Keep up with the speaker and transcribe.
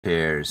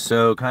Here.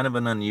 So kind of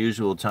an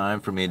unusual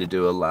time for me to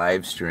do a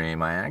live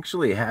stream. I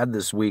actually had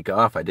this week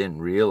off. I didn't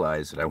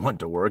realize that I went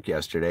to work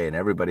yesterday and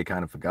everybody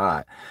kind of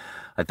forgot.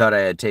 I thought I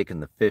had taken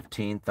the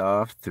 15th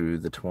off through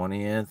the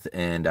 20th,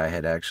 and I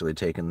had actually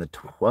taken the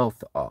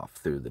 12th off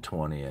through the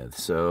 20th.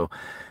 So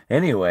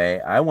anyway,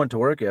 I went to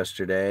work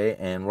yesterday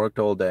and worked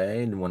all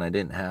day when I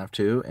didn't have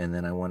to, and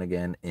then I went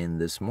again in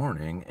this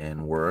morning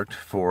and worked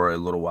for a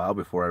little while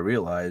before I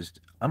realized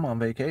I'm on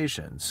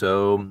vacation.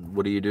 So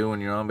what do you do when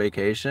you're on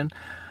vacation?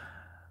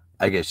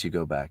 I guess you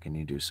go back and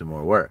you do some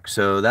more work.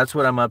 So that's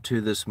what I'm up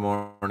to this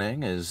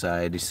morning is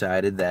I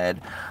decided that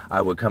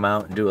I would come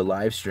out and do a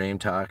live stream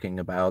talking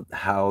about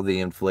how the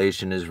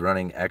inflation is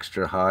running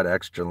extra hot,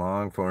 extra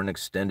long for an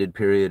extended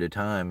period of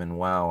time. And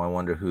wow, I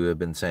wonder who had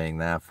been saying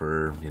that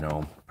for,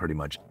 pretty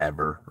much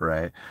ever,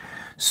 right?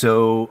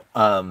 So,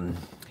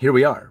 here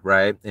we are,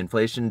 right?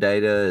 Inflation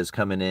data is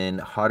coming in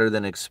hotter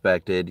than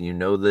expected. You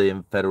know,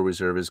 the Federal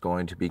Reserve is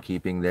going to be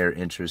keeping their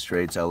interest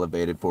rates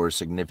elevated for a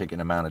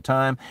significant amount of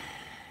time.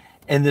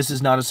 And this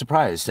is not a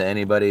surprise to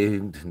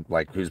anybody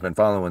like who's been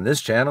following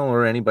this channel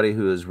or anybody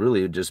who has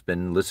really just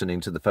been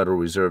listening to the Federal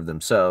Reserve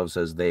themselves,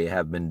 as they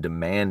have been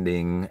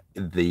demanding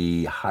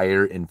the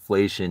higher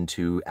inflation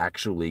to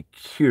actually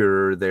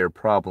cure their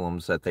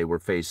problems that they were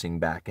facing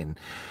back in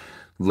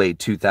late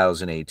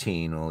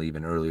 2018, well,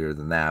 even earlier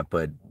than that,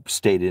 but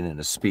stated in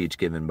a speech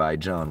given by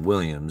John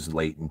Williams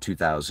late in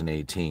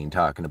 2018,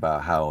 talking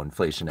about how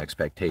inflation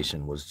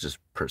expectation was just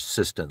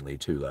persistently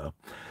too low.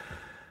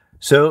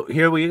 So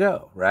here we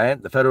go,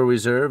 right? The Federal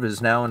Reserve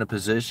is now in a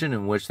position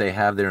in which they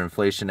have their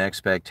inflation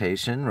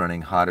expectation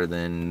running hotter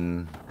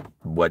than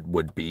what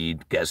would be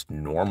guessed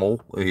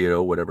normal,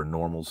 whatever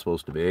normal is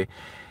supposed to be.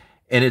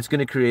 And it's going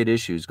to create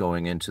issues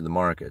going into the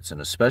markets, and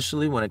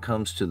especially when it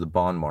comes to the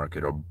bond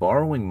market or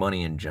borrowing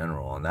money in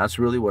general. And that's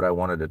really what I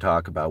wanted to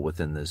talk about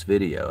within this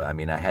video. I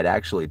mean, I had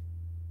actually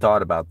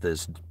thought about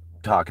this,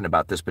 talking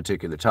about this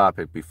particular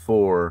topic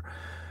before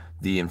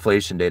the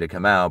inflation data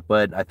come out,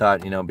 but I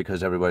thought,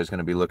 because everybody's going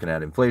to be looking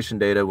at inflation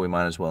data, we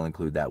might as well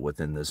include that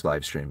within this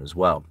live stream as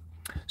well.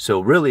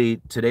 So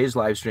really, today's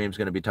live stream is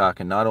going to be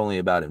talking not only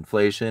about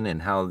inflation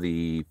and how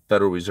the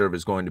Federal Reserve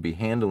is going to be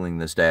handling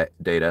this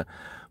data,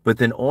 but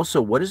then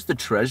also what is the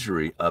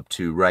Treasury up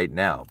to right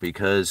now?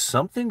 Because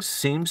something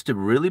seems to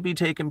really be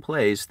taking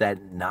place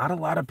that not a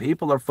lot of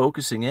people are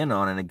focusing in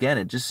on. And again,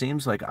 it just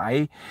seems like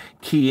I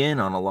key in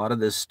on a lot of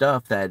this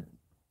stuff that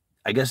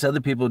I guess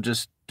other people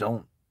just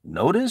don't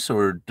notice,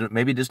 or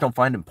maybe just don't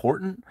find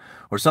important,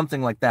 or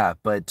something like that.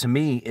 But to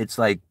me, it's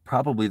like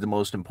probably the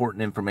most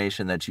important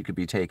information that you could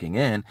be taking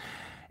in.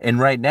 And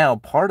right now,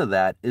 part of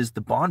that is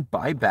the bond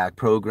buyback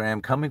program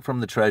coming from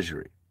the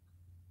Treasury.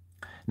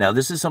 Now,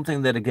 this is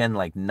something that, again,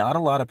 like not a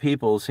lot of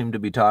people seem to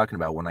be talking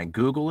about. When I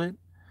Google it,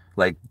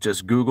 like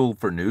just Google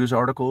for news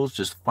articles,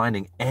 just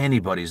finding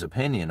anybody's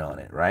opinion on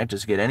it, right?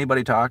 Just get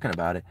anybody talking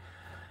about it.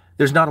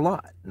 There's not a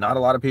lot. Not a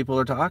lot of people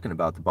are talking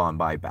about the bond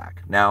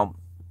buyback. Now,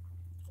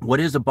 what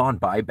is a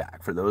bond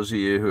buyback? For those of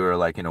you who are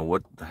like,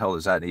 what the hell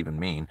does that even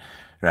mean,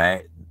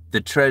 right?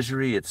 The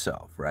Treasury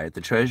itself, right?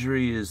 The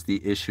Treasury is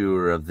the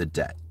issuer of the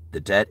debt. The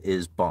debt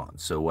is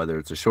bonds. So whether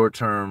it's a short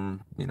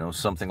term,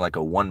 something like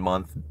a 1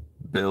 month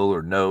bill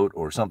or note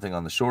or something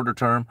on the shorter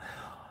term,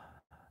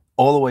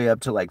 all the way up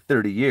to like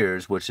 30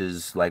 years, which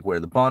is like where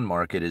the bond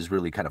market is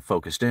really kind of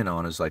focused in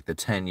on, is like the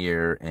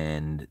 10-year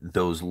and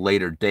those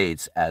later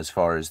dates as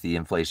far as the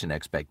inflation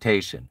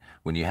expectation.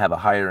 When you have a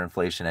higher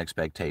inflation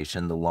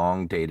expectation, the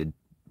long dated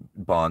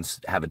bonds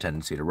have a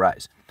tendency to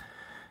rise.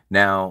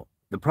 Now,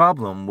 the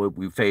problem what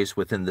we face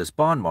within this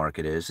bond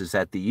market is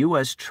that the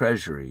U.S.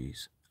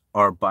 Treasuries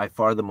are by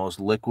far the most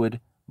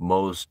liquid,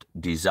 most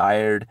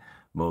desired,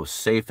 most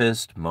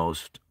safest,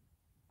 most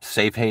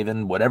safe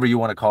haven, whatever you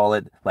want to call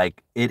it.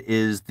 Like, it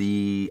is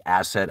the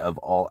asset of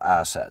all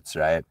assets,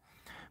 right?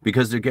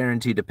 Because they're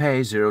guaranteed to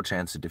pay, zero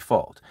chance of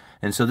default.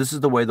 And so this is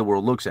the way the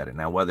world looks at it.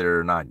 Now, whether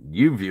or not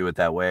you view it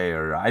that way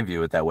or I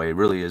view it that way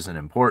really isn't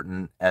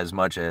important, as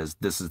much as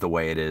this is the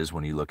way it is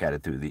when you look at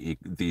it through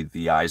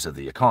the eyes of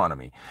the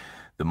economy.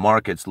 The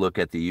markets look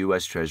at the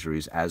U.S.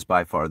 Treasuries as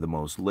by far the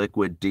most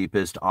liquid,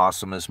 deepest,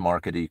 awesomest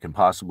market you can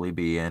possibly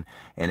be in.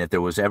 And if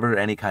there was ever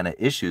any kind of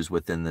issues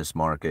within this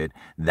market,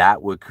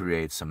 that would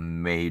create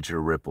some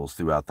major ripples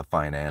throughout the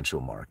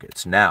financial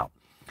markets. Now,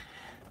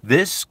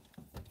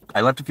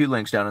 I left a few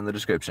links down in the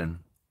description.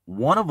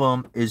 One of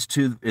them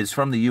is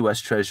from the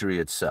U.S. Treasury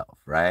itself,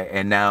 right?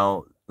 And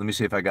now, let me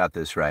see if I got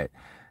this right.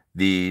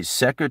 The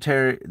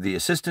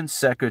Assistant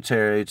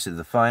Secretary to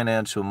the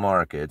Financial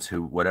Markets,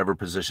 whatever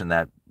position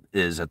that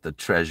is at the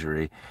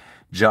Treasury,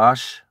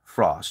 Josh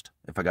Frost,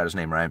 if I got his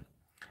name right,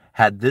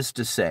 had this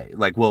to say.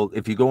 Like, well,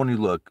 if you go and you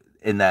look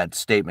in that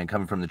statement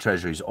coming from the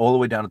Treasuries, all the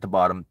way down at the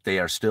bottom, they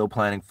are still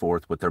planning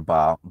forth with their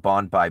bond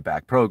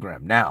buyback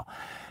program. Now,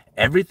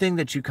 everything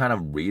that you kind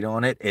of read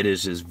on it, it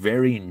is just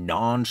very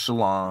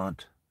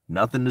nonchalant.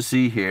 Nothing to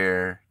see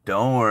here.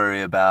 Don't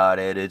worry about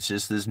it. It's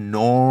just this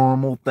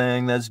normal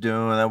thing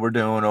that we're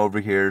doing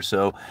over here.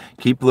 So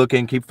keep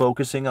looking, keep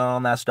focusing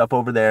on that stuff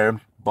over there.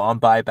 Bond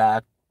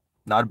buyback,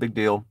 not a big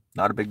deal.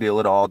 Not a big deal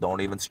at all.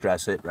 Don't even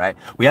stress it, right?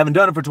 We haven't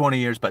done it for 20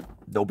 years, but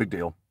no big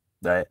deal,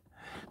 right?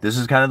 This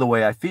is kind of the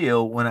way I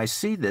feel when I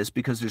see this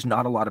because there's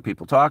not a lot of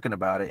people talking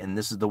about it. And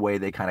this is the way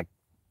they kind of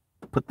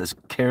put this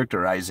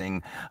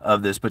characterizing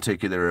of this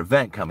particular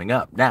event coming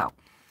up. Now,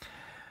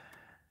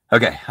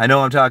 okay, I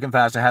know I'm talking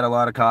fast. I had a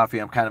lot of coffee.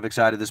 I'm kind of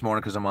excited this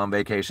morning because I'm on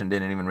vacation,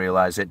 didn't even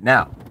realize it.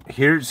 Now,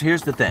 here's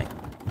the thing.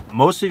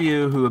 Most of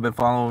you who have been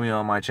following me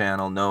on my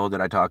channel know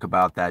that I talk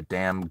about that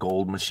damn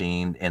gold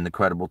machine and the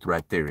credible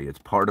threat theory. It's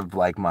part of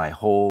like my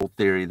whole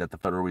theory that the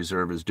Federal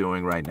Reserve is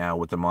doing right now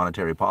with the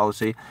monetary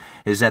policy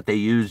is that they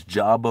use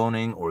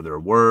jawboning or their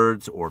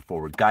words or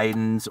forward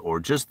guidance or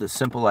just the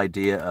simple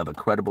idea of a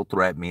credible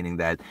threat, meaning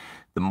that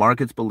the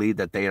markets believe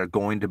that they're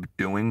going to be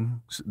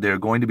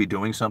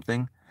doing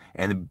something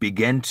and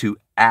begin to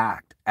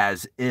act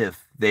as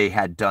if they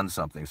had done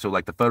something. So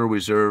like the Federal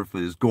Reserve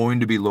is going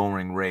to be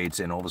lowering rates,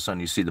 and all of a sudden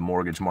you see the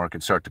mortgage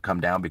market start to come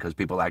down because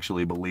people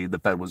actually believe the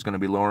Fed was going to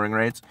be lowering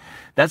rates.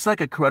 That's like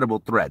a credible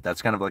threat.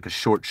 That's kind of like a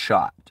short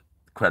shot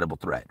credible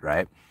threat,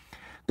 right?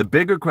 The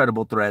bigger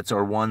credible threats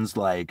are ones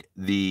like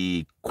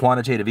the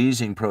quantitative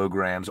easing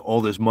programs, all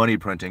this money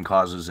printing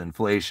causes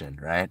inflation,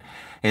 right?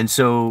 And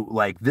so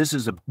like this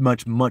is a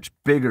much, much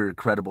bigger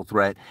credible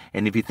threat.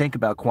 And if you think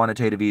about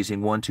quantitative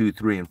easing 1, 2,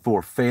 3, and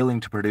 4 failing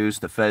to produce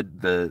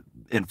the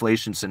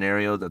inflation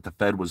scenario that the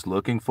Fed was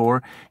looking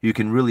for, you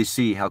can really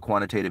see how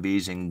quantitative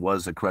easing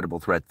was a credible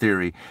threat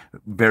theory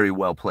very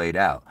well played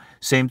out.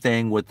 Same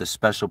thing with the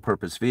special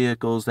purpose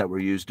vehicles that were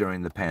used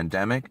during the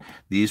pandemic.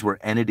 These were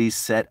entities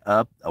set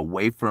up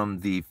away from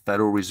the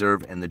Federal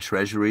Reserve and the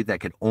Treasury that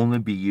could only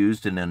be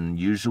used in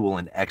unusual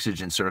and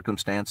exigent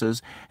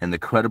circumstances. And the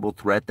credible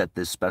threat that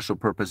this special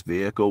purpose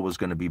vehicle was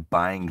going to be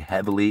buying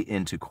heavily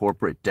into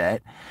corporate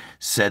debt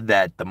said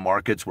that the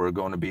markets were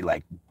going to be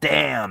like,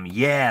 damn,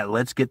 yeah,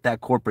 let's get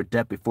that corporate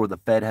debt before the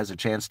Fed has a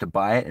chance to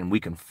buy it, and we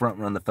can front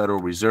run the Federal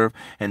Reserve.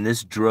 And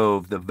this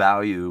drove the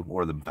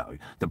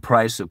the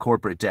price of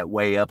corporate debt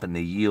way up and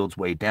the yields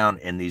way down.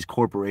 And these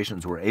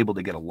corporations were able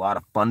to get a lot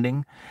of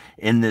funding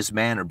in this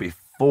manner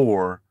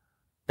before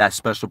that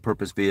special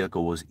purpose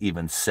vehicle was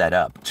even set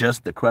up.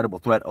 Just the credible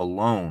threat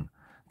alone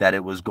that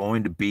it was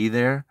going to be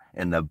there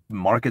and the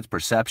market's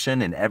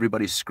perception and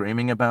everybody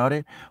screaming about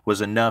it was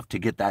enough to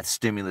get that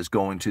stimulus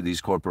going to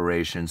these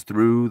corporations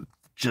through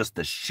just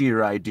the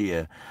sheer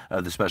idea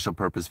of the special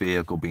purpose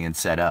vehicle being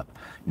set up.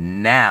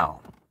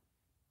 Now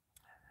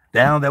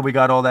that we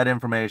got all that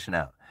information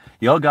out,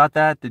 y'all got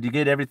that? Did you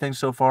get everything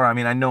so far? I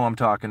mean, I know I'm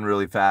talking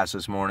really fast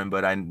this morning,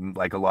 but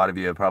like a lot of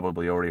you have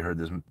probably already heard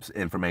this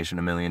information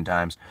a million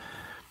times.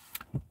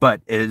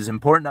 But it is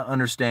important to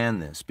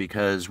understand this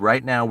because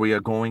right now we are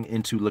going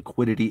into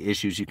liquidity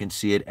issues. You can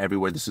see it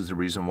everywhere. This is the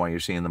reason why you're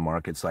seeing the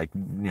markets like,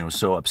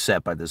 so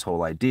upset by this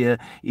whole idea,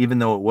 even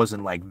though it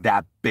wasn't like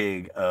that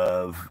big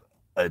of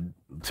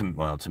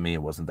to me,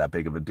 it wasn't that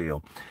big of a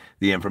deal,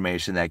 the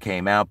information that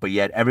came out, but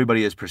yet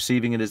everybody is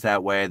perceiving it as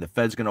that way. The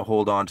Fed's going to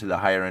hold on to the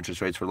higher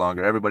interest rates for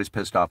longer. Everybody's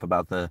pissed off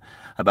about the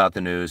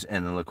news,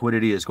 and the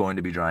liquidity is going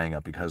to be drying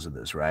up because of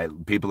this, right?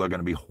 People are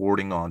going to be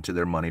hoarding on to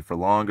their money for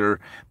longer,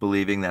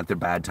 believing that their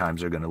bad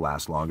times are going to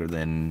last longer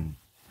than...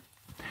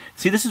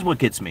 See, this is what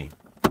gets me.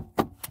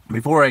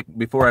 Before I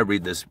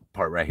read this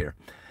part right here,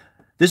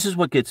 this is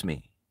what gets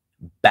me.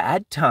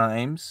 Bad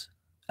times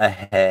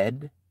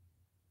ahead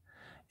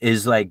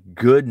is like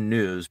good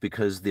news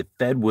because the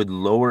Fed would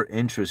lower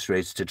interest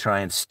rates to try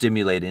and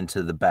stimulate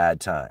into the bad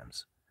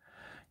times,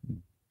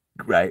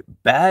 right?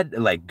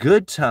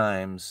 Good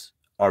times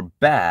are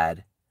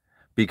bad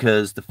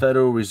because the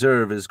Federal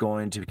Reserve is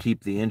going to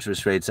keep the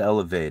interest rates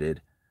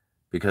elevated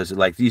because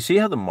do you see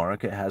how the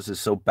market has this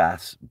so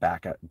back,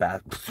 I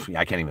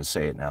can't even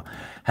say it now,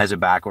 has it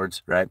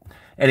backwards, right?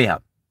 Anyhow,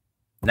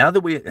 now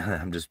that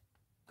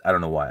I don't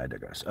know why I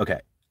digress.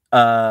 Okay.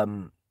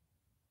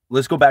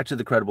 Let's go back to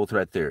the credible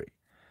threat theory.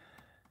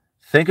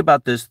 Think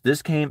about this.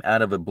 This came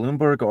out of a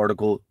Bloomberg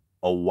article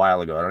a while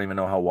ago. I don't even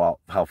know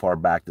how far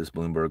back this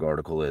Bloomberg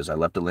article is. I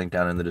left a link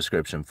down in the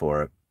description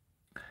for it.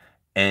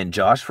 And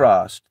Josh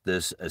Frost,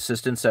 this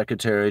assistant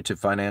secretary to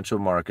financial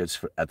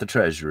markets at the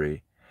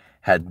Treasury,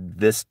 had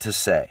this to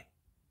say.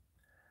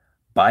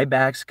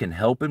 Buybacks can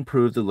help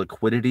improve the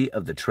liquidity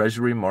of the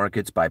Treasury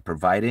markets by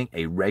providing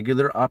a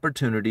regular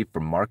opportunity for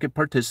market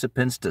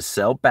participants to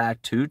sell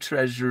back to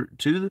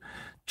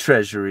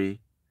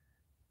Treasury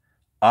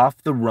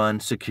off-the-run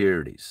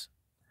securities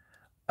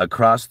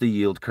across the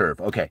yield curve.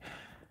 Okay,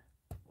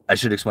 I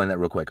should explain that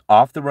real quick.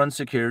 Off-the-run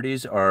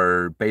securities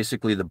are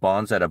basically the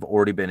bonds that have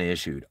already been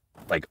issued.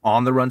 Like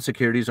on-the-run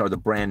securities are the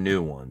brand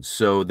new ones.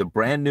 So the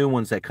brand new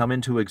ones that come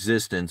into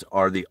existence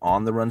are the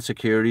on-the-run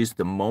securities.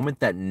 The moment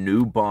that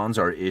new bonds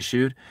are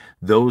issued,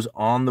 those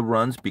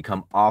on-the-runs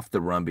become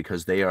off-the-run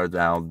because they are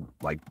now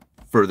like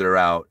further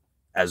out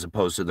as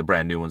opposed to the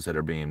brand new ones that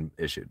are being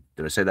issued.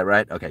 Did I say that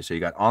right? Okay, so you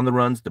got on the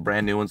runs, the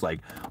brand new ones, like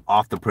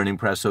off the printing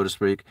press, so to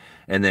speak,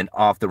 and then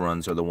off the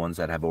runs are the ones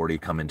that have already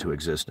come into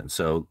existence.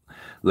 So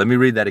let me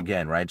read that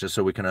again, right, just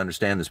so we can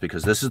understand this,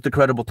 because this is the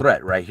credible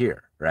threat right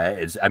here,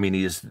 right? I mean,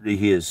 he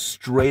is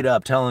straight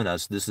up telling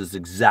us this is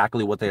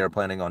exactly what they are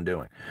planning on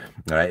doing,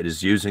 all right? It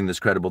is using this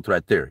credible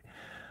threat theory,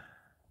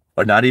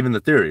 or not even the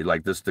theory,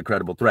 like this, the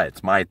credible threat.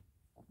 It's my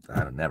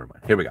never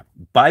mind. Here we go.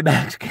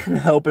 Buybacks can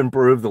help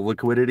improve the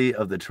liquidity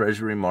of the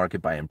Treasury market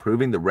by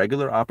improving the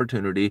regular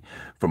opportunity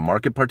for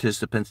market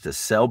participants to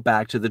sell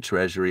back to the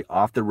Treasury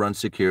off-the-run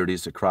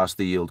securities across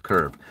the yield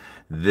curve.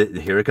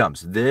 Here it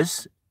comes.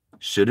 This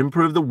should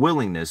improve the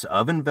willingness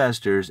of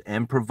investors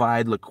and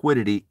provide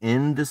liquidity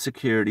in these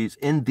securities,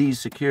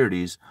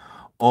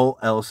 all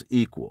else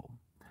equal,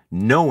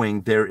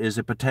 knowing there is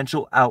a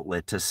potential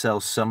outlet to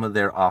sell some of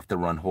their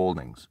off-the-run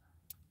holdings.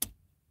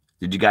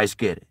 Did you guys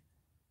get it?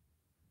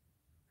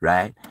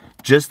 Right?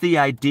 Just the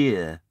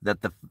idea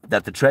that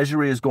the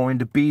Treasury is going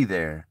to be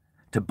there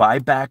to buy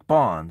back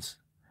bonds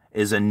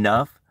is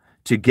enough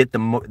to get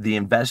the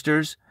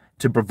investors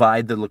to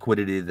provide the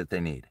liquidity that they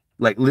need.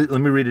 Like, let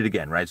me read it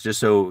again, right? It's just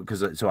so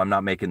I'm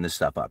not making this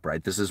stuff up,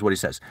 right? This is what he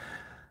says.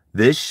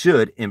 This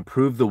should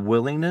improve the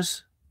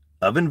willingness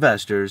of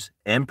investors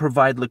and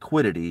provide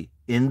liquidity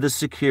in the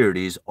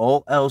securities,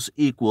 all else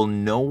equal,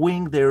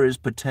 knowing there is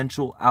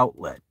potential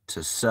outlet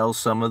to sell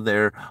some of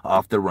their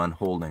off-the-run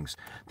holdings,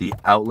 the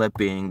outlet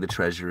being the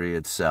Treasury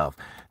itself.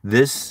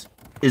 This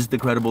is the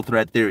credible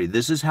threat theory.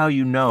 This is how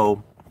you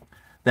know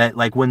that,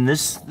 like, when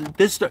this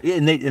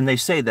and they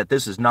say that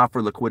this is not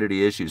for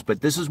liquidity issues,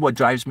 but this is what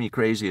drives me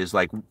crazy, is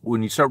like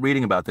when you start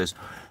reading about this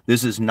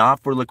is not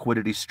for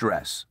liquidity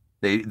stress.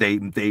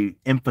 They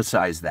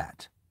emphasize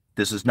that.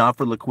 This is not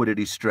for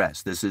liquidity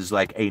stress. This is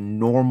like a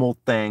normal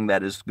thing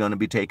that is going to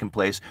be taking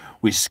place.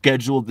 We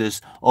scheduled this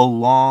a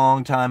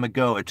long time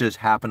ago. It just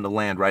happened to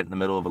land right in the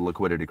middle of a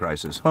liquidity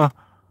crisis. Huh.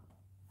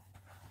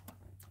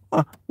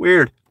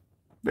 Weird.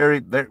 Very,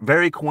 very,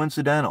 very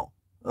coincidental.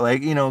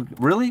 Like,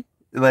 really?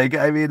 Like,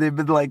 I mean, they've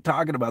been like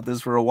talking about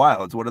this for a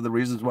while. It's one of the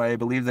reasons why I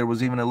believe there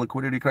was even a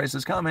liquidity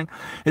crisis coming,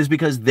 is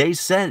because they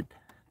said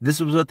this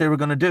was what they were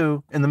going to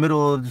do in the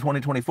middle of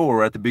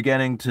 2024, or at the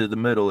beginning to the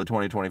middle of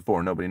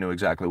 2024. Nobody knew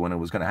exactly when it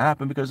was going to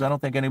happen, because I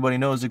don't think anybody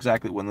knows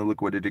exactly when the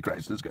liquidity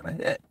crisis is going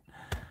to hit,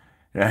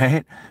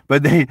 right?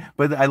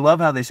 But I love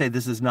how they say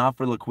this is not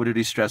for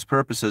liquidity stress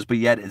purposes, but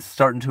yet it's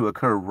starting to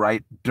occur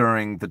right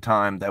during the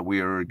time that we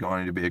are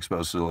going to be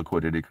exposed to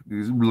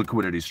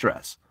liquidity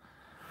stress.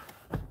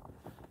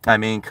 I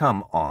mean,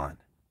 come on,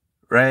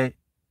 right?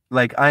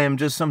 Like, I am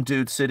just some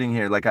dude sitting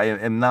here. Like, I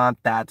am not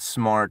that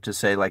smart to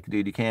say, like,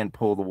 dude, you can't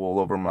pull the wool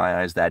over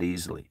my eyes that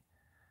easily.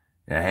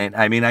 Right?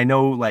 I mean, I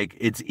know, like,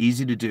 it's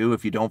easy to do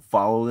if you don't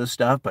follow this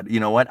stuff, but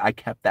you know what? I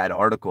kept that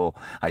article.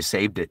 I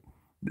saved it,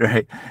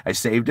 right? I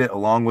saved it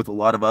along with a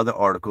lot of other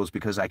articles,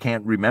 because I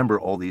can't remember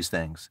all these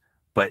things.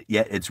 But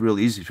yet it's real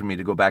easy for me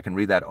to go back and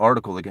read that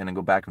article again and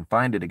go back and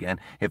find it again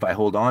if I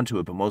hold on to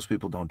it. But most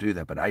people don't do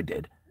that, but I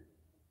did,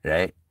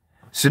 right?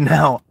 So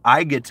now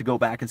I get to go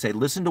back and say,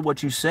 listen to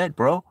what you said,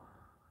 bro.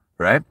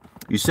 Right?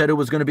 You said it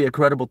was going to be a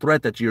credible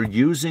threat, that you're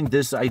using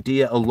this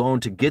idea alone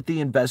to get the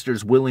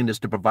investors' willingness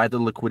to provide the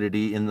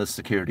liquidity in the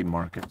security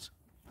markets.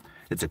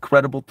 It's a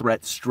credible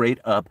threat, straight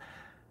up.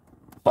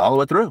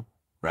 Follow it through,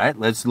 right?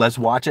 Let's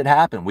watch it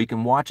happen. We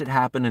can watch it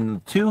happen,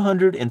 and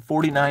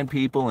 249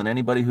 people, and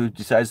anybody who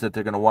decides that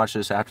they're going to watch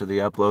this after the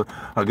upload,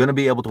 are going to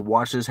be able to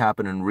watch this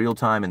happen in real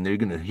time, and they're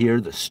going to hear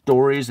the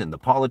stories and the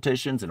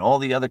politicians and all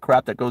the other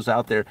crap that goes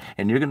out there,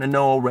 and you're going to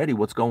know already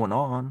what's going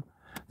on.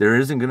 There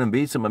isn't going to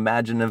be some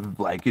imaginative,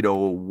 like,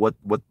 what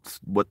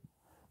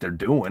they're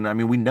doing. I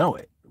mean, we know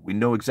it. We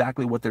know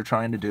exactly what they're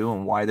trying to do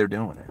and why they're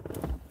doing it.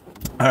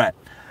 All right.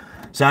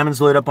 Simon's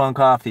lit up on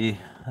coffee.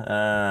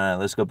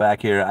 Let's go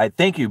back here. I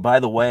thank you, by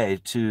the way,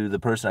 to the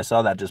person I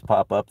saw that just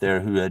pop up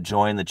there who had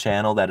joined the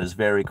channel. That is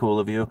very cool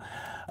of you.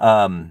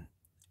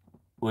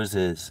 What is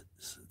this?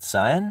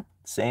 Cyan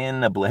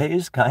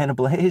Ablaze?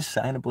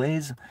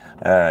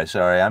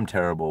 Sorry, I'm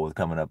terrible with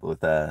coming up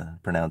with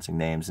pronouncing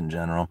names in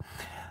general.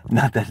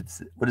 Not that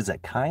it's, what is that,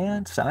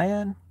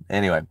 Cyan?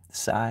 Anyway,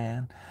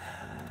 Cyan.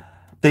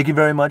 Thank you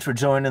very much for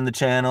joining the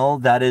channel.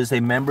 That is a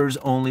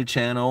members-only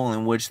channel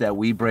in which that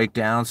we break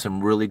down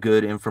some really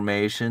good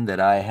information that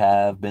I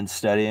have been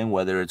studying,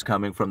 whether it's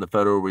coming from the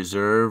Federal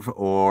Reserve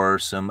or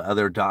some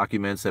other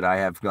documents that I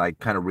have, like,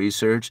 kind of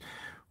researched.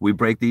 We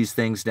break these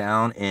things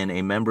down in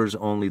a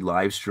members-only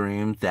live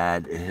stream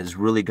that has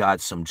really got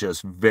some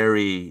just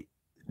very,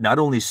 not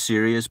only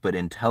serious, but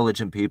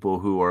intelligent people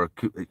who are,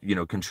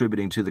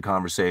 contributing to the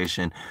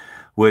conversation,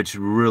 which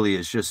really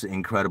is just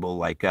incredible.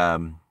 Like,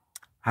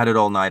 how did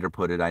All Nighter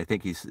put it? I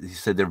think he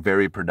said they're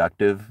very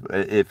productive,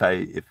 if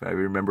I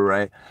remember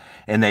right,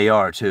 and they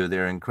are too.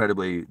 They're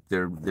incredibly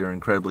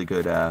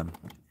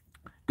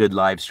good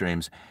live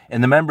streams,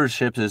 and the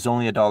membership is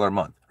only $1 a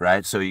month,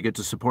 right? So you get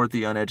to support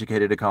the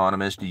Uneducated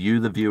Economist. You,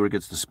 the viewer,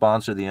 gets to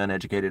sponsor the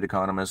Uneducated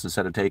Economist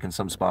instead of taking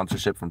some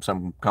sponsorship from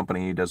some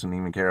company he doesn't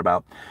even care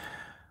about.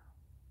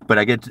 but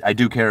I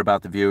do care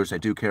about the viewers. I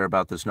do care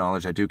about this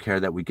knowledge. I do care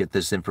that we get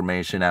this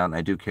information out, and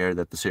I do care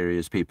that the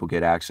serious people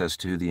get access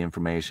to the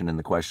information and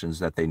the questions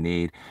that they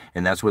need.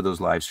 And that's where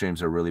those live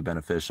streams are really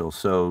beneficial.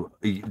 So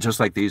just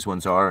like these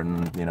ones are,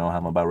 and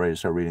I'm about ready to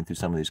start reading through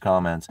some of these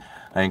comments.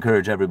 I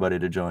encourage everybody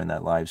to join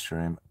that live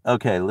stream.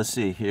 Okay, let's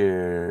see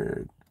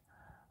here.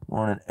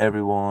 Morning,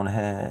 everyone.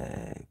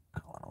 Hey,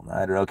 all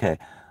nighter. Okay.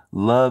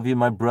 Love you,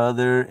 my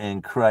brother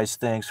in Christ.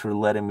 Thanks for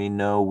letting me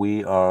know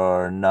we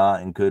are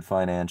not in good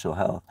financial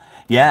health.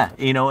 Yeah,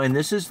 and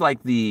this is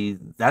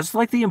that's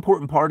like the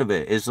important part of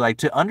it is like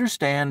to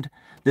understand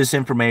this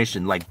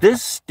information. Like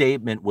this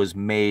statement was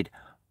made,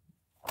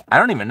 I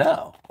don't even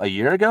know, a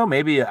year ago,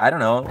 maybe, I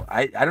don't know.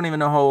 I don't even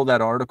know how old that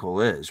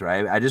article is,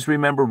 right? I just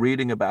remember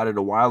reading about it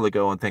a while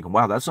ago and thinking,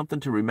 wow, that's something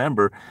to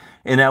remember.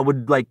 And I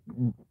would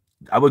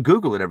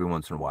Google it every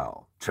once in a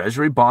while.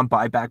 Treasury bond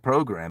buyback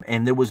program.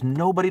 And there was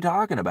nobody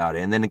talking about it.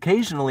 And then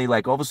occasionally,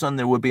 like all of a sudden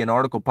there would be an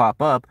article pop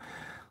up,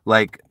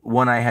 like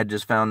one I had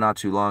just found not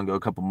too long ago, a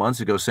couple months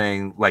ago,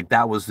 saying like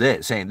that was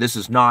it, saying this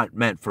is not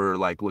meant for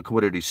like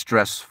liquidity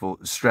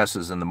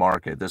stresses in the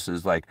market. This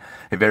is like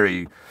a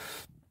very,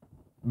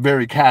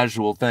 very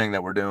casual thing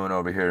that we're doing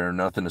over here.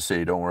 Nothing to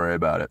see. Don't worry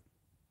about it.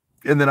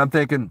 And then I'm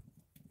thinking,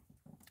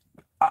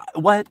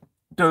 what?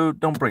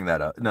 Don't bring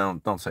that up. No,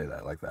 don't say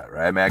that like that,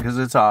 right, man? Because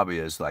it's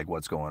obvious, like,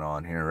 what's going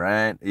on here,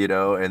 right?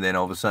 And then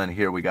all of a sudden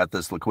here we got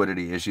this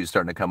liquidity issue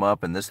starting to come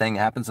up, and this thing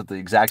happens at the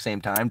exact same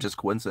time, just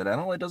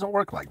coincidental. It doesn't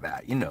work like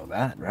that. You know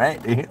that,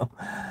 right?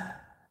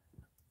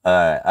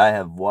 I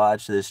have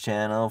watched this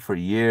channel for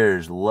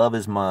years. Love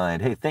is mine.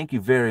 Hey, thank you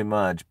very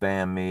much,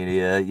 Bam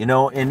Media.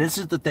 And this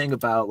is the thing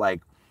about,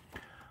 like,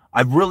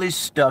 I've really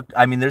stuck.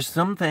 I mean, there's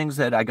some things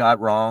that I got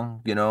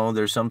wrong.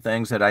 There's some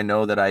things that I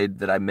know that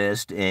I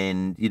missed,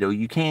 and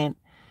you can't.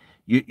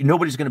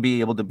 Nobody's going to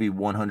be able to be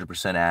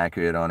 100%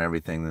 accurate on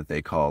everything that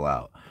they call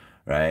out,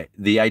 right?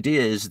 The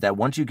idea is that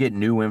once you get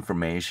new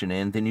information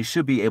in, then you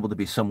should be able to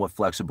be somewhat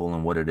flexible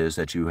in what it is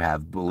that you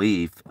have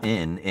belief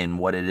in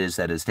what it is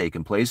that is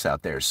taking place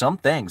out there. Some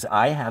things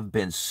I have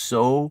been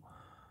so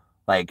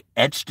like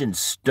etched in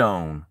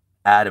stone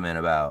adamant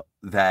about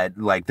that,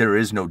 like, there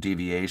is no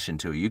deviation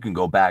to it. You can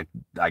go back,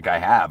 like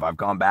I've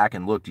gone back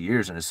and looked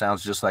years, and it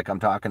sounds just like I'm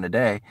talking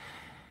today.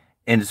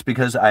 And it's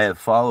because I have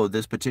followed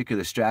this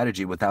particular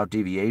strategy without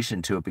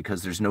deviation to it,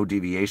 because there's no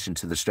deviation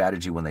to the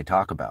strategy when they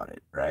talk about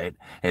it, right?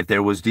 If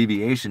there was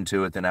deviation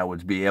to it, then I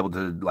would be able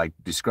to like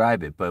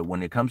describe it. But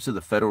when it comes to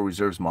the Federal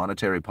Reserve's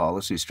monetary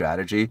policy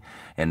strategy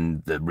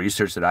and the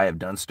research that I have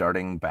done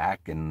starting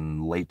back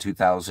in late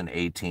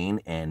 2018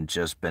 and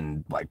just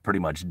been like pretty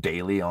much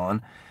daily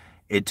on,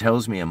 it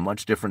tells me a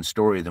much different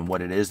story than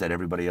what it is that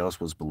everybody else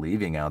was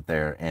believing out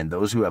there. And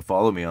those who have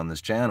followed me on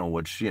this channel,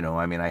 which,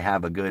 I mean, I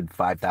have a good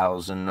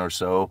 5,000 or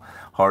so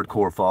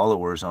hardcore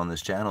followers on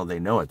this channel. They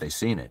know it. They've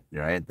seen it,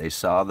 right? They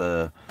saw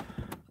the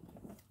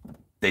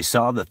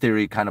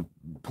theory kind of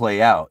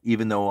play out,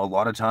 even though a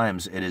lot of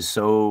times it is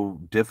so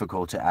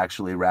difficult to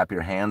actually wrap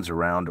your hands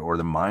around or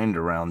the mind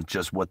around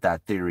just what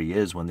that theory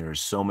is when there are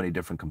so many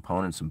different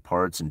components and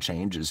parts and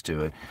changes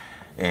to it.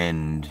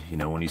 And,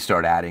 when you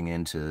start adding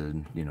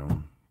into,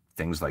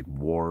 things like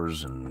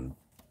wars and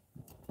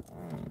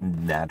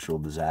natural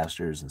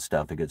disasters and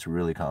stuff, it gets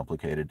really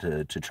complicated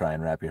to try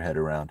and wrap your head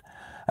around.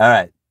 All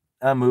right,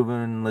 I'm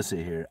moving. Let's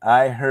see here.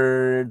 I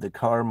heard the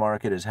car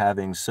market is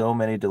having so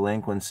many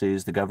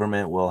delinquencies, the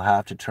government will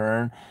have to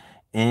turn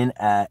in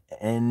at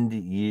end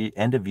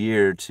of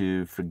year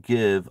to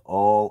forgive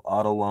all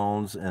auto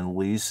loans and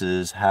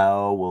leases.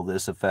 How will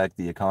this affect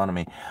the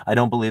economy? I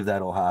don't believe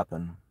that'll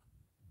happen.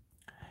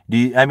 Do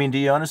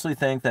you honestly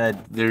think that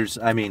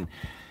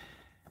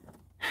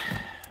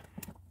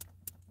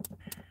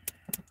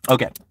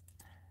okay,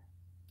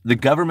 the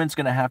government's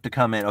going to have to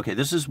come in. Okay,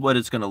 this is what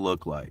it's going to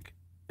look like.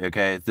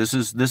 Okay, this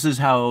is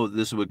how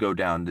this would go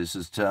down. This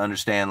is to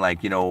understand,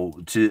 like,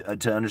 to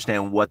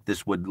understand what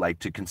this would like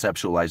to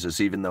conceptualize this.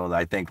 Even though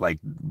I think like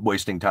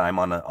wasting time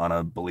on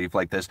a belief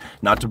like this,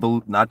 not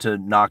to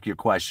knock your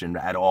question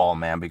at all,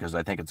 man, because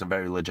I think it's a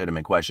very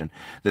legitimate question.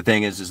 The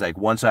thing is like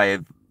once I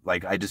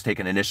just take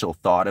an initial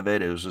thought of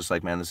it, it was just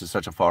like, man, this is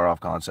such a far off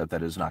concept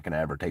that is not going to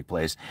ever take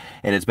place,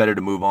 and it's better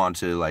to move on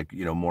to like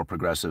more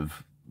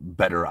progressive,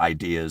 better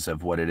ideas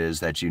of what it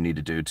is that you need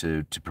to do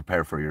to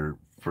prepare for your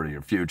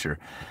future.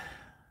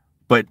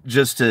 But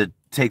just to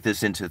take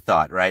this into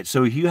thought, right?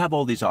 So you have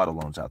all these auto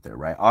loans out there,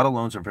 right? Auto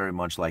loans are very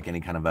much like any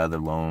kind of other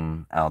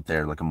loan out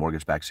there, like a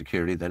mortgage-backed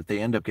security, that they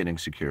end up getting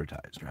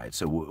securitized, right?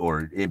 So,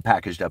 or it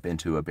packaged up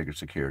into a bigger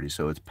security.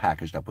 So it's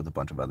packaged up with a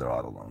bunch of other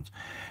auto loans.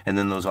 And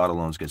then those auto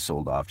loans get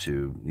sold off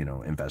to,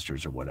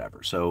 investors or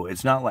whatever. So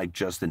it's not like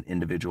just an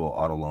individual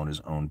auto loan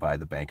is owned by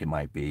the bank. It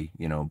might be,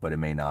 but it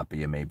may not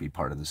be. It may be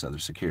part of this other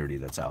security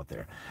that's out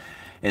there.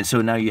 And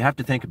so now you have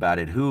to think about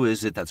it. Who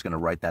is it that's going to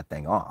write that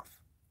thing off?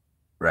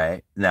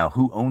 Right? Now,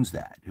 who owns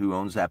that? Who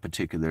owns that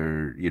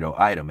particular,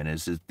 item? And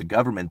is it the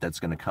government that's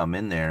going to come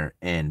in there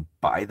and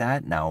buy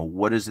that? Now,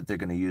 what is it they're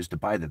going to use to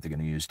buy that? They're going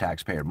to use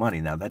taxpayer money.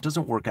 Now, that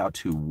doesn't work out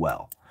too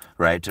well,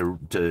 right?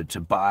 To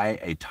buy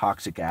a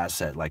toxic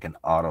asset like an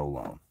auto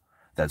loan,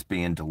 that's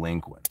being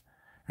delinquent,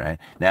 right?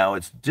 Now,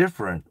 it's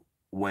different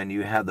when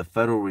you have the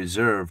Federal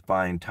Reserve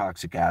buying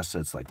toxic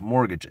assets like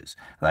mortgages.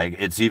 Like,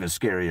 it's even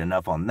scary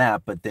enough on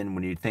that, but then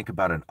when you think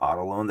about an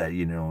auto loan that,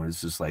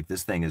 is just like,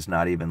 this thing is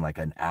not even like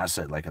an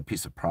asset, like a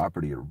piece of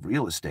property or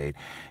real estate.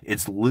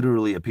 It's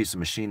literally a piece of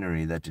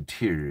machinery that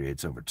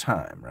deteriorates over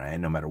time, right?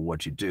 No matter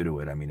what you do to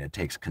it. I mean, it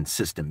takes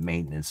consistent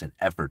maintenance and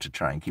effort to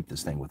try and keep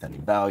this thing with any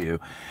value,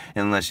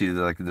 unless you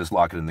like just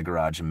lock it in the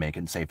garage and make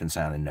it safe and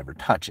sound and never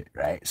touch it,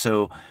 right?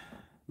 So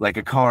like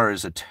a car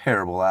is a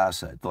terrible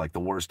asset, like the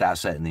worst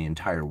asset in the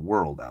entire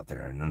world out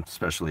there. And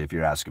especially if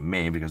you're asking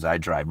me, because I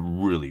drive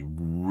really,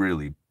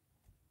 really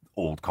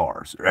old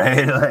cars,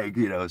 right?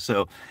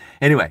 So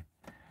anyway,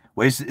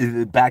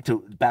 back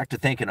to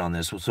thinking on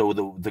this. So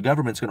the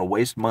government's going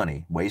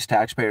to waste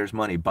taxpayers'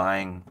 money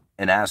buying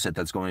an asset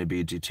that's going to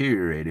be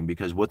deteriorating,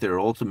 because what they're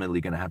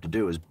ultimately going to have to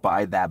do is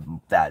buy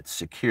that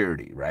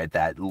security, right?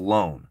 That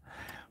loan,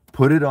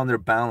 put it on their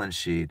balance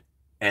sheet,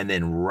 and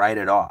then write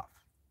it off.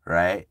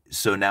 Right?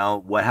 So now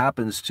what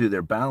happens to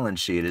their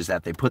balance sheet is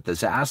that they put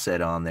this asset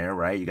on there,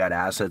 right? You got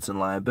assets and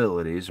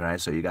liabilities,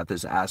 right? So you got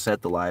this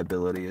asset, the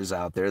liability is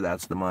out there,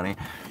 that's the money,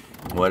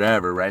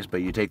 whatever, right?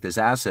 But you take this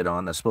asset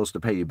on that's supposed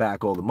to pay you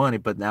back all the money,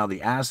 but now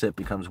the asset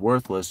becomes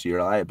worthless,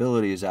 your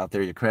liability is out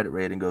there, your credit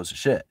rating goes to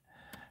shit,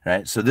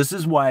 right? So this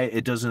is why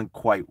it doesn't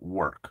quite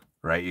work.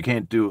 Right? You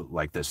can't do it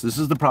like this. This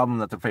is the problem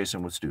that they're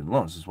facing with student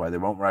loans. This is why they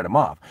won't write them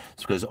off.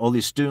 It's because all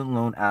these student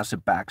loan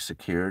asset-backed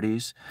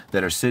securities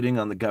that are sitting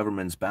on the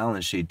government's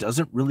balance sheet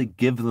doesn't really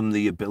give them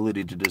the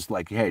ability to just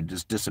like, hey,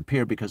 just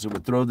disappear, because it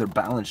would throw their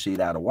balance sheet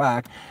out of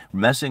whack,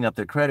 messing up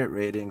their credit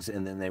ratings,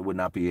 and then they would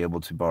not be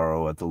able to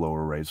borrow at the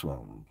lower rates.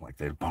 Well, like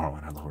they're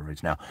borrowing at lower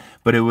rates now,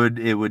 but it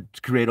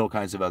would create all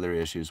kinds of other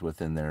issues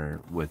within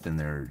their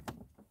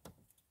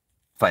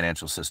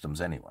financial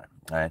systems anyway,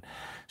 right?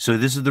 So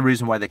this is the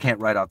reason why they can't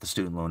write off the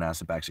student loan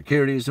asset-backed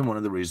securities, and one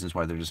of the reasons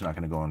why they're just not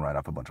going to go and write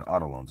off a bunch of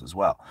auto loans as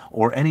well,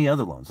 or any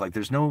other loans. Like,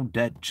 there's no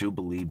debt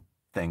jubilee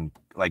thing.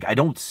 Like, I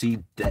don't see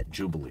debt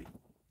jubilee.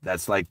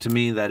 That's like, to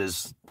me, that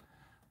is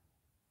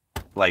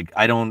like,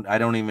 I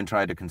don't even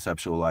try to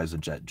conceptualize a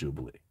debt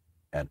jubilee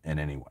in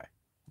any way.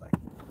 Like,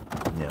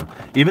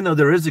 even though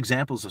there is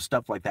examples of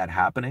stuff like that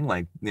happening,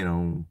 like,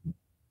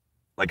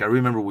 like I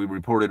remember we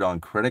reported on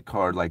credit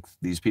card, like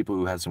these people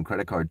who had some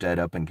credit card debt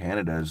up in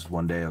Canada,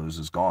 one day it was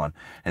just gone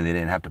and they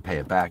didn't have to pay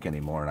it back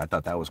anymore. And I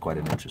thought that was quite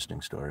an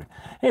interesting story.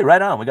 Hey,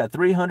 right on. We got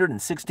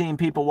 316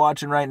 people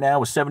watching right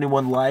now with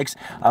 71 likes.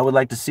 I would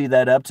like to see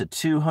that up to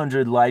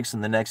 200 likes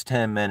in the next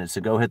 10 minutes.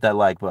 So go hit that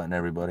like button,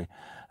 everybody.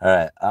 All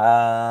right.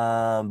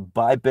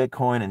 Buy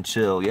Bitcoin and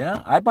chill.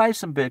 Yeah, I buy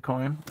some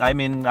Bitcoin. I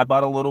mean, I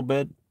bought a little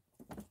bit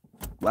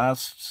about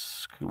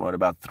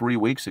 3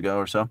 weeks ago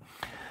or so.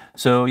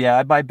 So yeah,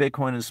 I buy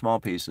Bitcoin in small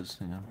pieces.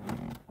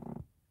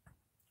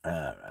 All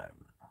right.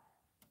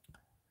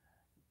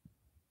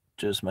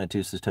 Just my two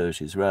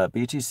Satoshis. Right.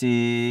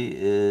 BTC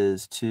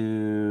is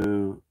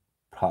to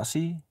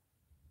Procy.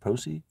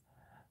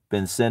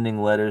 Been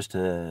sending letters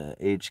to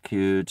HQ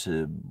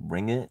to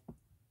bring it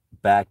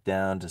back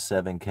down to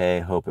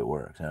 7K. Hope it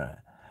works. All right.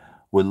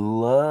 Would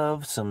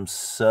love some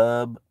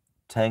sub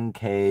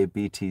 10K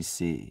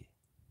BTC.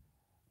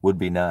 Would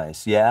be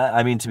nice. Yeah,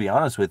 I mean, to be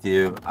honest with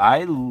you,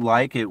 I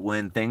like it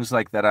when things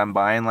like that I'm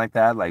buying like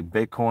that, like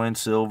Bitcoin,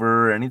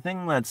 silver,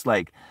 anything that's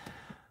like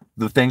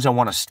the things I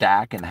want to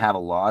stack and have a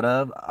lot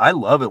of. I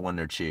love it when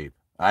they're cheap.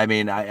 I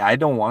mean, I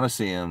don't want to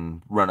see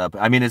them run up.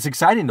 I mean, it's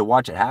exciting to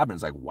watch it happen.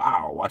 It's like,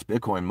 wow, watch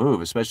Bitcoin move,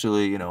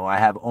 especially, I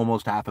have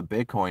almost half a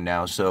Bitcoin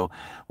now. So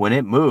when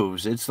it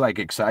moves, it's like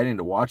exciting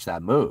to watch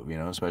that move,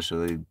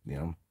 especially,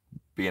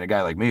 being a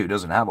guy like me who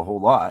doesn't have a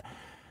whole lot.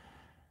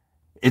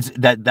 It's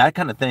that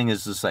kind of thing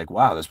is just like,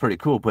 wow, that's pretty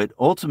cool. But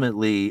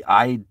ultimately,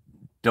 I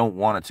don't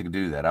want it to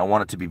do that. I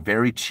want it to be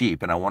very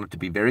cheap, and I want it to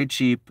be very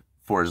cheap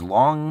for as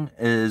long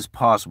as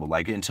possible,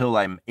 like until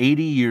I'm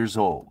 80 years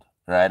old,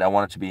 right? I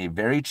want it to be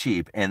very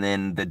cheap, and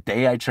then the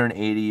day I turn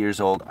 80 years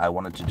old, I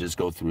want it to just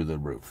go through the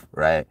roof,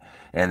 right?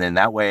 And then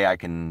that way I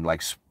can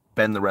like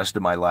spend the rest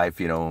of my life,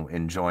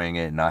 enjoying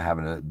it and not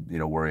having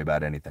to, worry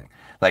about anything.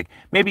 Like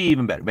maybe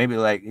even better, maybe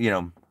like,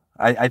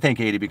 I think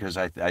 80 because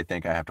I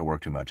think I have to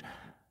work too much.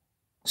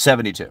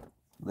 72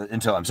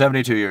 until I'm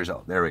 72 years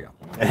old. There we go.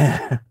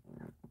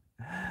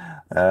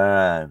 All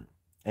right.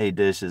 Hey,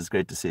 Dishes,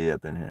 great to see you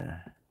up in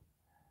here.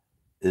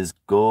 Is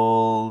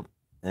gold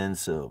and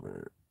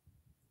silver.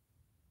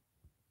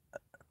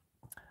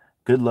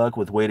 Good luck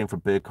with waiting for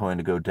Bitcoin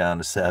to go down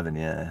to 7.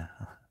 Yeah.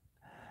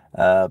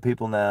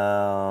 People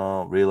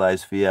now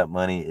realize fiat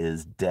money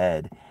is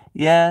dead.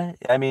 Yeah,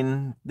 I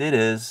mean, it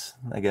is,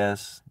 I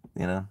guess,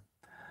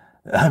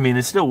 I mean,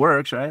 it still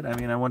works, right? I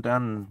mean, I went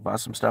down and bought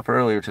some stuff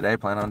earlier today,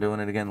 plan on doing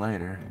it again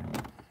later.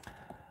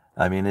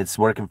 I mean, it's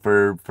working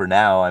for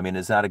now. I mean,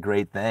 it's not a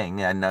great thing.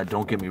 And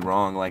don't get me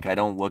wrong, like, I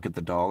don't look at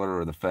the dollar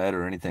or the Fed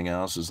or anything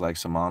else as like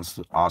some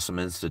awesome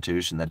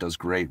institution that does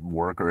great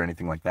work or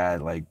anything like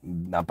that. Like,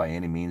 not by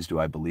any means do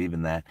I believe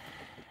in that.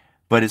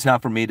 But it's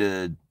not for me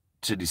to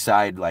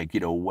decide, like,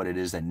 what it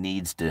is that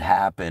needs to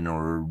happen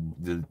or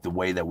the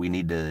way that we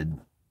need to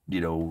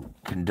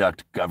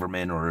conduct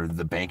government or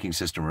the banking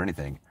system or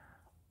anything.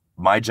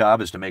 My job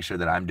is to make sure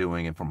that I'm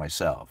doing it for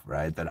myself,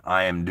 right? That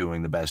I am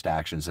doing the best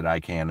actions that I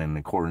can in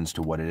accordance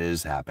to what it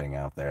is happening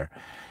out there.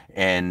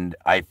 And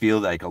I feel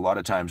like a lot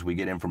of times we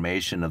get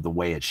information of the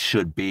way it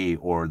should be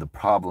or the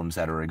problems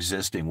that are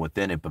existing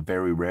within it, but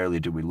very rarely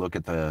do we look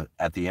at the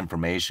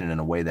information in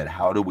a way that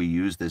how do we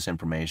use this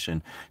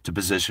information to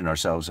position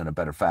ourselves in a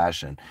better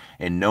fashion,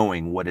 and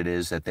knowing what it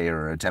is that they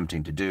are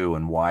attempting to do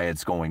and why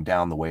it's going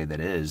down the way that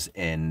it is.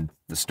 And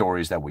the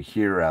stories that we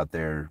hear out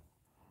there,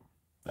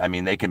 I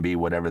mean, they can be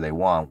whatever they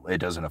want. It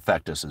doesn't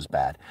affect us as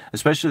bad.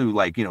 Especially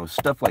like,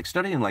 stuff like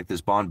studying like this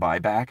bond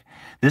buyback.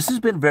 This has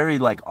been very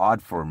like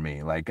odd for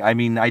me. Like, I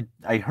mean, I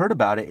heard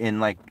about it,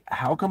 and like,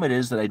 how come it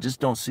is that I just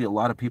don't see a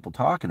lot of people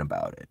talking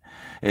about it?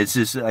 It's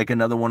just like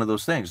another one of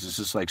those things. It's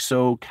just like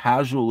so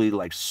casually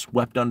like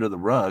swept under the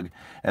rug.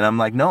 And I'm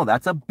like, no,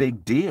 that's a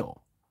big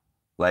deal.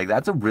 Like,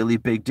 that's a really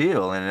big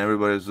deal. And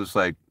everybody's just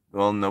like,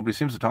 well, nobody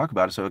seems to talk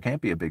about it, so it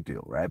can't be a big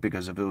deal, right?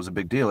 Because if it was a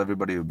big deal,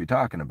 everybody would be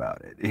talking about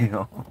it.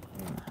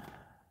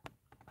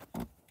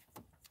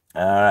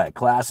 All right,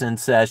 class in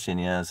session.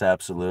 Yes,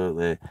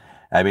 absolutely.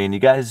 I mean, you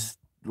guys,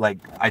 like,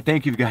 I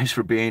thank you guys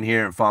for being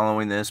here and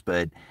following this,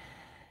 but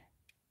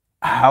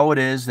how it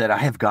is that I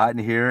have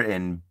gotten here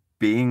and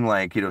being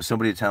like,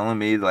 somebody telling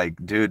me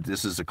like, dude,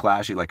 this is a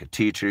class, you're like a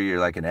teacher,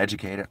 you're like an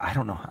educator. I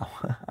don't know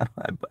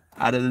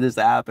how did this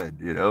happen,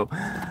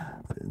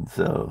 And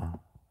so,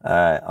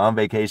 on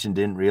vacation,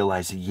 didn't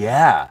realize.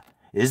 Yeah,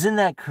 isn't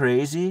that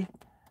crazy?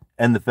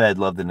 And the Fed,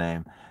 love the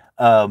name.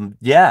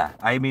 Yeah,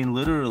 I mean,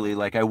 literally,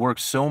 like I work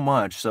so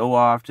much, so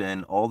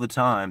often, all the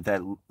time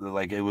that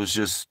like it was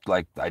just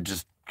like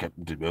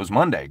it was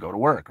Monday, go to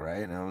work,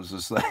 right? And it was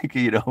just like,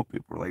 people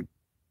were like,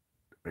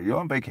 "Are you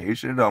on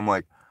vacation?" I'm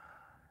like,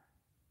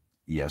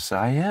 "Yes,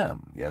 I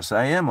am. Yes,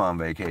 I am on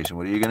vacation.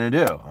 What are you gonna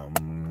do?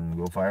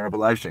 Go fire up a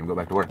live stream, go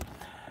back to work."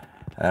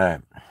 All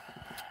right,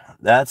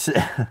 that's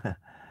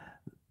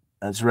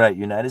that's right.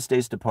 United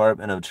States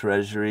Department of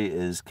Treasury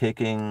is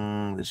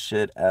kicking the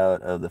shit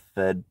out of the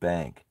Fed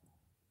Bank.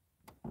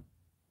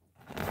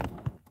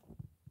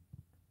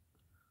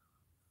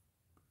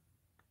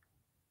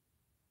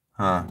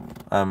 Huh.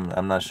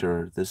 I'm not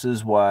sure. This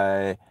is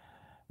why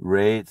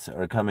rates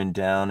are coming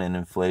down and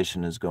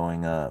inflation is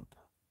going up.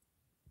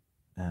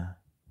 Yeah.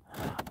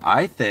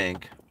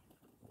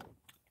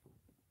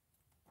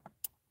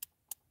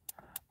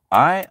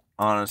 I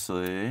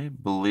honestly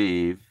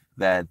believe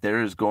that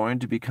there is going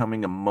to be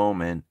coming a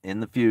moment in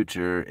the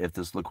future, if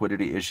this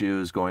liquidity issue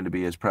is going to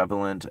be as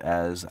prevalent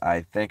as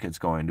I think it's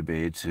going to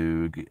be,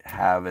 to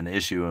have an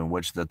issue in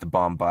which that the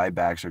bond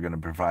buybacks are going to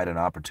provide an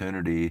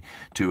opportunity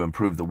to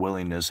improve the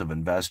willingness of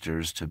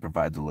investors to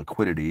provide the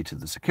liquidity to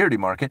the security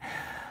market.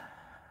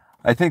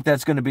 I think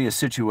that's going to be a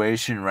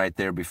situation right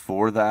there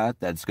before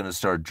that's going to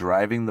start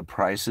driving the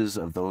prices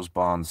of those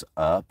bonds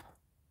up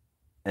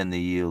and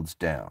the yields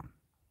down.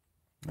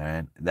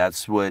 Right?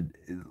 That's what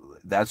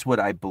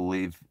I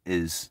believe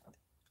is,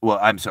 well,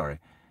 I'm sorry.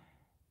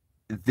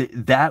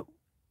 That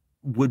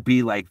would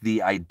be like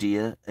the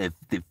idea if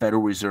the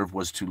Federal Reserve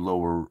was to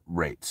lower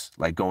rates,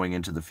 like going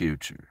into the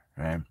future,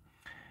 right?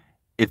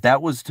 If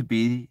that was to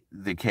be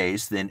the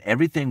case, then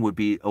everything would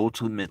be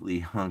ultimately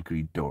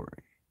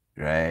hunky-dory,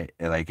 right?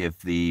 Like if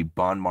the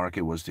bond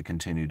market was to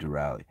continue to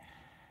rally.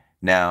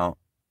 Now,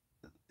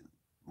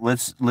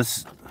 let's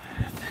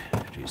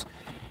jeez.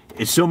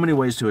 It's so many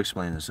ways to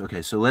explain this.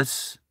 Okay, so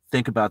let's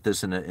think about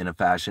this in a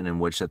fashion in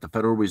which that the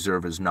Federal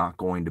Reserve is not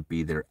going to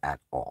be there at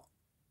all,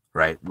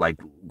 right? Like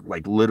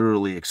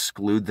literally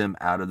exclude them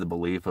out of the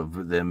belief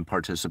of them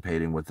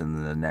participating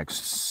within the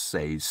next,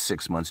 say,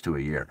 6 months to a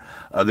year,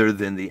 other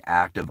than the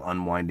act of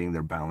unwinding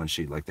their balance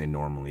sheet like they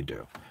normally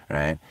do,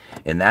 right?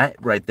 And that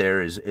right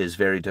there is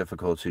very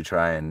difficult to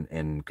try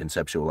and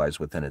conceptualize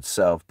within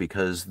itself,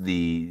 because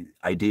the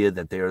idea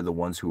that they are the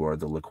ones who are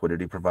the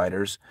liquidity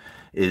providers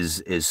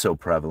is so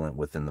prevalent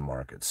within the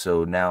market.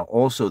 So now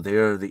also they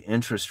are the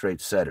interest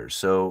rate setters.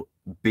 So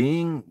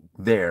being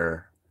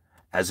there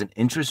as an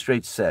interest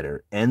rate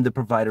setter and the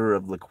provider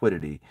of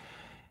liquidity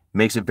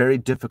makes it very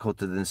difficult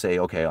to then say,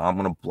 okay, I'm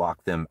going to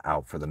block them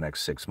out for the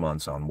next 6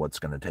 months on what's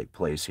going to take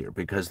place here,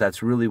 because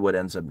that's really what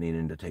ends up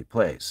needing to take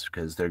place,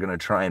 because they're going to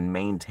try and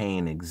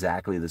maintain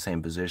exactly the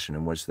same position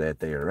in which that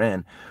they are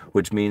in,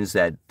 which means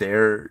that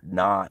they're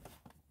not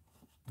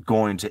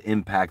going to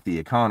impact the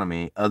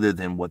economy other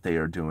than what they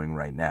are doing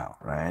right now,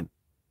 right?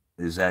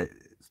 Did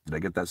I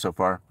get that so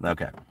far?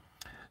 Okay.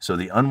 So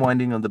the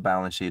unwinding of the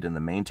balance sheet and the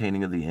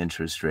maintaining of the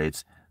interest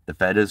rates, the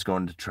Fed is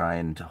going to try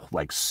and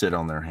like sit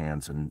on their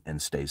hands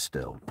and stay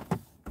still.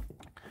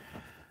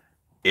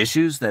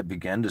 Issues that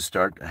begin to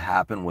start to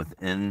happen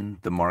within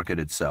the market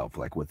itself,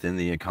 like within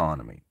the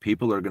economy.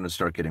 People are going to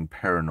start getting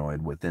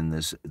paranoid within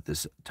this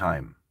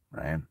time,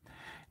 right?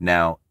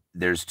 Now,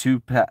 there's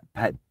two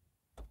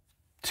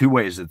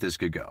ways that this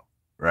could go,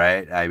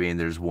 right? I mean,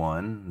 there's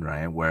one,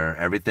 right, where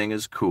everything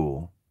is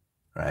cool,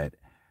 right?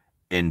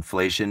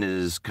 Inflation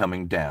is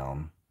coming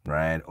down,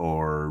 right?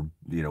 Or,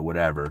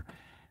 whatever.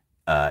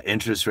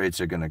 Interest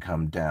rates are going to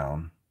come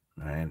down,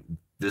 right?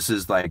 this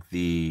is like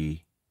the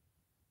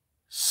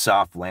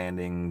soft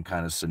landing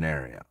kind of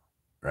scenario,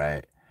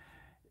 right?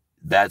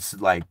 That's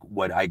like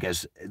what I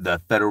guess the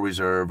Federal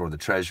Reserve or the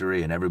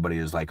Treasury and everybody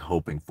is like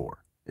hoping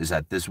for, is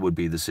that this would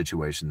be the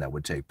situation that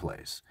would take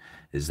place,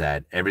 is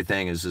that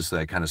everything is just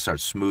like kind of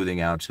starts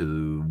smoothing out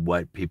to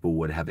what people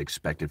would have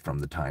expected from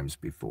the times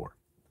before.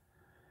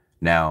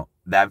 Now,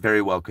 that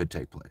very well could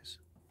take place.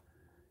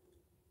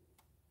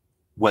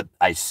 What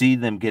I see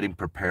them getting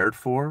prepared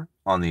for,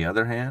 on the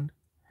other hand,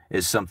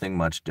 is something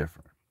much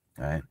different,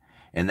 right?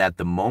 And that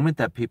the moment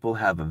that people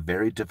have a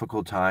very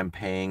difficult time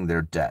paying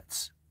their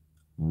debts,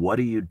 what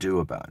do you do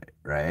about it,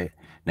 right?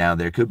 Now,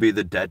 there could be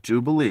the debt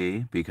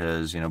jubilee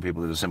because,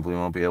 people just simply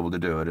won't be able to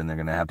do it and they're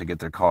going to have to get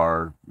their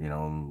car,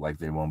 like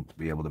they won't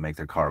be able to make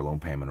their car loan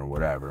payment or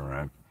whatever,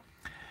 right?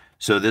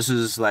 So this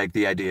is like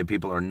the idea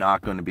people are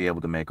not going to be able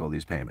to make all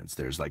these payments.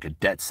 There's like a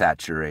debt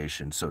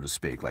saturation, so to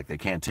speak. Like they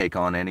can't take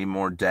on any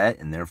more debt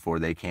and therefore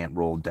they can't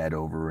roll debt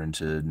over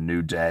into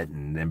new debt,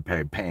 and then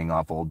paying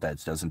off old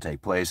debts doesn't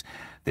take place.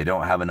 They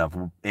don't have enough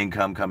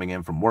income coming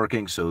in from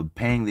working, so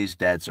paying these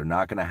debts are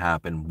not going to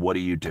happen. What do?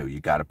 You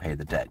got to pay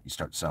the debt. You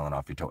start selling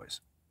off your toys,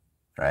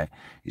 right?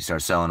 You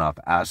start selling off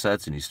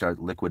assets and you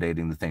start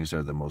liquidating the things that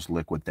are the most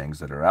liquid things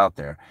that are out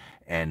there.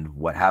 And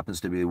what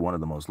happens to be one of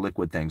the most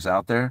liquid things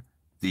out there?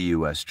 The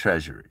U.S.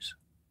 Treasuries,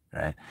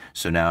 right?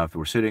 So now if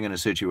we're sitting in a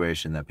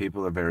situation that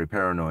people are very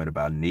paranoid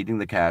about needing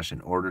the cash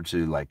in order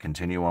to like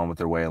continue on with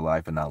their way of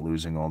life and not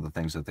losing all the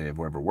things that they have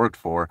ever worked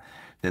for,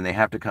 then they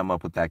have to come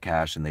up with that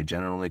cash, and they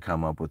generally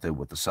come up with it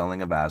with the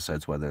selling of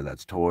assets, whether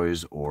that's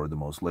toys or the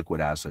most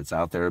liquid assets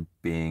out there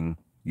being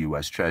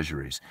U.S.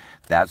 Treasuries.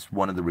 That's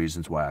one of the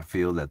reasons why I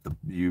feel that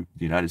the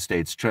United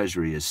States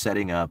Treasury is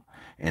setting up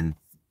and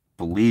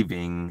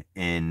believing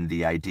in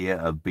the idea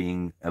of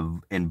being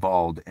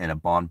involved in a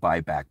bond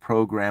buyback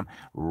program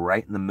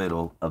right in the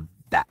middle of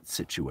that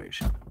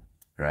situation,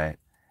 right?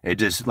 It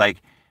just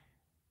like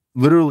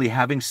literally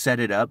having set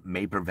it up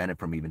may prevent it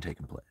from even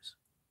taking place.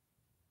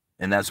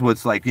 And that's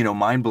what's like,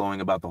 mind-blowing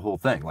about the whole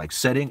thing. Like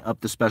setting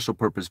up the special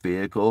purpose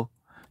vehicle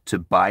to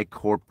buy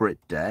corporate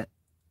debt,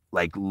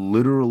 like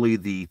literally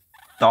the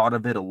thought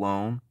of it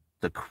alone,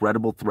 the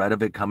credible threat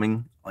of it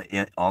coming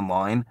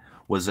online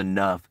was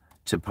enough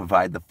to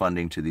provide the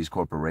funding to these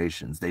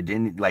corporations. They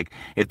didn't, like,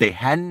 if they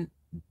hadn't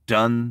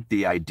done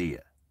the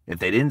idea, if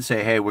they didn't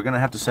say, hey, we're going to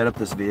have to set up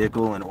this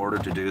vehicle in order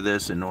to do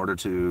this,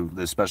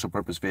 this special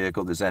purpose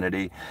vehicle, this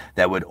entity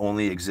that would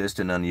only exist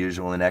in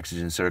unusual and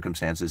exigent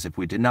circumstances, if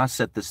we did not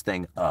set this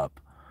thing up,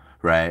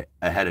 right,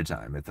 ahead of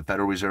time, if the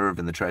Federal Reserve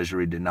and the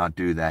Treasury did not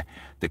do that,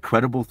 the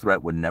credible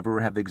threat would never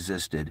have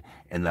existed,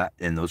 and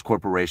those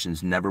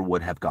corporations never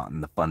would have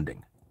gotten the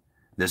funding.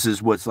 This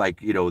is what's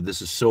like,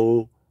 this is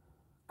so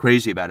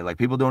crazy about it. Like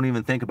people don't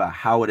even think about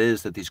how it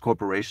is that these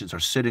corporations are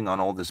sitting on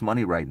all this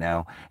money right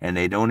now, and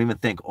they don't even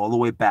think all the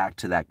way back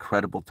to that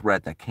credible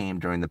threat that came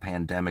during the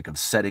pandemic of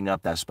setting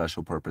up that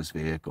special purpose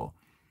vehicle.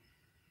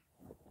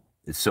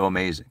 It's so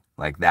amazing.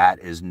 Like that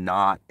is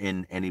not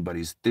in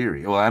anybody's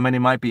theory. Well, I mean, it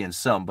might be in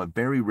some, but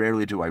very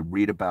rarely do I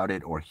read about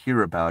it or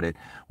hear about it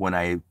when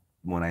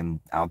I'm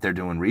out there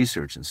doing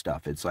research and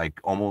stuff. It's like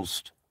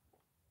almost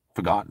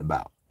forgotten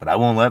about. But I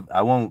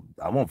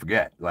won't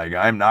forget. Like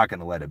I'm not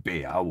going to let it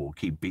be. I will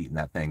keep beating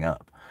that thing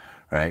up,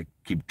 right?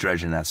 Keep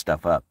dredging that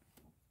stuff up.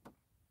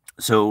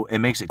 So it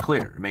makes it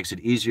clear. It makes it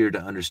easier to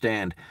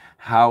understand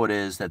how it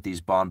is that these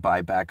bond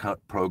buyback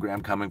program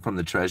coming from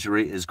the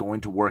Treasury is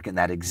going to work in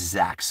that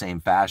exact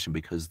same fashion,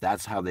 because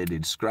that's how they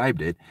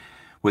described it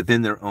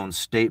within their own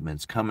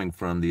statements coming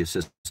from the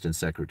Assistant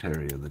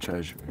Secretary of the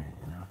Treasury.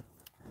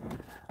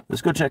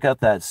 Let's go check out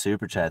that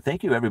super chat.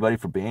 Thank you everybody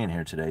for being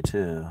here today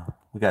too.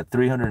 We got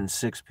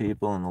 306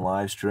 people in the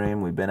live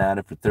stream. We've been at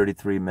it for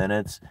 33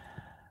 minutes.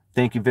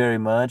 Thank you very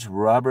much.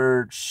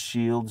 Robert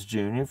Shields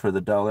Jr. for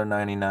the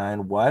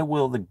 $1.99. Why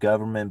will the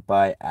government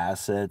buy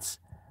assets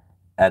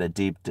at a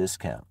deep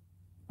discount?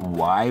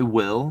 Why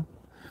will?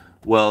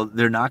 Well,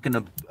 they're not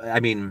going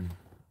to,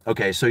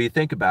 okay, so you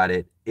think about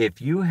it. If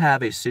you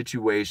have a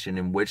situation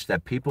in which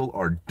that people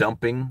are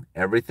dumping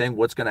everything,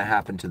 what's going to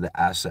happen to the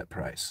asset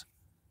price?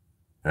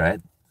 All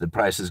right? The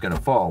price is going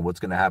to fall. What's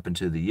going to happen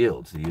to the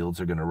yields? The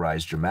yields are going to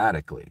rise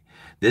dramatically.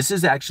 This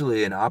is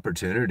actually an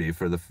opportunity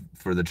for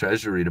the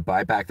Treasury to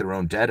buy back their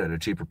own debt at a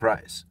cheaper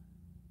price.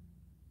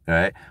 All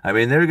right?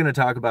 They're going to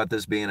talk about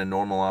this being a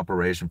normal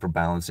operation for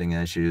balancing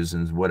issues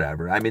and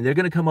whatever. They're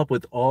going to come up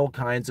with all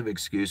kinds of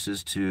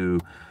excuses to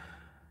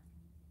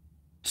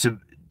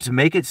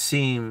make it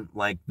seem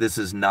like this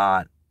is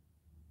not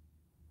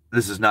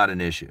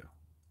an issue.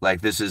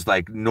 Like this is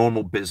like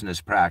normal business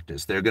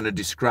practice. They're going to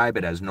describe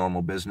it as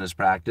normal business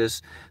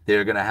practice.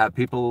 They're going to have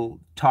people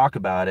talk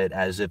about it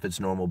as if it's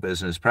normal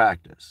business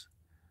practice.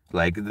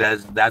 Like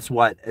that's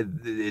what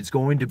it's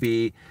going to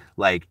be.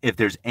 Like if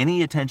there's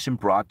any attention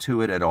brought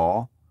to it at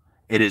all,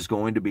 it is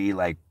going to be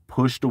like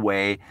pushed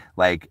away.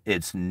 Like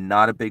it's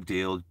not a big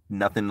deal.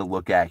 Nothing to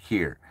look at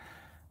here.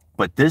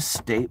 But this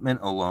statement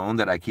alone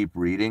that I keep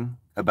reading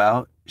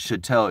about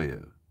should tell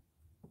you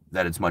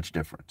that it's much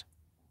different,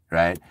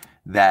 right?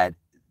 That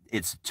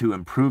it's to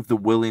improve the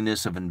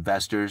willingness of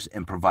investors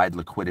and provide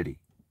liquidity.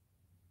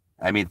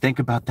 I mean, think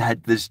about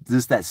that.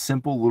 That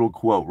simple little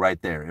quote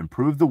right there.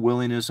 Improve the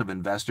willingness of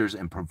investors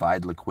and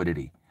provide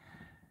liquidity.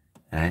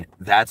 Right?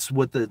 That's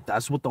what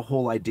the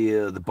whole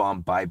idea of the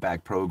bond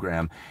buyback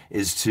program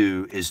is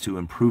to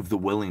improve the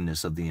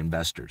willingness of the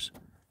investors,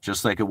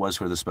 just like it was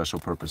for the special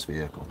purpose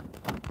vehicle.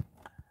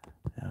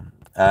 Yeah.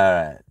 All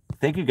right.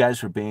 Thank you guys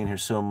for being here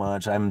so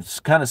much. I'm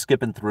kind of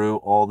skipping through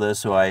all this,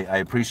 so I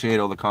appreciate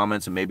all the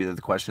comments and maybe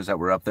the questions that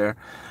were up there.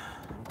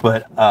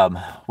 But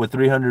with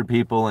 300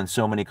 people and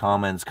so many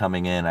comments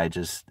coming in, I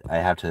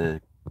have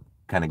to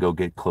kind of go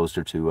get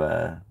closer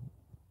to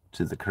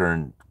the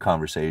current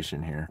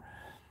conversation here.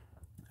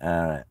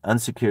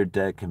 Unsecured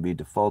debt can be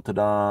defaulted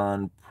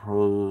on.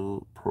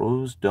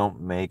 Pros don't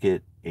make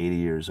it 80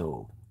 years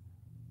old.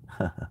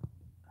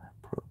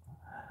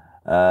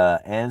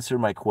 Answer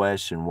my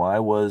question. Why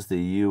was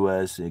the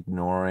U.S.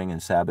 ignoring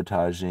and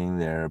sabotaging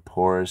their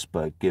poorest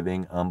but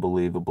giving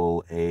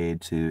unbelievable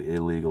aid to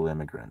illegal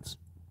immigrants?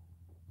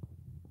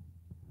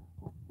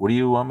 What do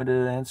you want me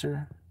to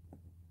answer?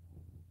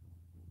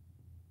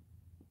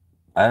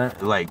 I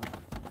don't like.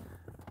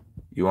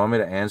 You want me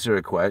to answer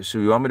a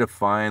question? You want me to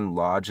find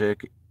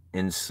logic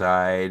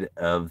inside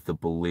of the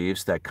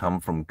beliefs that come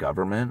from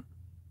government?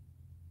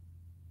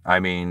 I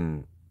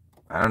mean,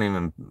 I don't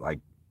even like.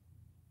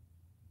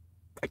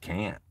 I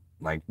can't.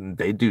 Like,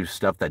 they do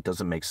stuff that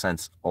doesn't make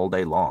sense all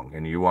day long,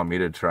 and you want me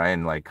to try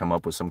and like come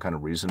up with some kind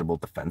of reasonable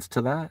defense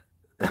to that?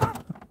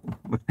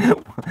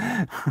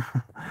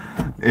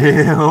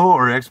 You know,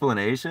 or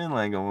explanation,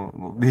 like,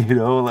 you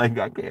know, like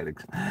I can't.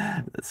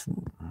 That's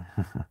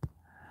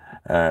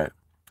all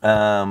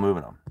right.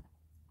 Moving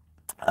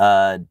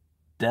on.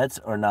 Debts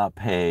are not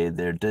paid;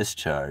 they're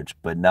discharged,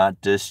 but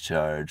not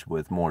discharged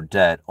with more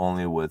debt,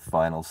 only with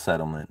final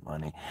settlement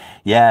money.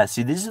 Yeah,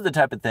 see, these are the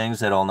type of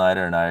things that All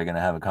Nighter and I are going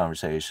to have a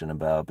conversation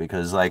about,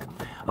 because, like,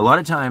 a lot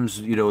of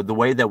times, you know, the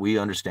way that we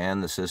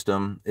understand the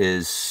system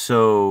is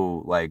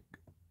so, like,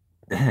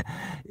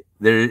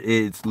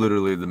 it's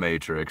literally the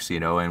Matrix, you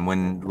know. And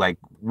when, like,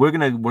 we're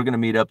gonna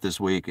meet up this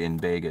week in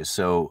Vegas,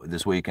 so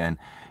this weekend,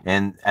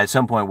 and at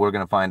some point we're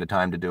gonna find a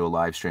time to do a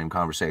live stream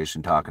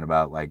conversation talking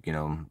about, like, you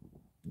know,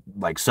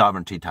 like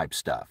sovereignty type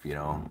stuff, you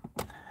know,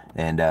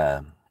 and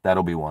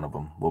that'll be one of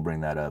them. We'll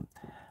bring that up.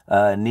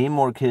 Need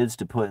more kids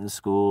to put in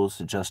schools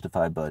to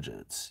justify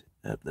budgets.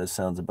 Yep, that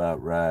sounds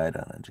about right.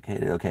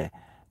 Uneducated. Okay.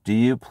 Do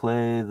you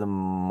play the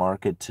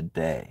market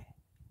today?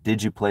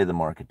 Did you play the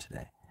market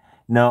today?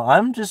 No,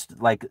 I'm just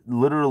like,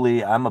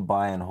 literally, I'm a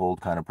buy and hold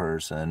kind of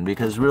person,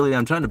 because really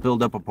I'm trying to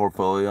build up a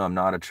portfolio. I'm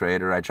not a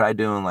trader. I tried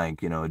doing,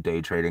 like, you know,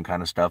 day trading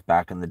kind of stuff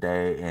back in the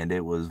day, and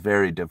it was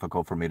very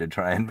difficult for me to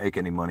try and make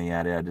any money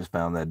at it. I just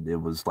found that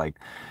it was like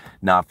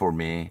not for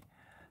me.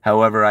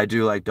 However, I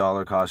do like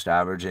dollar cost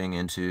averaging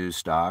into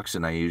stocks,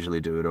 and I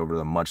usually do it over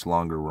a much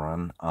longer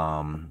run.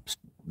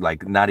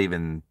 Like, not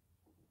even,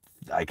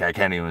 like, I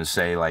can't even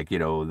say, like, you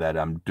know, that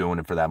I'm doing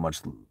it for that much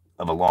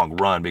of a long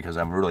run, because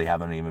I really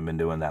haven't even been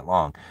doing that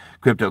long.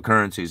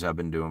 Cryptocurrencies I've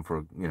been doing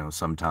for, you know,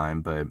 some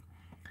time, but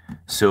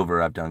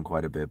silver I've done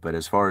quite a bit. But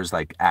as far as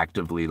like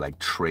actively like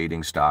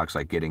trading stocks,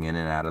 like getting in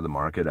and out of the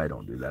market, I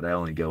don't do that. I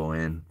only go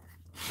in.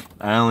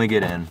 I only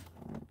get in.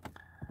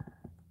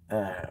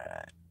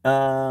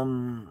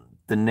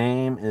 The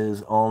name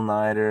is All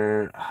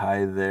Nighter.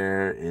 Hi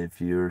there,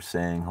 if you're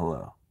saying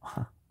hello.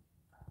 All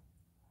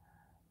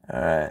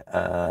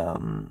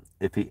right.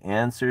 If he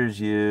answers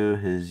you,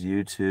 his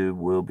YouTube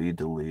will be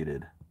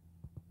deleted.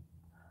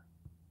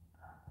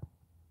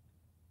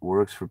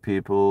 Works for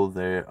people.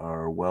 They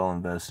are well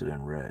invested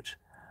and rich.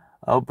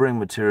 I'll bring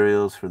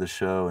materials for the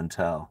show and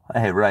tell.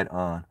 Hey, right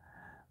on.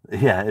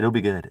 Yeah, it'll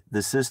be good.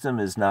 The system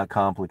is not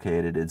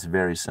complicated. It's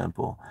very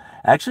simple.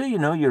 Actually, you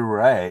know, you're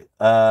right.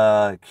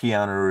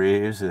 Keanu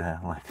Reeves.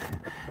 Like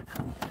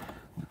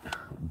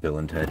Bill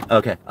and Ted.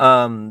 Okay.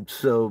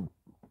 So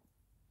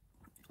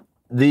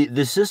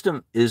the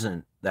system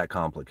isn't that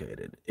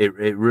complicated. It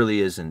really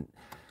isn't.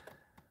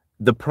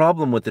 The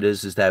problem with it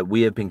is that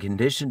we have been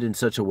conditioned in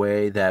such a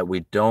way that we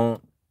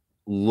don't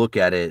look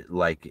at it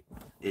like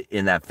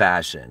in that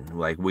fashion.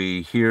 Like,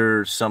 we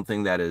hear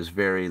something that is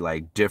very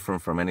like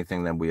different from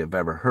anything that we have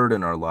ever heard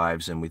in our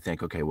lives, and we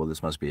think, okay, well,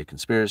 this must be a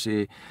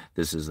conspiracy.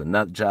 This is a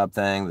nut job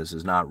thing. This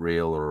is not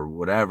real, or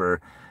whatever.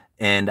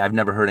 And I've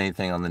never heard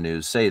anything on the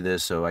news say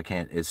this, so I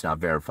can't, it's not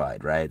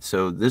verified, right?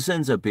 So this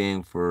ends up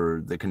being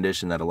for the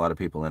condition that a lot of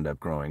people end up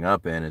growing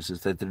up in. It's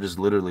just that they're just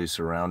literally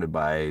surrounded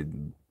by,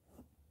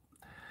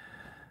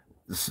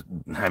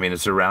 I mean,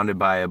 it's surrounded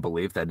by a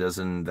belief that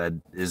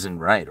isn't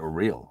right or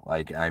real.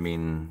 Like, I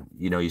mean,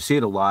 you know, you see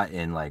it a lot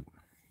in like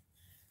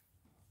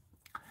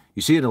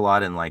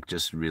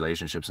just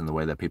relationships and the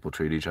way that people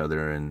treat each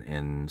other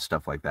and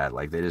stuff like that.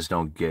 Like, they just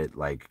don't get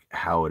like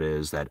how it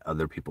is that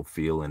other people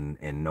feel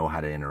and know how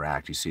to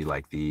interact. You see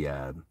like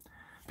the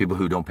people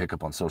who don't pick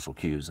up on social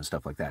cues and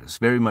stuff like that. It's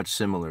very much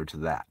similar to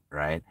that,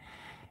 right?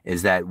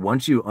 Is that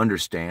once you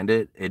understand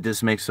it, it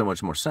just makes so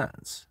much more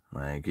sense.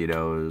 Like, you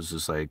know, it was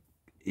just like,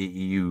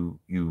 you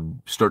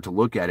start to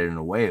look at it in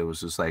a way, it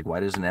was just like, why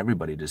doesn't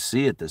everybody just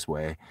see it this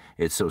way?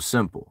 It's so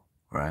simple,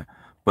 right?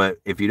 But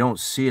if you don't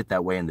see it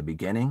that way in the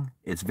beginning,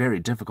 it's very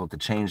difficult to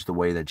change the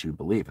way that you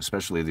believe,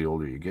 especially the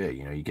older you get.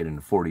 You get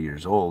into 40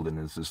 years old, and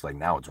it's just like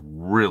now it's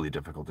really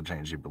difficult to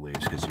change your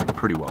beliefs because you're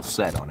pretty well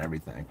set on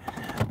everything.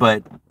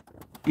 But,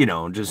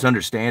 just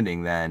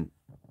understanding that,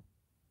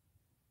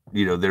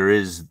 there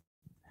is,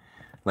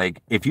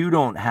 like, if you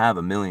don't have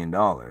 $1 million,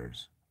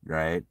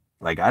 right?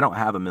 Like, I don't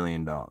have $1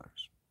 million,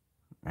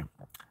 right?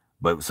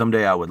 But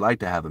someday I would like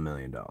to have $1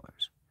 million.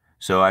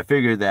 So I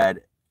figured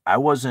that I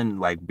wasn't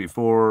like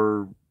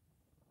before,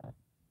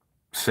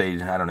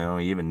 say, I don't know,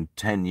 even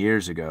 10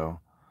 years ago,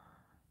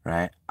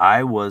 right?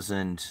 I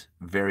wasn't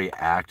very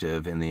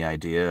active in the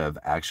idea of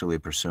actually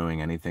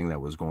pursuing anything that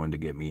was going to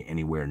get me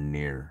anywhere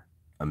near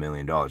 $1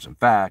 million. In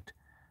fact,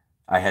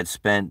 I had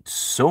spent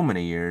so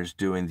many years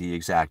doing the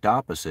exact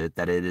opposite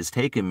that it has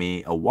taken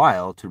me a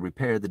while to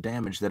repair the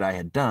damage that I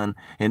had done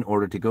in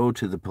order to go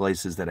to the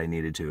places that I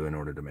needed to in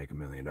order to make $1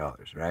 million,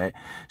 right?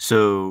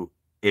 So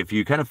if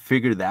you kind of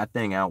figure that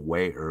thing out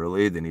way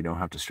early, then you don't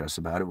have to stress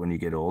about it when you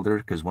get older.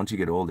 Because once you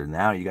get older,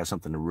 now you got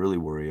something to really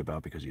worry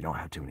about because you don't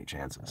have too many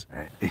chances,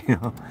 right?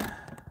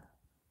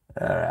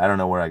 I don't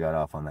know where I got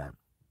off on that.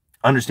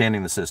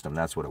 Understanding the system,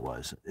 that's what it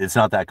was. It's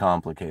not that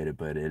complicated,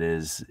 but it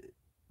is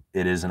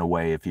in a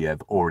way if you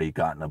have already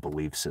gotten a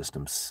belief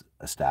system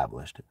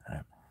established.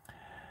 Right?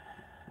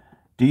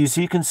 Do you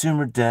see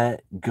consumer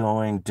debt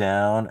going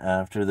down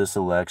after this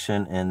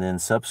election? And then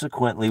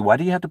subsequently, why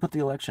do you have to put the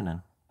election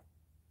in?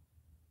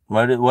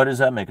 Why does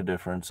that make a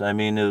difference? I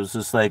mean, it was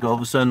just like all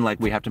of a sudden,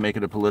 like we have to make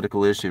it a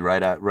political issue,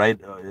 right? Right?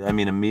 I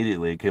mean,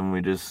 immediately, can we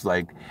just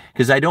like,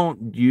 because I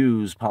don't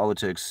use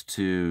politics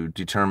to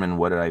determine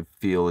what I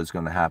feel is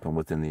going to happen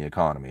within the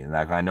economy, and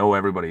like I know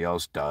everybody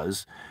else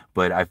does,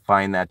 but I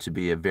find that to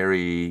be a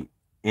very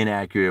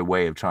inaccurate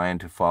way of trying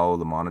to follow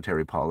the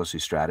monetary policy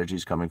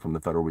strategies coming from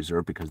the Federal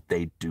Reserve because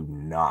they do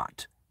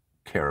not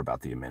care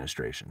about the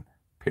administration,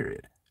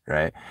 period.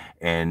 Right.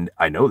 And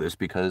I know this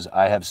because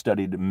I have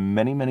studied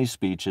many, many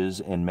speeches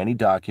and many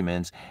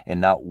documents, and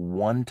not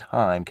one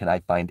time can I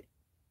find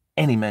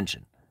any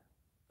mention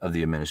of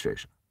the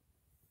administration.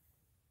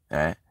 All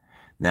right.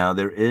 Now,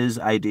 there is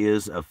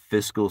ideas of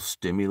fiscal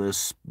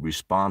stimulus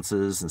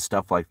responses and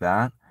stuff like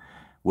that,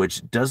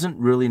 which doesn't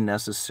really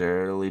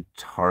necessarily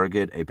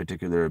target a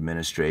particular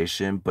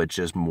administration, but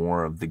just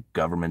more of the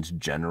government's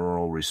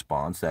general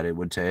response that it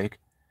would take.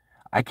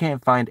 I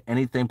can't find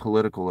anything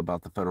political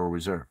about the Federal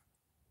Reserve.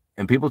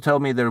 And people tell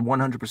me they're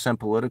 100%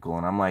 political,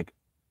 and I'm like,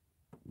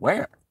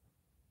 where?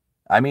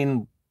 I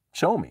mean,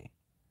 show me.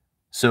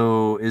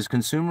 So is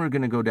consumer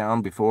going to go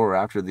down before or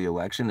after the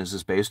election? Is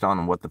this based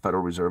on what the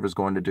Federal Reserve is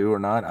going to do or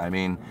not? I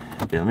mean,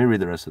 okay, let me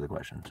read the rest of the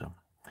question. So,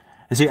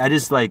 see, I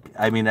just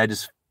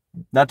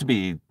not to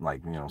be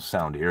like,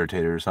 sound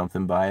irritated or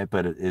something by it,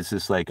 but it's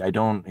just like, I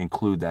don't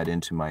include that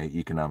into my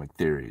economic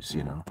theories,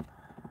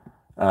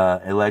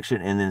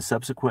 election, and then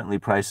subsequently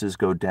prices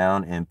go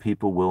down and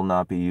people will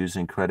not be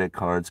using credit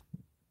cards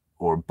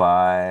or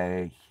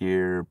buy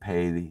here,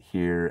 pay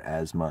here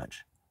as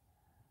much.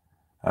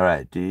 All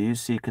right. Do you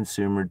see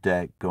consumer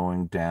debt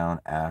going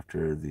down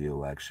after the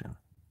election?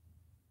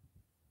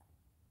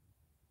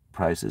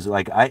 Prices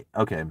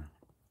okay.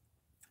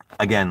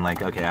 Again,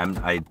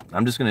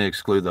 I'm just going to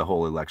exclude the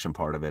whole election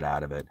part of it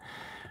out of it.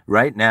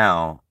 Right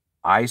now,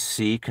 I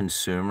see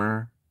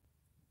consumer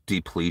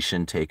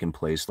depletion taking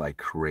place like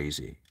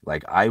crazy.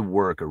 Like I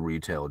work a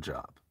retail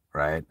job,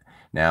 right?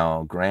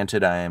 Now,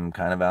 granted, I am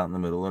kind of out in the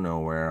middle of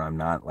nowhere. I'm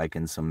not like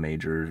in some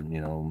major,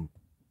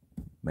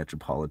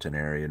 metropolitan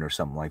area or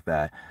something like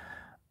that.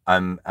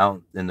 I'm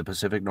out in the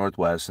Pacific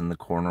Northwest in the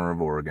corner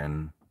of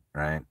Oregon,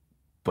 right?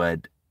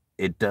 But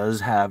it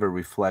does have a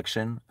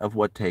reflection of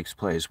what takes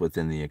place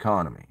within the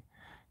economy.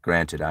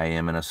 Granted, I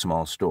am in a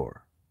small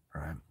store,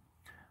 right?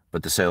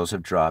 But the sales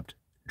have dropped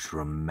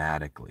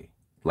dramatically.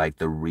 Like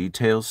the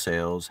retail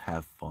sales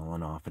have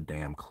fallen off a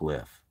damn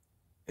cliff.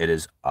 It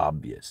is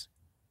obvious.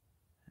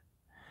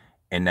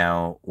 And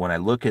now when I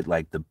look at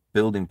like the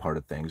building part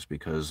of things,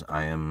 because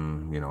I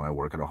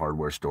work at a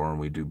hardware store and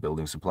we do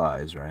building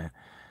supplies, right?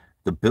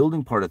 The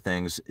building part of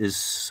things is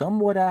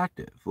somewhat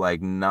active,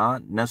 like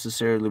not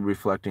necessarily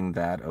reflecting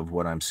that of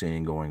what I'm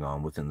seeing going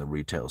on within the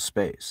retail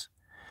space.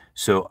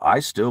 So I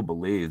still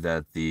believe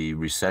that the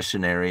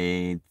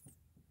recessionary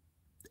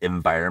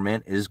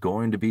environment is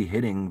going to be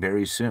hitting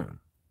very soon,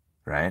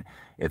 right?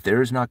 If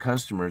there's not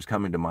customers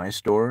coming to my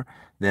store,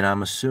 then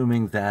I'm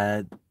assuming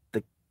that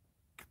the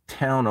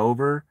town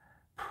over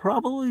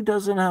probably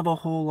doesn't have a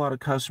whole lot of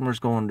customers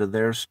going to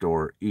their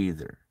store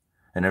either.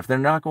 And if they're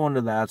not going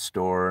to that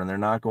store and they're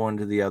not going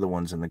to the other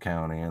ones in the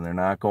county and they're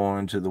not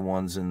going to the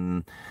ones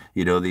in,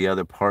 the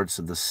other parts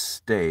of the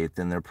state,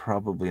 then they're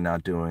probably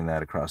not doing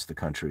that across the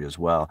country as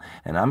well.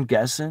 And I'm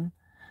guessing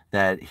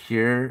that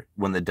here,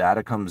 when the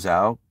data comes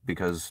out,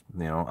 because,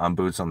 I'm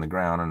boots on the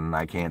ground and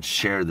I can't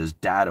share this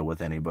data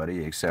with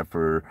anybody except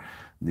for,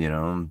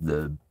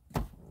 the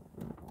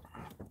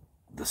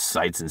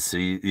sites and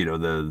see,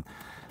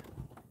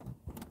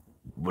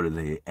 what are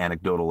the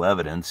anecdotal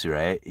evidence,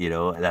 right?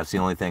 That's the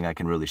only thing I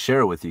can really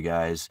share with you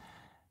guys.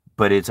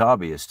 But it's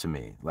obvious to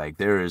me, like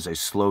there is a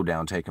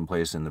slowdown taking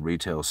place in the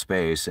retail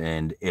space.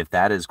 And if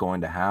that is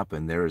going to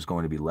happen, there is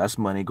going to be less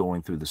money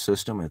going through the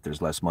system. If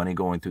there's less money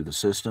going through the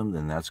system,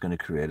 then that's going to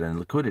create a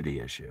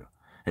liquidity issue.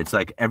 It's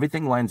like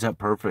everything lines up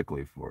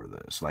perfectly for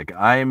this. Like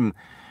I'm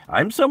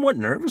somewhat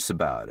nervous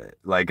about it.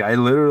 Like I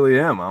literally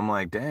am. I'm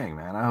like, dang,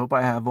 man, I hope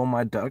I have all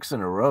my ducks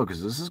in a row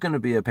because this is going to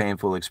be a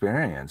painful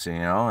experience,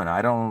 and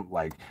I don't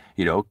like,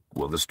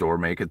 will the store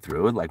make it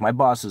through it? Like my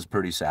boss is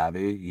pretty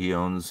savvy. He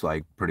owns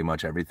like pretty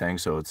much everything.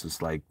 So it's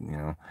just like,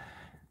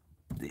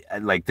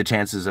 like the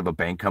chances of a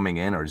bank coming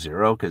in are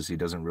zero because he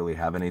doesn't really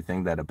have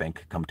anything that a bank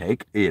could come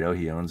take. He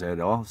owns it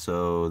all.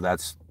 So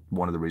that's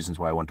one of the reasons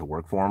why I went to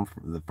work for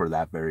him for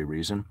that very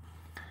reason.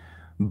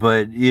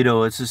 But,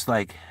 it's just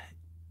like,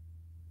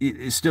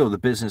 it's still the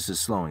business is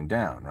slowing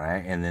down,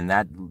 right? And then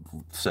that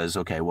says,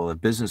 okay, well, if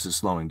business is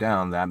slowing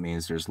down, that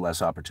means there's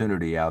less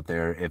opportunity out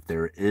there. If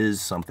there is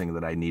something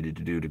that I needed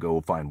to do to go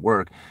find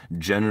work,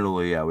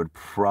 generally I would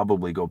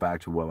probably go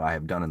back to what I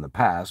have done in the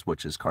past,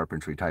 which is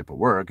carpentry type of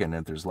work. And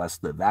if there's less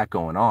of that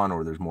going on,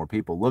 or there's more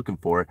people looking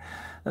for it,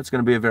 that's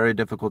going to be a very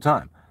difficult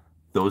time.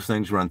 Those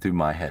things run through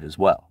my head as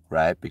well,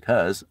 right?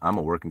 Because I'm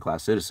a working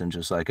class citizen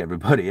just like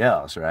everybody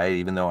else, right?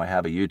 Even though I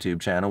have a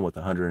YouTube channel with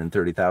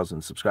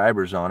 130,000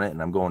 subscribers on it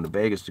and I'm going to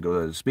Vegas to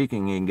go to the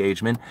speaking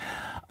engagement,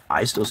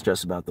 I still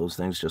stress about those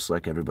things just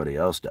like everybody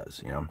else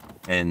does,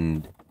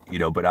 And,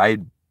 but I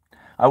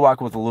walk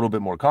with a little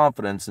bit more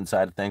confidence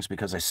inside of things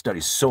because I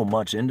study so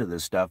much into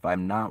this stuff.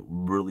 I'm not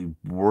really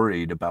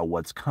worried about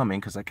what's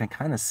coming because I can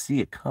kind of see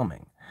it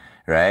coming,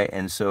 right?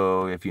 And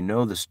so if you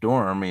know the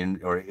storm,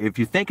 or if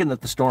you're thinking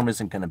that the storm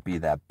isn't going to be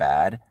that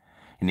bad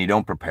and you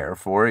don't prepare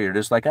for it, you're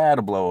just like,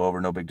 it'll blow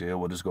over, no big deal,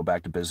 we'll just go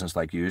back to business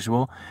like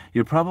usual,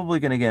 you're probably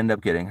going to end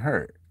up getting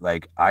hurt.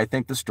 Like, I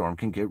think the storm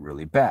can get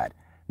really bad.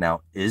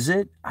 Now, is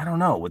it? I don't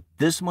know. With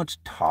this much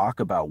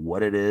talk about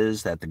what it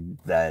is that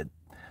the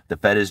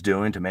Fed is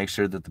doing to make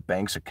sure that the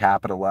banks are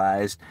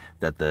capitalized,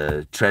 that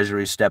the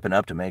Treasury is stepping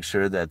up to make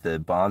sure that the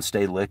bonds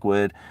stay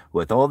liquid.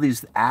 With all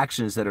these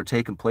actions that are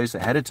taking place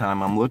ahead of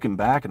time, I'm looking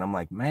back and I'm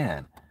like,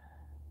 man,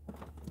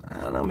 I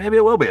don't know, maybe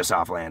it will be a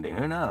soft landing.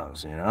 Who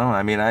knows?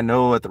 I mean, I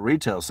know at the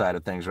retail side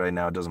of things right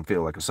now, it doesn't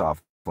feel like a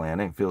soft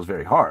landing. It feels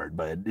very hard,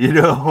 but,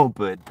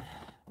 but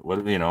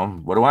what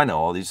do I know?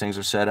 All these things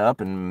are set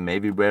up and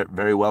maybe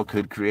very well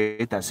could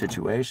create that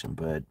situation,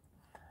 but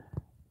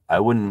I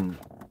wouldn't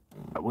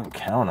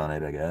count on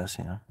it, I guess,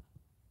 All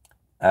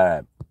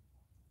right.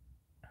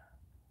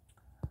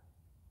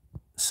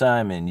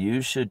 Simon,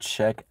 you should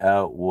check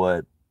out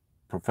what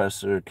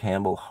Professor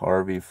Campbell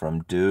Harvey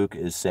from Duke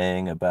is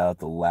saying about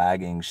the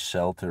lagging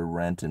shelter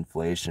rent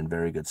inflation.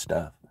 Very good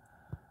stuff.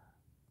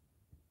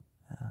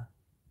 Yeah.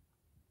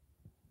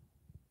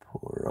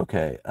 Poor.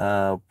 Okay.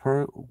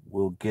 Poor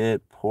will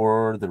get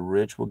poorer. The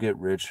rich will get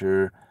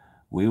richer.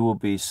 We will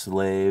be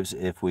slaves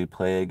if we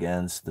play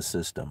against the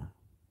system.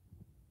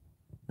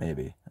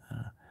 Maybe.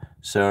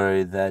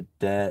 Sorry, that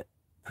debt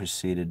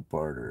preceded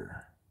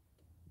barter.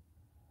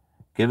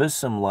 Give us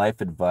some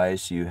life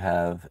advice. You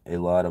have a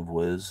lot of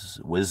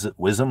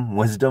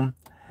wisdom.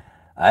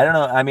 I don't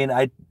know. I mean,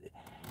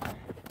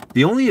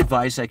 the only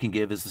advice I can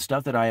give is the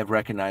stuff that I have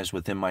recognized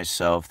within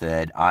myself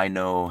that I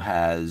know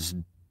has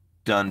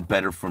done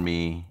better for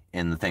me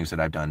in the things that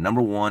I've done.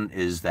 Number one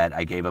is that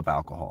I gave up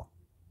alcohol.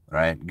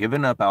 Right?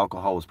 Giving up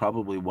alcohol was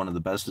probably one of the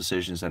best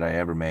decisions that I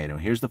ever made.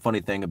 And here's the funny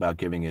thing about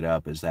giving it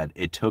up is that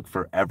it took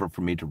forever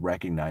for me to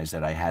recognize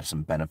that I had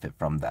some benefit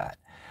from that.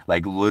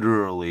 Like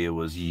literally, it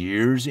was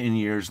years and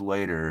years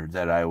later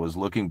that I was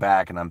looking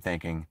back and I'm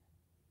thinking,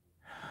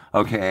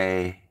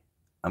 okay,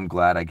 I'm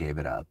glad I gave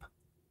it up.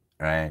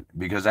 Right?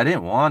 Because I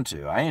didn't want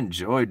to. I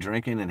enjoyed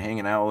drinking and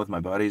hanging out with my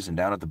buddies and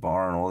down at the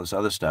bar and all this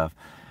other stuff.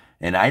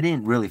 And I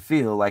didn't really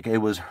feel like it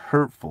was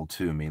hurtful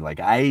to me. Like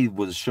I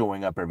was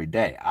showing up every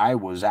day. I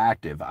was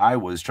active. I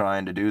was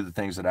trying to do the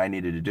things that I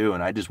needed to do.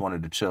 And I just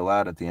wanted to chill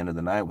out at the end of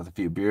the night with a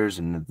few beers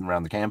and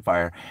around the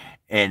campfire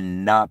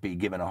and not be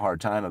given a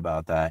hard time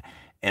about that.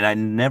 And I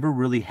never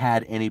really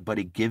had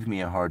anybody give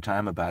me a hard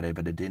time about it,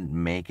 but it didn't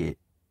make it,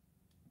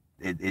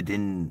 it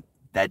didn't,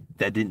 that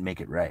didn't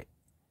make it right.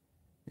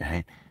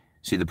 Right?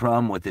 See, the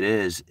problem with it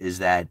is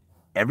that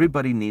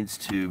everybody needs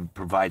to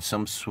provide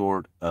some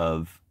sort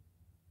of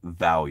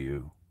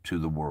value to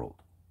the world.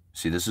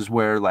 See, this is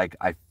where like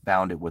I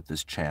found it with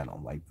this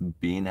channel. Like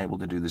being able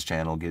to do this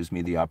channel gives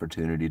me the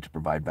opportunity to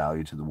provide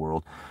value to the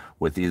world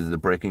with either the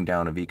breaking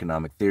down of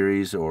economic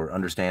theories or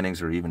understandings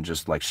or even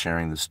just like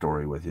sharing the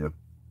story with you.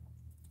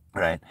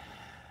 Right?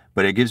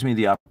 But it gives me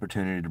the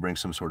opportunity to bring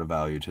some sort of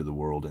value to the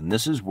world. And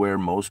this is where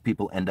most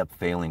people end up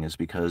failing is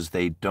because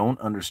they don't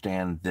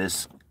understand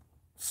this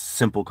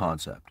simple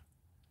concept.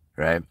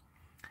 Right?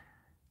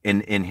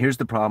 And here's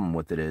the problem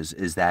with it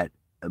is that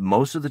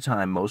most of the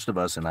time, most of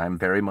us, and I'm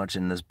very much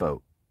in this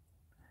boat,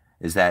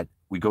 is that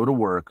we go to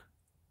work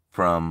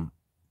from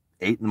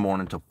 8 in the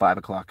morning till 5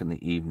 o'clock in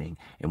the evening,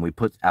 and we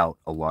put out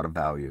a lot of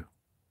value,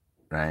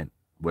 right?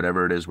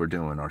 whatever it is we're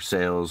doing, our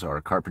sales, our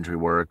carpentry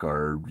work,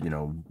 our,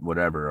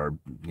 whatever, our,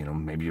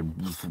 maybe you're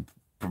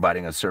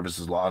providing a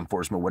services, law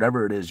enforcement,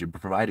 whatever it is, you're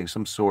providing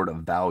some sort of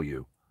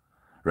value,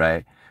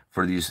 right?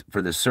 For this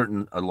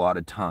certain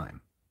allotted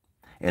time.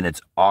 And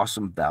it's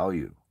awesome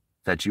value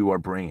that you are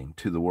bringing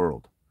to the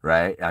world,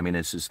 right? I mean,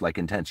 it's just like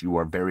intense. You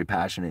are very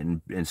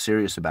passionate and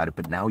serious about it,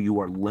 but now you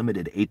are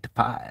limited 8 to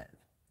 5,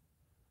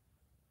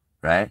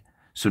 right?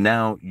 So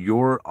now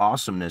your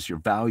awesomeness, your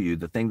value,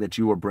 the thing that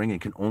you are bringing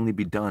can only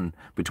be done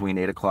between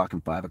 8 o'clock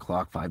and 5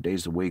 o'clock, 5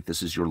 days a week.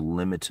 This is your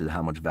limit to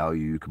how much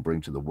value you can bring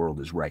to the world,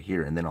 is right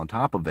here. And then on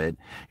top of it,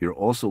 you're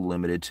also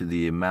limited to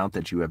the amount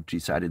that you have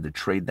decided to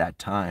trade that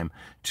time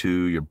to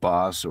your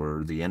boss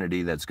or the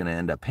entity that's going to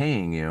end up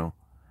paying you.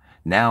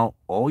 Now,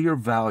 all your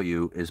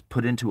value is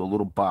put into a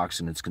little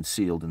box and it's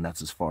concealed, and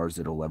that's as far as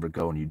it'll ever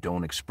go, and you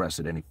don't express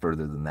it any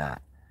further than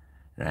that.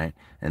 Right?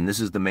 And this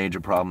is the major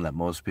problem that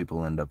most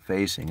people end up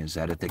facing, is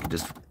that if they could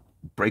just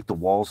break the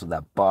walls of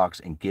that box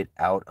and get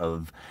out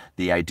of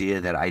the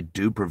idea that I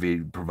do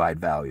provide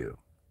value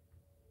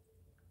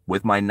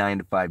with my 9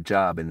 to 5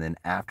 job, and then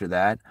after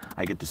that,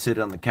 I get to sit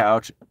on the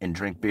couch and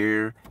drink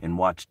beer and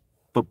watch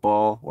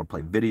football or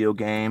play video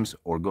games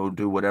or go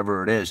do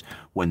whatever it is,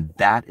 when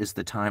that is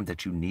the time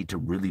that you need to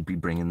really be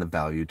bringing the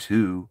value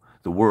to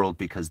the world,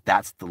 because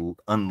that's the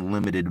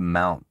unlimited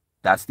amount.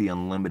 That's the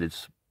unlimited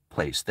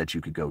place that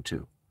you could go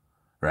to,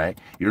 right?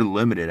 You're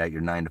limited at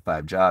your 9 to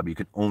 5 job. You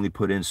can only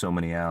put in so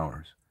many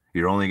hours.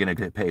 You're only going to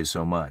get paid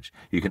so much.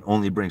 You can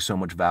only bring so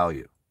much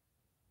value.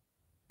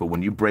 But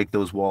when you break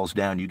those walls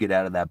down, you get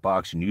out of that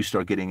box and you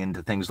start getting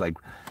into things like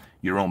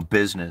your own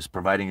business,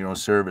 providing your own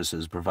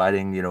services,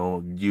 providing,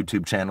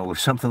 YouTube channel or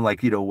something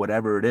like,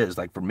 whatever it is.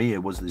 Like for me,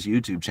 it was this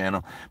YouTube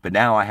channel, but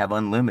now I have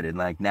unlimited.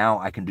 Like now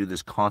I can do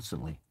this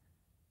constantly,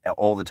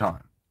 all the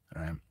time,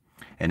 right?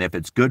 And if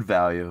it's good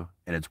value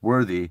and it's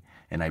worthy,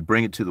 and I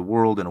bring it to the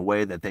world in a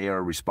way that they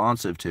are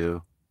responsive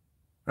to,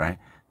 right,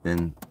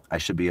 then I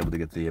should be able to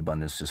get the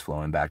abundance just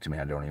flowing back to me.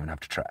 I don't even have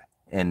to try.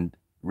 And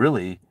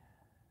really,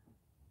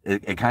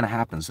 it kind of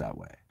happens that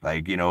way.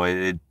 Like,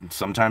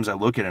 sometimes I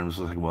look at it and it's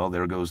like, well,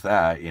 there goes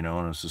that,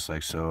 and it's just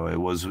like, so it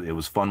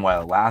was fun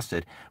while it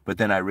lasted. But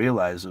then I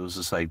realized it was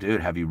just like,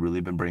 dude, have you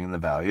really been bringing the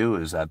value?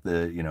 Is that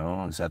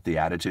the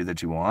attitude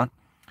that you want?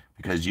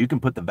 Because you can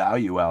put the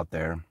value out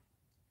there,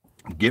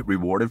 get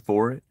rewarded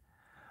for it,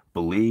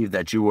 believe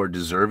that you are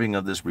deserving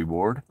of this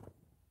reward,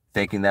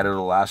 thinking that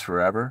it'll last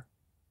forever,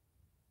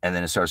 and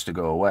then it starts to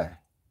go away.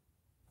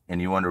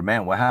 And you wonder,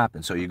 man, what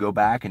happened? So you go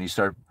back and you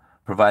start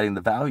providing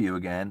the value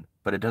again,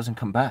 but it doesn't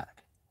come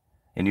back.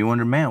 And you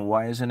wonder, man,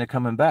 why isn't it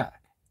coming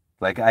back?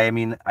 Like, I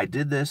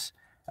did this,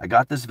 I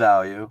got this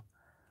value,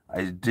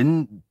 I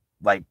didn't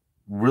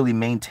really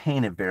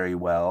maintain it very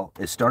well.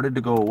 It started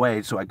to go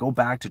away, so I go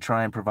back to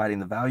try and providing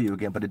the value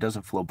again, but it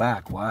doesn't flow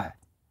back. Why?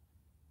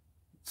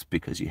 It's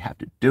because you have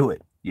to do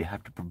it. You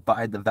have to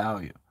provide the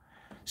value.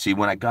 See,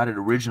 when I got it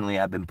originally,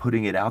 I've been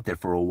putting it out there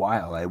for a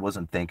while. I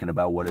wasn't thinking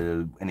about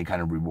any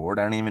kind of reward.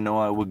 I didn't even know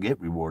I would get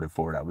rewarded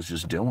for it. I was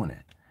just doing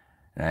it,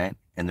 right?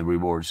 And the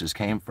rewards just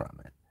came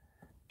from it.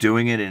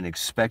 Doing it and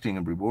expecting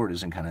a reward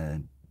isn't kind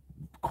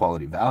of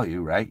quality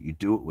value, right? You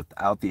do it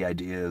without the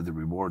idea of the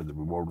reward, and the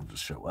reward will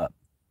just show up.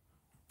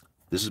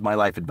 This is my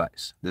life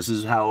advice. This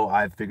is how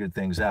I've figured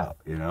things out,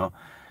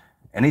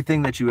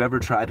 Anything that you ever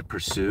try to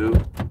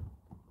pursue,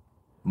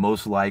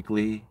 most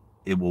likely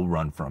it will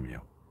run from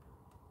you.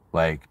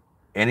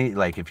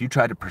 If you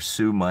try to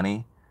pursue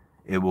money,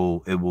 it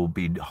will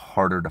be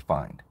harder to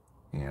find,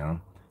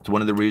 It's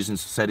one of the reasons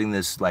setting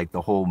this,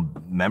 the whole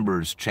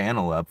members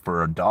channel up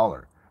for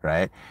 $1,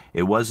 right?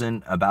 It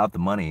wasn't about the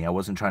money. I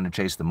wasn't trying to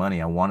chase the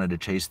money. I wanted to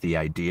chase the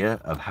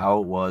idea of how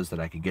it was that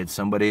I could get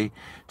somebody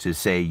to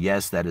say,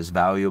 yes, that is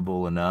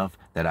valuable enough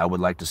that I would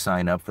like to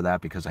sign up for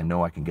that because I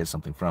know I can get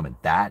something from it.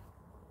 That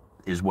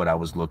is what I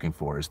was looking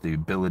for, is the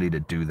ability to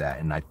do that.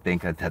 And I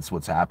think that's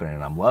what's happening,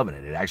 and I'm loving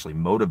it. It actually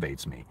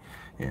motivates me,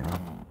 All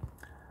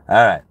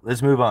right,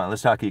 let's move on.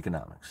 Let's talk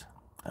economics.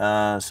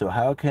 So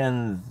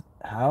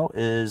how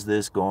is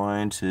this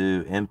going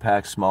to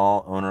impact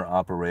small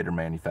owner-operator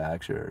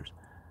manufacturers?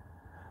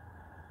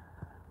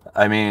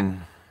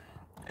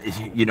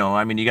 You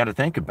got to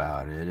think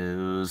about it. It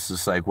was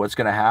just like, what's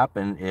going to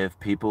happen if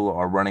people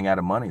are running out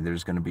of money?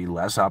 There's going to be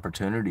less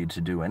opportunity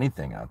to do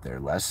anything out there.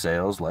 Less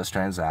sales, less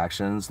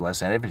transactions,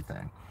 less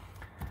everything.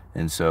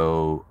 And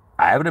so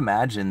I would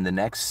imagine the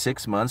next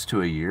 6 months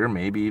to a year,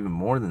 maybe even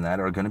more than that,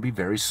 are going to be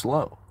very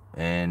slow.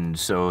 And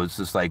so it's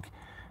just like,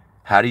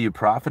 how do you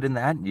profit in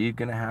that? You're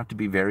going to have to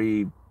be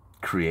very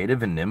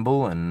creative and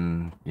nimble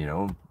and,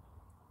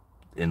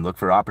 and look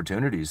for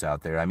opportunities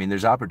out there.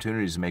 There's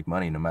opportunities to make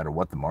money no matter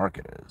what the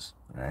market is,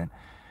 right?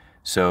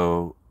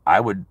 So I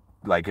would,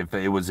 if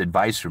it was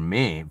advice from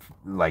me,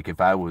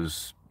 if I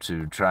was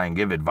to try and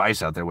give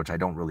advice out there, which I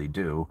don't really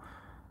do,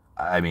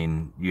 I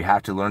mean, you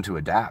have to learn to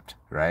adapt,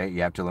 right?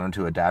 You have to learn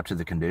to adapt to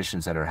the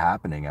conditions that are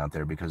happening out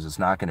there, because it's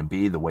not going to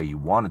be the way you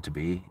want it to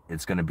be.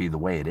 It's going to be the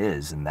way it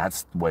is. And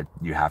that's what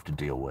you have to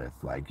deal with.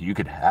 Like, you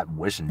could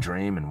wish and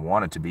dream and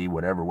want it to be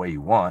whatever way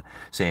you want,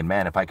 saying,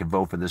 man, if I could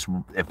vote for this,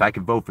 if I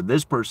could vote for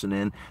this person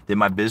in, then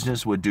my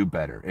business would do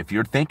better. If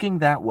you're thinking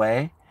that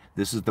way,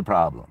 this is the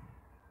problem,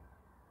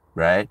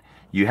 right?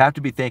 You have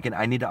to be thinking,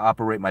 I need to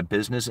operate my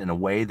business in a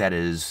way that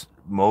is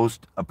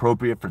most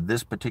appropriate for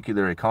this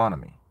particular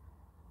economy,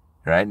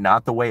 right?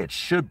 Not the way it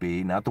should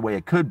be, not the way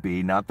it could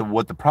be, not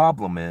what the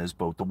problem is,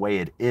 but the way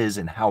it is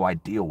and how I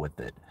deal with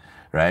it,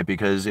 right?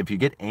 Because if you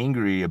get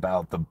angry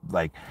about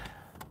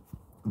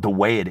the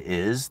way it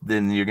is,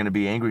 then you're going to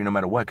be angry no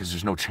matter what, because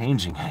there's no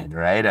changing it,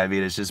 right? I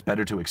mean, it's just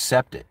better to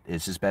accept it.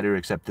 It's just better to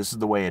accept this is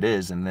the way it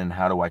is, and then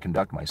how do I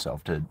conduct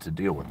myself to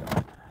deal with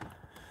it?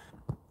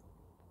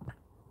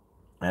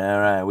 All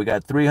right, we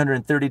got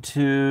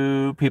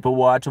 332 people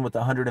watching with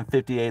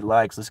 158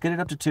 likes. Let's get it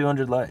up to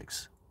 200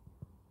 likes.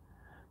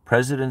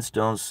 Presidents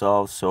don't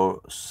solve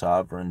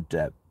sovereign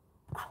debt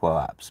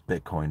collapse.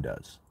 Bitcoin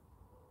does.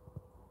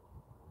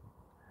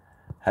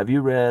 Have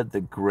you read The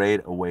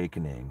Great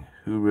Awakening?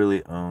 Who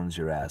really owns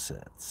your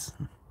assets?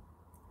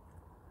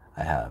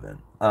 I haven't.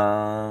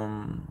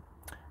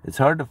 It's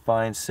hard to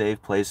find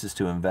safe places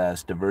to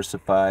invest.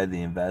 Diversify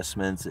the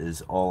investments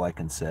is all I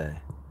can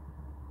say.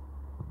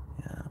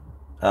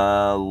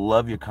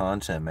 Love your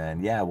content,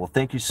 man. Yeah, well,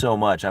 thank you so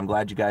much. I'm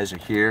glad you guys are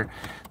here.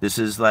 This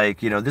is like,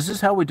 this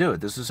is how we do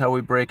it. This is how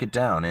we break it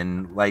down.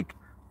 And like,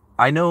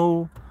 I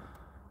know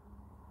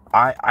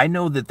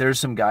that there's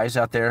some guys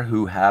out there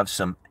who have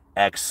some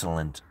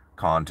excellent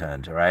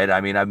content, right?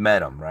 I mean, I've met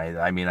them, right?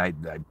 I mean,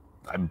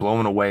 I'm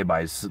blown away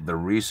by the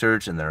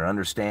research and their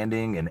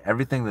understanding and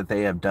everything that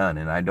they have done.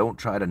 And I don't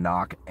try to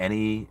knock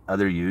any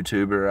other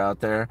YouTuber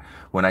out there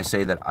when I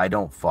say that I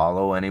don't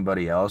follow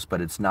anybody else,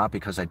 but it's not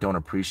because I don't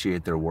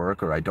appreciate their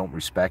work or I don't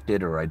respect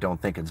it or I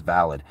don't think it's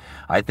valid.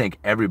 I think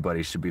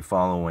everybody should be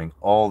following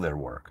all their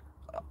work.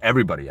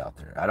 Everybody out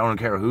there. I don't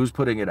care who's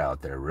putting it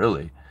out there,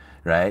 really,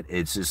 right?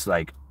 It's just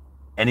like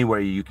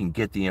anywhere you can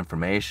get the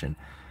information.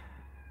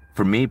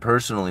 For me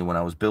personally, when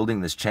I was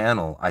building this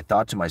channel, I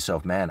thought to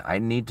myself, man, I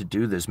need to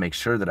do this, make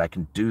sure that I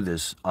can do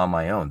this on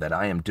my own, that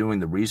I am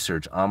doing the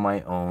research on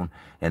my own,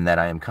 and that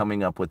I am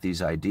coming up with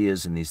these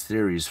ideas and these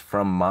theories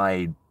from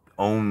my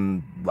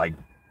own, like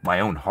my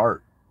own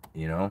heart,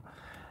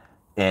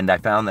 And I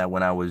found that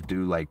when I would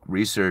do like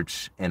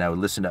research and I would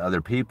listen to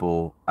other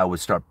people, I would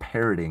start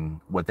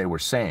parroting what they were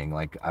saying.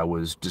 Like I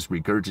was just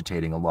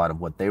regurgitating a lot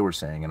of what they were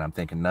saying. And I'm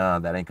thinking, nah,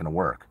 that ain't gonna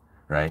work,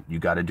 right? You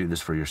got to do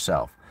this for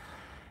yourself.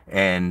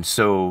 And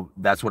so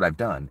that's what I've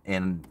done.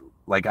 And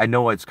like, I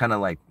know it's kind of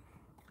like,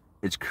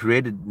 it's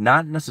created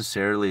not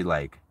necessarily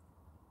like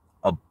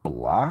a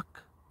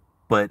block,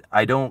 but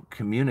I don't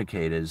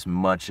communicate as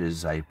much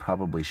as I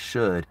probably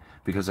should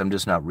because I'm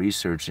just not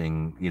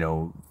researching,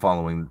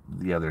 following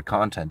the other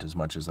content as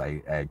much as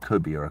I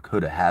could be or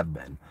could have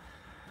been.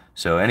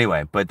 So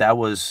anyway, but that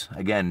was,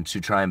 again, to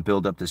try and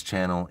build up this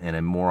channel in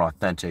a more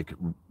authentic,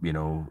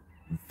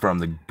 from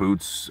the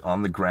boots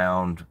on the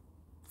ground,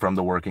 from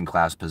the working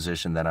class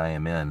position that I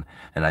am in.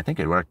 And I think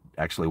it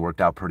actually worked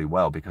out pretty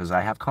well because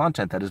I have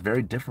content that is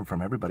very different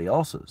from everybody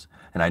else's.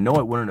 And I know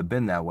it wouldn't have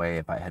been that way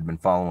if I had been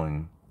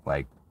following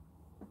like,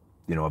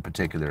 a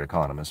particular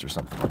economist or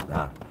something like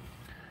that.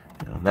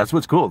 That's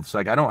what's cool. It's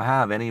like, I don't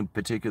have any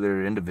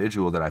particular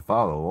individual that I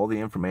follow. All the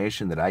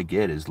information that I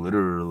get is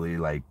literally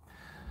like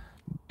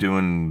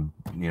doing,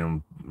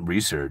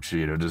 research,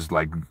 just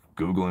like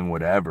Googling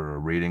whatever or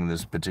reading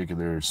this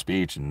particular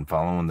speech and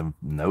following the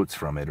notes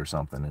from it or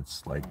something.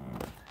 It's like,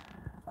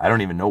 I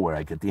don't even know where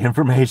I get the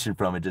information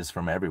from. It just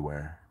from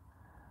everywhere.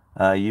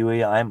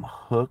 Yui, I'm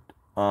hooked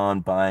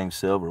on buying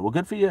silver. Well,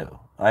 good for you.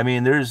 I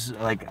mean, there's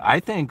like, I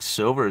think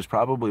silver is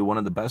probably one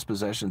of the best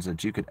possessions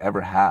that you could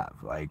ever have.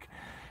 Like,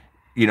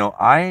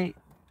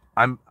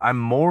 I'm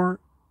more,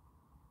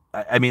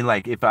 I mean,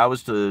 like if I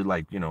was to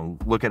like,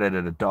 look at it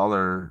at a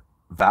dollar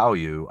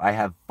value, I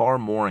have far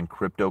more in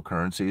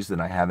cryptocurrencies than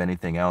I have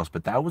anything else,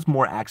 but that was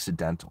more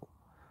accidental,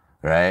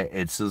 right?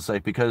 It's just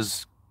like,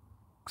 because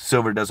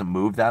silver doesn't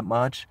move that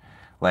much,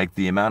 like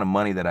the amount of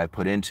money that I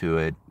put into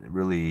it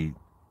really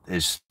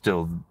is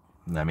still,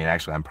 I mean,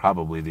 actually,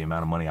 the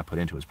amount of money I put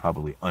into it is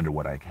probably under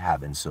what I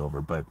have in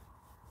silver, but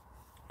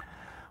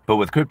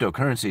with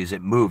cryptocurrencies,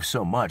 it moves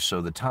so much.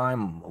 So the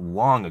time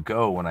long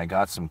ago when I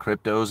got some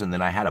cryptos and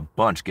then I had a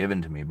bunch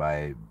given to me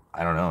by,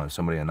 I don't know,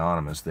 somebody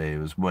anonymous, it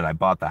was when I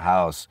bought the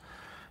house,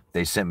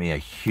 they sent me a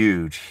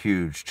huge,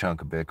 huge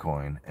chunk of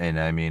Bitcoin. And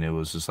I mean, it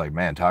was just like,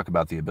 man, talk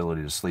about the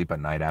ability to sleep at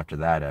night after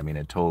that. I mean,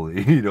 it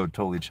totally,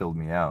 totally chilled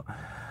me out.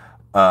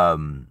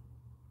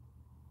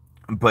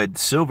 But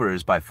silver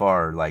is by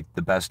far like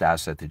the best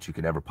asset that you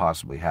could ever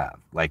possibly have.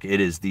 Like it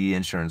is the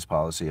insurance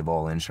policy of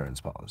all insurance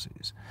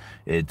policies.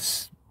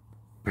 It's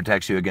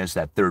protects you against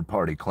that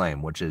third-party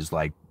claim, which is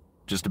like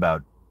just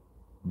about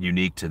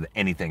unique to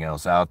anything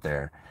else out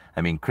there.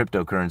 I mean,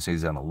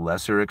 cryptocurrencies on a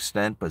lesser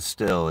extent, but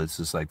still, it's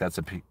just like that's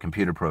a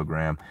computer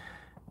program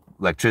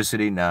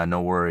Electricity, nah,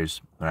 no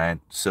worries, right?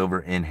 Silver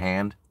in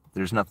hand,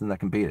 there's nothing that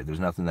can beat it. There's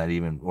nothing that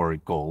even, or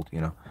gold,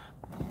 you know.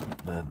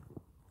 But,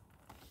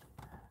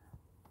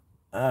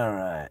 all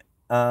right.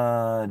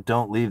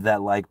 Don't leave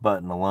that like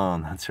button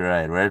alone. That's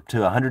right. We're up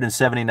to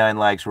 179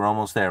 likes. We're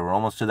almost there. We're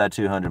almost to that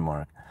 200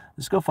 mark.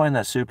 Let's go find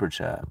that super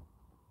chat.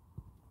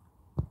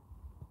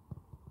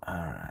 All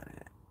right.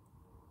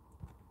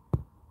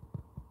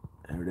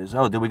 There it is.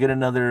 Oh, did we get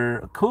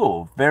another?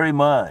 Cool. Very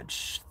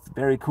much.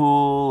 Very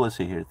cool. Let's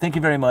see here. Thank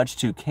you very much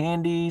to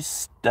Candy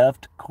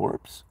Stuffed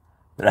Corpse.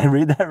 Did I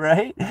read that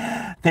right?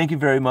 Thank you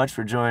very much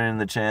for joining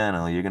the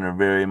channel. You're going to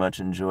very much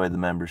enjoy the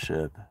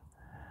membership.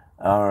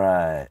 All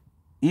right.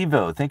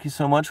 Evo, thank you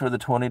so much for the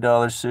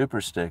 $20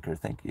 super sticker.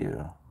 Thank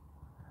you.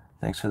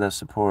 Thanks for that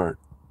support.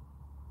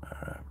 All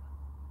right.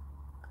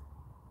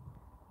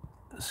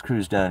 Let's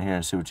cruise down here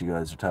and see what you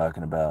guys are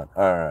talking about.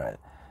 All right.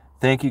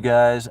 Thank you,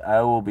 guys.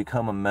 I will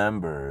become a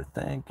member.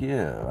 Thank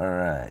you. All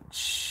right.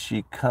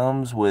 She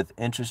comes with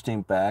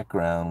interesting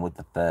background with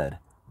the Fed.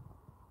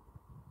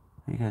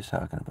 What are you guys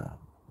talking about?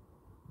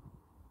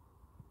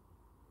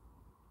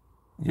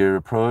 Your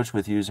approach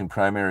with using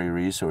primary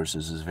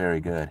resources is very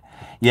good.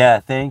 Yeah,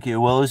 thank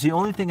you. Well, it's the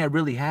only thing I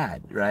really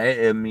had,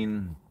 right? I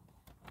mean,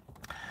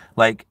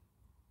 like,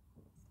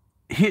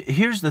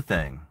 here's the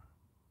thing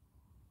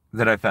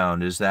that I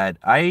found is that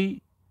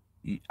I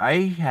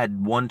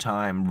had one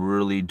time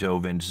really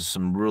dove into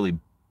some really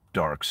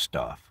dark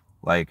stuff,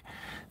 like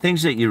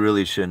things that you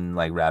really shouldn't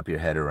like wrap your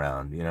head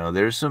around. You know,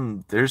 there's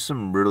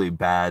some really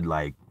bad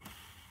like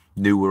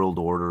New World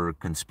Order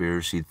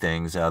conspiracy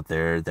things out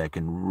there that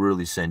can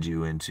really send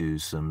you into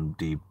some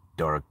deep,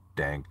 dark,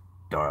 dank,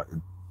 dark,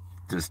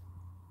 just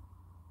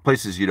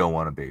places you don't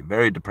want to be.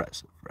 Very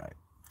depressive, right?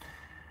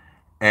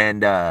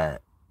 And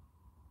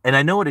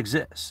I know it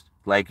exists.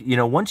 Like, you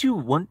know,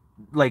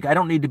 like, I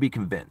don't need to be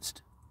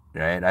convinced,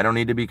 right? I don't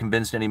need to be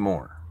convinced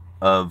anymore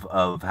of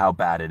how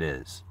bad it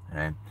is,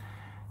 right?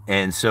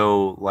 And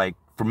so, like,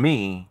 for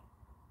me,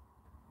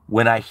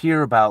 when I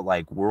hear about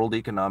like World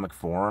Economic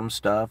Forum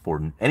stuff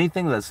or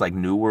anything that's like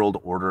New World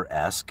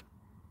Order-esque,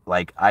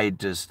 like I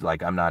just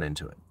like I'm not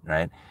into it,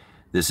 right?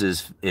 This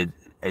is it.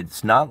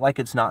 It's not like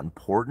it's not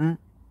important,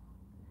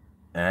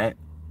 all right?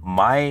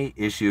 My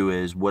issue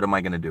is what am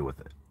I going to do with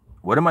it?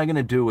 What am I going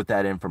to do with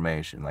that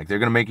information? Like they're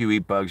going to make you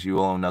eat bugs, you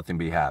will own nothing,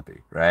 be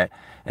happy, right?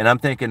 And I'm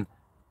thinking,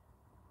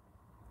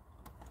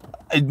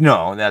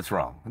 no, that's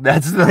wrong.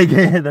 That's like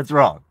that's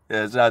wrong.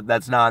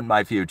 That's not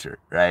my future,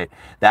 right?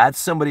 That's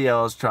somebody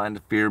else trying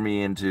to fear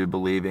me into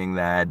believing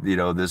that, you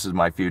know, this is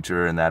my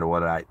future and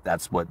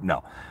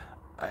no,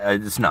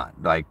 it's not.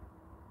 Like,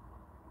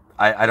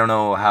 I don't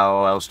know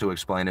how else to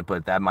explain it,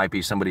 but that might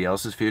be somebody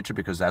else's future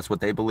because that's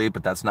what they believe,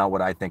 but that's not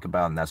what I think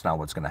about and that's not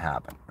what's going to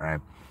happen, right?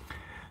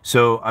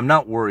 So I'm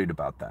not worried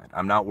about that.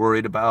 I'm not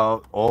worried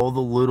about all the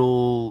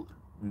little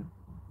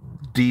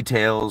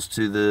details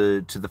to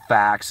the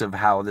facts of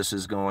how this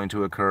is going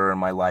to occur and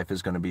my life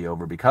is going to be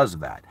over because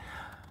of that.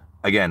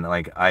 Again,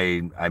 like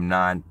I'm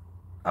not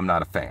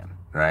a fan,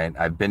 right?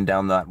 I've been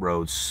down that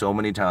road so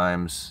many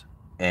times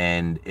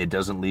and it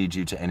doesn't lead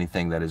you to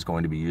anything that is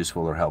going to be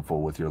useful or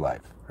helpful with your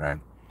life, right?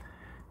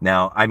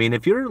 Now, I mean,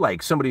 if you're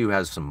like somebody who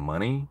has some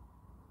money,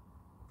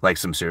 like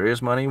some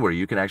serious money where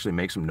you can actually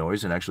make some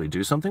noise and actually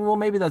do something, well,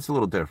 maybe that's a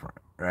little different,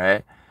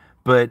 right?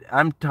 But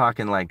I'm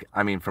talking like,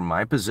 I mean, from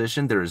my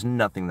position, there is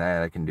nothing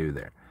that I can do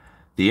there.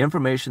 The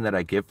information that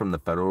I get from the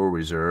Federal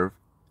Reserve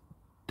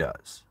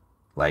does.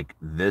 Like,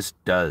 this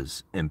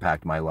does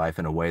impact my life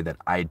in a way that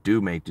I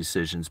do make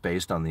decisions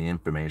based on the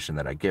information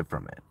that I get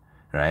from it,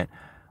 right?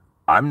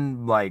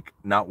 I'm like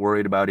not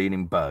worried about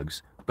eating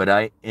bugs, but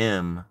I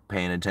am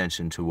paying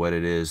attention to what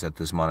it is that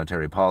this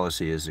monetary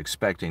policy is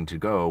expecting to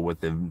go with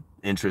the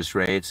interest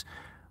rates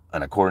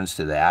in accordance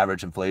to the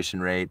average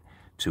inflation rate,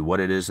 to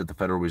what it is that the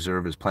Federal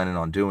Reserve is planning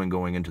on doing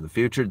going into the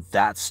future.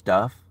 That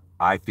stuff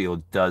I feel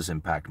does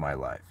impact my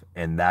life,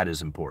 and that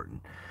is important.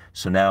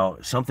 So now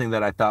something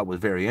that I thought was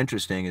very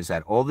interesting is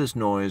that all this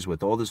noise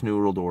with all this New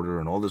World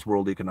Order and all this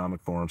World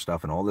Economic Forum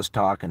stuff and all this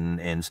talk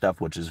and stuff,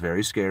 which is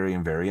very scary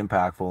and very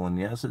impactful, and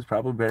yes, it's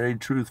probably very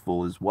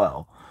truthful as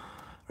well,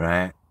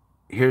 right?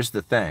 Here's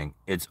the thing.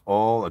 It's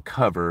all a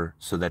cover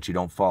so that you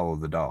don't follow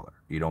the dollar.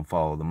 You don't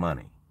follow the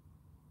money.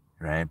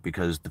 Right?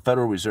 Because the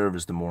Federal Reserve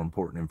is the more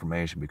important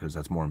information because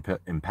that's more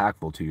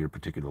impactful to your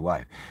particular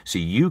life. So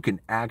you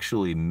can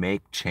actually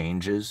make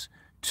changes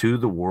to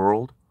the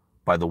world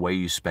by the way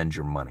you spend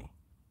your money,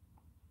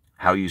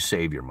 how you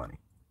save your money,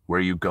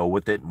 where you go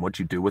with it and what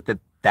you do with it.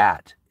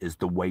 That is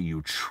the way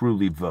you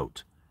truly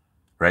vote,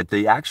 right?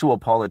 The actual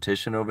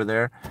politician over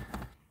there,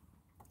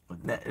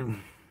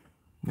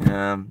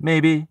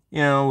 maybe,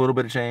 you know, a little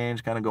bit of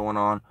change kind of going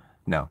on.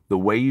 No, the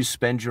way you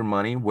spend your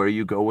money, where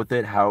you go with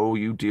it, how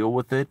you deal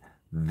with it,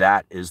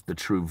 that is the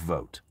true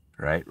vote,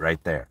 right?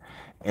 Right there.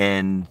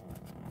 And,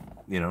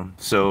 you know,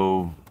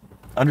 so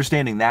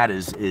understanding that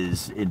is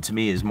to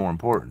me is more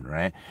important,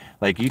 right?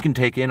 Like you can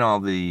take in all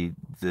the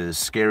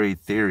scary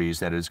theories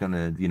that is going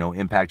to, you know,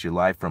 impact your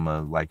life from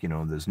a, like, you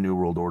know, this New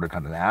World Order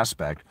kind of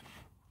aspect.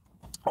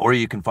 or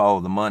you can follow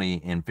the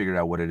money and figure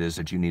out what it is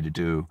that you need to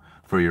do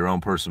for your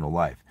own personal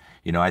life.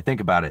 I think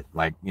about it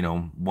like,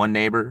 one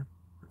neighbor,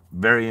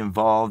 very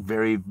involved,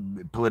 very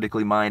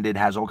politically minded,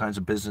 has all kinds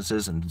of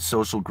businesses and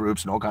social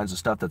groups and all kinds of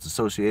stuff that's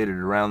associated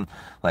around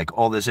like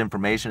all this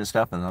information and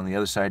stuff. And on the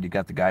other side, you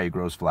got the guy who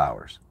grows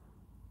flowers,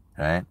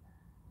 right?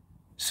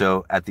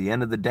 So at the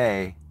end of the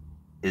day,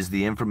 is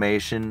the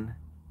information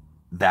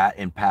that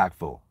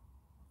impactful,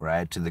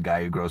 right, to the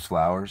guy who grows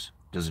flowers?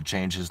 Does it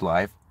change his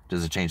life?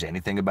 Does it change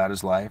anything about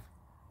his life,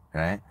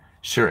 right?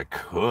 Sure, it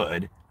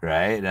could,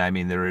 right? I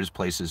mean, there is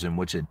places in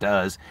which it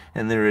does,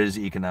 and there is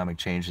economic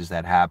changes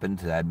that happen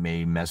that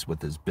may mess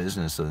with his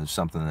business or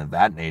something of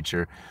that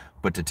nature.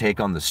 But to take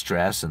on the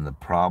stress and the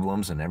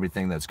problems and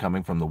everything that's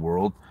coming from the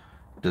world,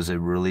 does it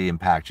really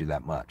impact you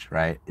that much,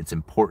 right? It's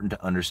important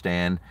to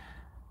understand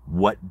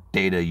what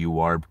data you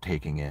are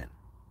taking in,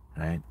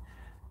 right?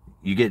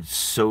 You get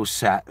so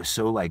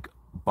like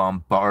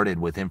bombarded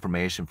with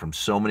information from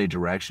so many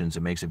directions,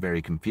 it makes it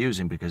very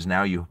confusing, because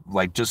now you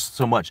like just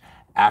so much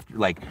after,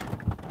 like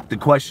the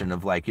question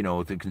of like,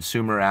 the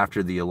consumer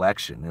after the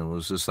election. It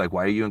was just like,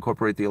 why do you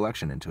incorporate the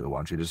election into it? Why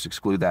don't you just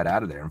exclude that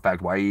out of there? In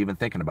fact, why are you even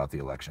thinking about the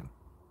election?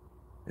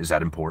 Is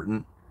that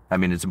important? I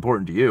mean, it's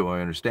important to you,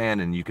 I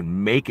understand, and you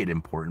can make it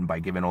important by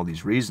giving all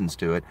these reasons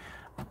to it.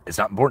 It's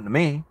not important to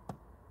me,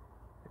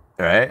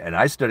 right? And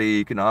I study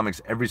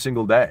economics every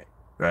single day,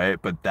 right?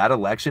 But that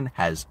election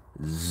has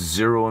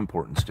zero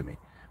importance to me,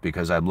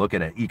 because I'm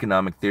looking at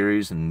economic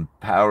theories and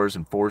powers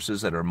and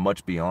forces that are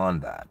much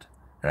beyond that,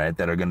 right?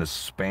 That are going to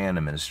span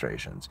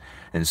administrations.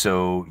 And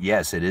so,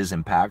 yes, it is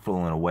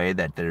impactful in a way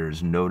that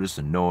there's notice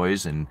and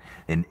noise and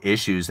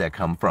issues that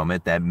come from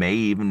it that may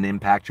even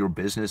impact your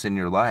business and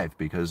your life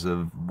because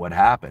of what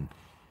happened.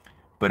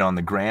 But on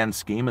the grand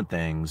scheme of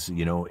things,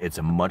 it's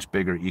a much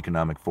bigger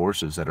economic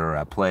forces that are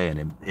at play,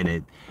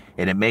 and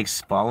it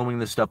makes following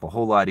this stuff a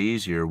whole lot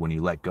easier when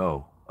you let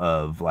go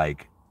of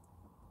like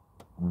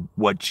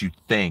what you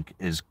think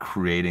is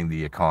creating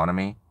the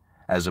economy,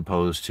 as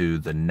opposed to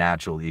the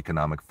natural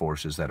economic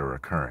forces that are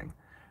occurring,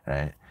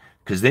 right?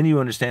 Because then you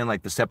understand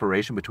like the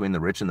separation between the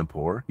rich and the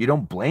poor. You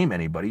don't blame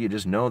anybody. You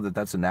just know that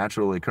that's a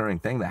naturally occurring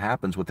thing that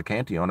happens with the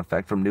Cantillon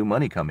effect from new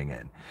money coming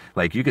in.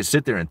 Like you could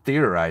sit there and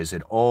theorize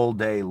it all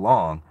day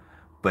long,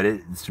 but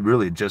it's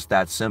really just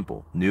that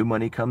simple. New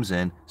money comes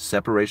in,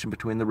 separation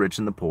between the rich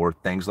and the poor,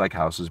 things like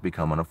houses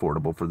become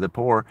unaffordable for the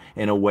poor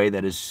in a way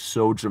that is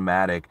so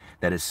dramatic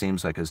that it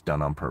seems like it's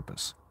done on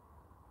purpose.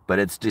 But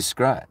it's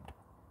described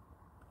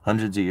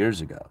hundreds of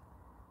years ago,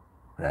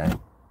 right?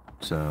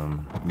 So,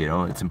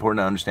 it's important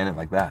to understand it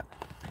like that.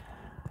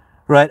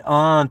 Right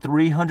on,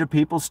 300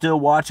 people still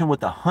watching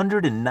with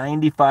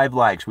 195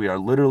 likes. We are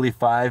literally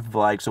 5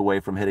 likes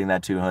away from hitting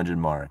that 200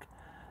 mark.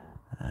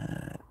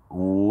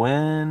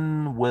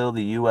 When will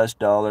the US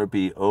dollar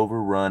be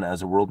overrun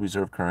as a world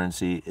reserve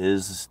currency?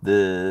 Is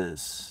the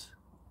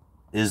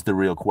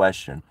real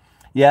question.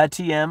 Yeah,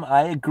 TM,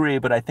 I agree,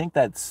 but I think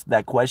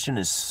that question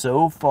is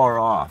so far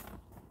off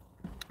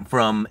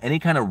from any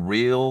kind of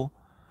real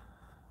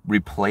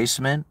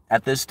replacement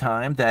at this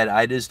time that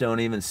I just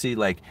don't even see,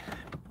 like,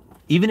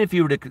 even if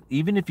you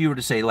were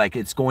to say like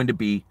it's going to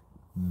be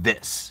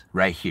this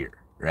right here,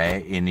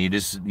 right? And you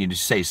just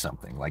say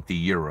something like the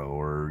euro,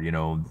 or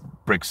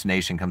BRICS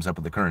nation comes up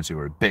with a currency,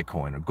 or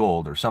Bitcoin or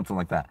gold or something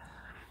like that.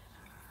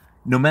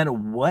 No matter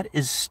what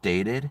is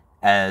stated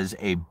as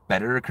a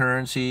better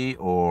currency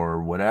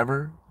or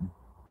whatever,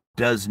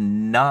 does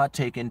not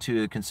take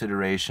into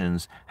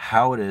considerations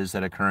how it is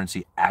that a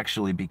currency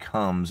actually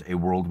becomes a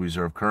world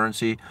reserve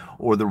currency,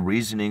 or the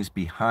reasonings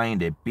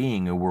behind it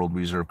being a world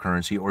reserve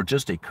currency, or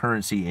just a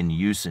currency in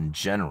use in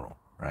general,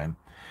 right?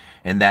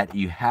 And that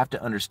you have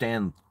to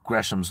understand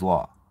Gresham's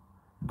law.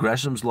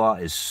 Gresham's law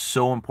is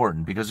so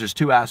important because there's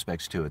two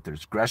aspects to it.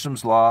 There's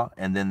Gresham's law,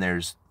 and then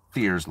there's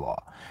Thier's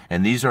law.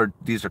 And these are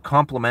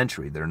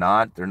complementary. They're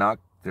not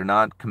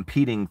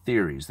competing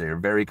theories. They're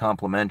very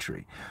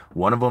complementary.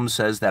 One of them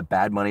says that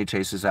bad money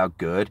chases out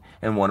good,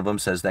 and one of them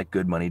says that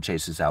good money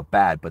chases out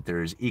bad. But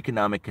there's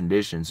economic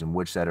conditions in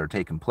which that are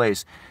taking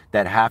place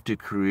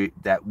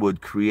that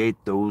would create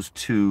those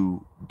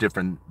two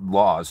different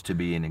laws to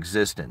be in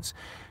existence.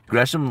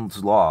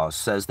 Gresham's law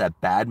says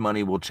that bad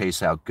money will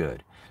chase out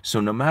good. So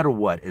no matter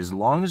what, as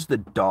long as the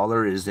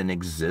dollar is in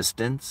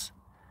existence,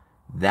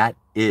 that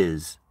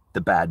is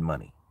the bad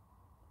money.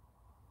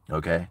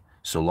 Okay?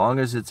 So long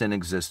as it's in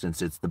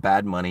existence, it's the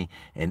bad money,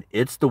 and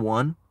it's the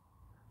one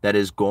that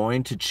is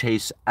going to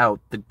chase out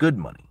the good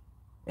money.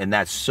 And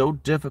that's so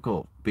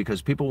difficult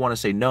because people want to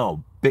say,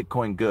 no,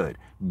 Bitcoin good,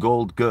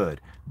 gold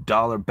good,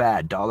 dollar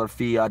bad, dollar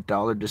fiat,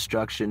 dollar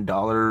destruction,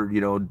 dollar,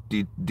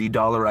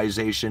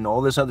 de-dollarization,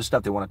 all this other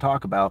stuff they want to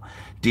talk about,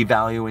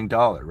 devaluing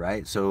dollar,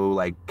 right? So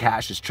like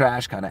cash is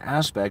trash kind of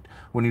aspect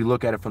when you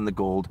look at it from the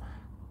gold,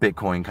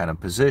 Bitcoin kind of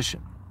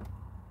position.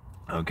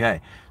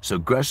 Okay, so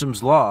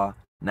Gresham's law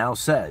now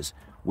says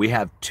we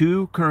have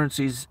two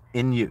currencies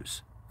in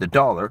use, the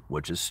dollar,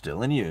 which is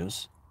still in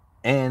use,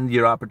 and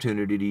your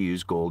opportunity to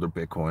use gold or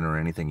Bitcoin or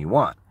anything you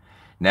want.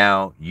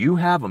 Now, you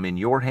have them in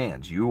your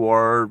hands. You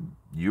are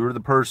You're the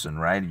person,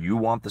 right? You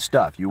want the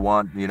stuff. You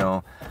want,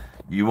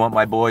 you want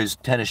my boy's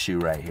tennis shoe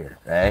right here,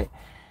 right?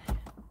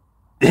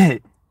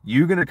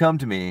 You're going to come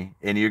to me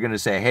and you're going to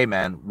say, hey,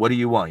 man, what do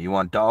you want? You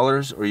want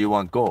dollars or you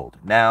want gold?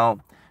 Now,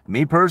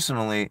 me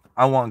personally,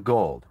 I want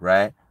gold,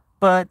 right?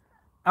 But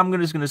I'm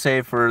just going to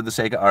say, for the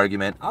sake of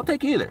argument, I'll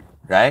take either,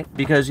 right?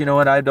 Because you know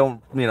what? I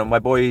don't, my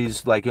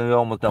boy's like, you're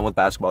almost done with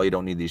basketball. You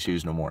don't need these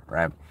shoes no more,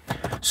 right?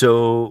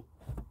 So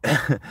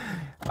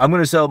I'm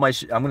going to sell my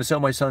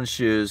son's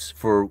shoes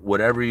for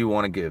whatever you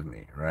want to give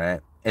me, right?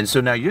 And so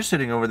now you're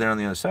sitting over there on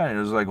the other side and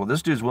it's like, well,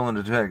 this dude's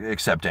willing to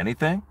accept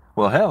anything.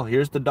 Well, hell,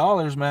 here's the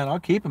dollars, man. I'll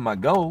keep my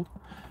gold.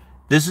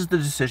 This is the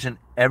decision.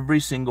 Every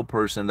single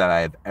person that I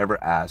have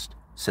ever asked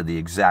said the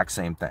exact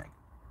same thing,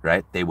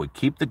 right? They would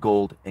keep the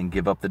gold and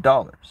give up the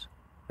dollars,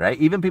 right?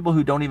 Even people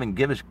who don't even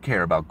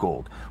care about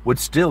gold would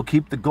still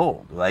keep the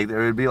gold. Like, there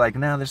would be like,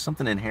 no, there's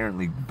something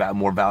inherently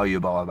more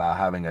valuable about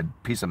having a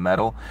piece of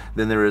metal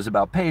than there is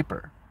about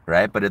paper,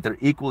 right? But if they're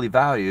equally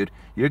valued,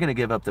 you're going to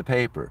give up the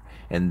paper.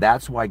 And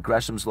that's why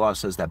Gresham's law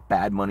says that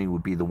bad money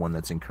would be the one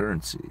that's in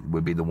currency,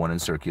 would be the one in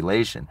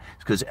circulation.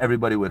 It's because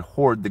everybody would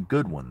hoard the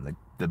good one,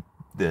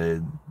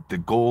 the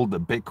gold, the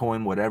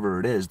Bitcoin, whatever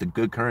it is, the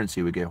good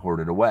currency would get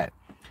hoarded away.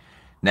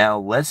 Now,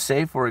 let's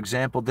say, for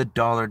example, the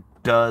dollar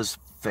does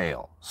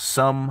fail.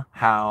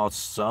 Somehow,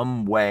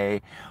 some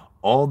way,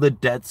 all the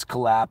debts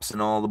collapse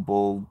and all the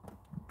bull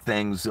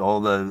things, all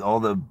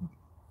the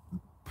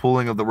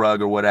pulling of the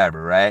rug or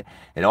whatever, right?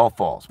 It all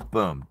falls.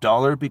 Boom.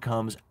 Dollar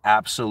becomes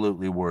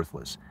absolutely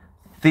worthless.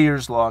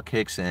 Thayer's law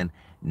kicks in.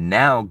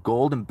 Now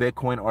gold and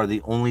Bitcoin are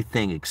the only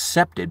thing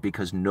accepted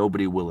because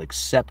nobody will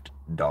accept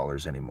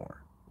dollars anymore.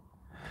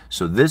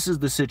 So this is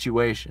the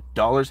situation.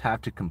 Dollars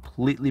have to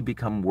completely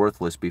become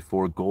worthless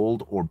before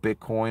gold or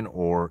Bitcoin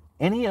or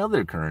any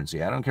other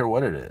currency, I don't care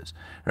what it is,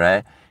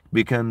 right,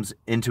 becomes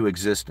into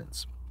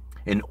existence.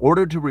 In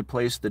order to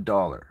replace the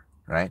dollar,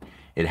 right,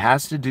 it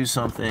has to do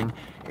something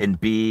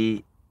and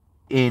do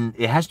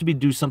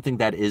something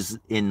that is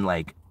in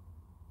like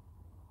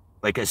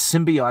a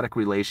symbiotic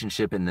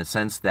relationship, in the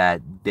sense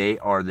that they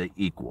are the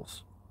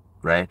equals,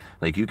 right?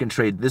 Like, you can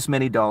trade this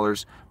many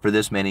dollars for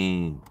this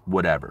many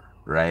whatever,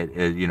 right?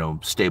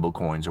 Stable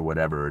coins or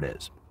whatever it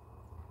is.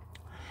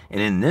 And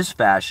in this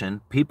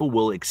fashion, people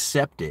will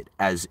accept it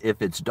as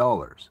if it's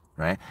dollars,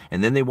 right?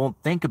 And then they won't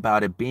think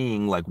about it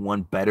being like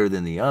one better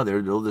than the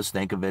other. They'll just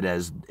think of it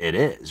as it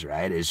is,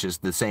 right? It's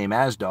just the same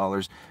as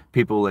dollars.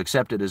 People will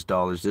accept it as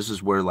dollars. This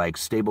is where like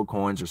stable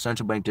coins or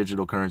central bank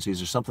digital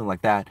currencies or something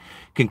like that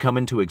can come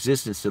into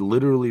existence to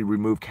literally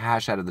remove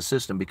cash out of the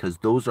system, because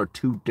those are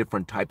two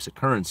different types of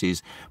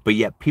currencies, but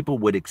yet people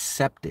would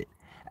accept it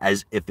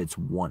as if it's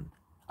one.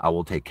 I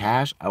will take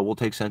cash, I will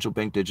take central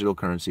bank digital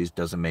currencies,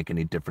 doesn't make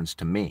any difference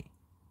to me,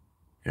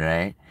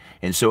 right?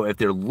 And so if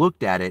they're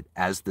looked at it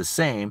as the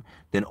same,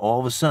 then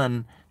all of a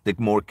sudden, the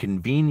more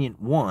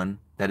convenient one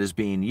that is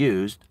being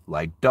used,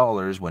 like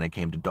dollars, when it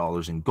came to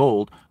dollars and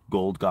gold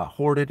got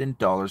hoarded and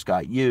dollars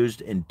got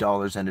used, and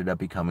dollars ended up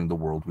becoming the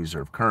world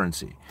reserve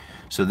currency.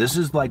 So this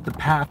is like the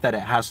path that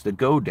it has to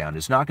go down.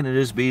 It's not going to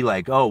just be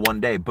like, oh,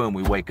 one day, boom,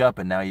 we wake up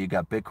and now you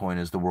got Bitcoin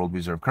as the world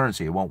reserve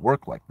currency. It won't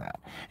work like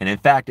that. And in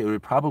fact, it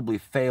would probably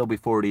fail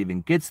before it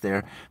even gets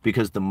there,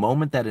 because the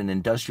moment that an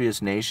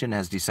industrious nation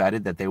has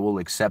decided that they will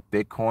accept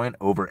Bitcoin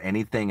over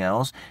anything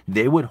else,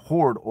 they would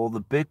hoard all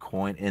the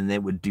Bitcoin and they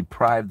would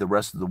deprive the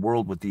rest of the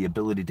world with the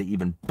ability to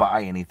even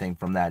buy anything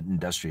from that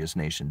industrious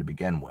nation to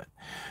begin with.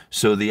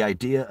 So the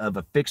idea of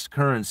a fixed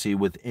currency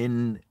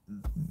within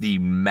the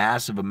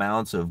massive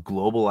amounts of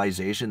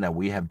globalization that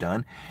we have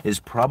done is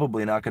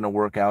probably not going to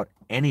work out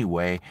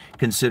anyway,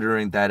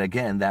 considering that,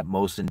 again, that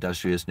most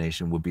industrious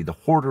nation would be the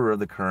hoarder of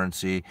the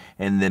currency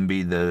and then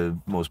be the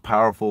most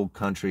powerful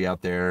country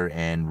out there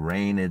and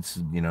reign its,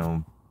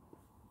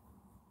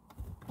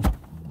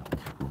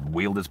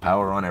 wield its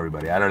power on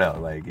everybody. I don't know,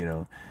 like,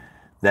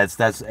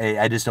 that's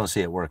I just don't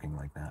see it working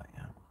like that.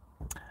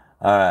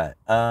 All right.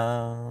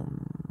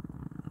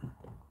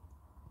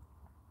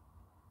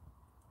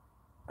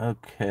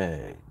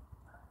 Okay.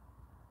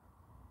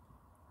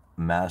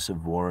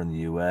 Massive war in the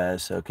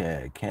U.S.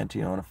 Okay.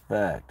 Cantillon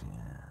effect.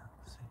 Yeah.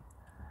 Let's see.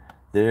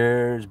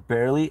 There's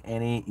barely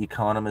any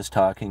economists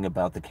talking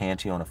about the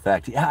Cantillon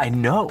effect. Yeah, I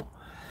know.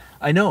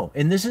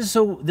 And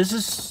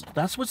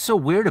that's what's so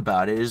weird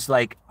about it, is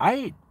like,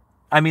 I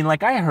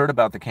heard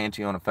about the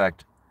Cantillon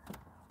effect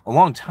a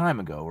long time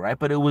ago, right?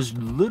 But it was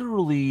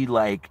literally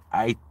like,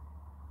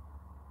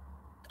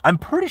 I'm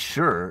pretty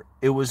sure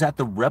it was at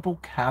the Rebel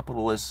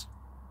Capitalist.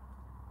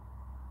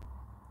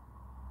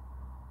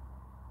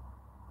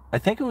 I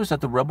think it was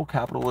at the Rebel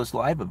Capitalist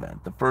live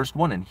event, the first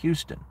one in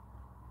Houston.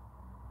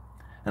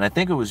 And I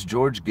think it was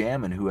George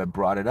Gammon who had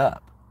brought it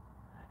up.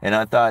 And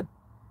I thought,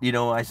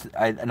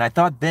 I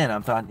thought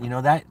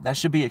that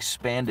should be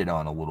expanded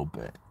on a little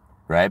bit,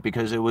 right?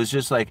 Because it was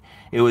just like,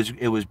 it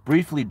was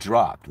briefly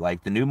dropped.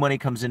 Like, the new money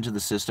comes into the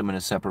system and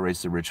it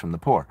separates the rich from the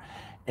poor.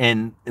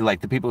 And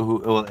like the people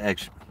who,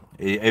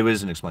 it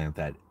wasn't explained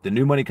that. The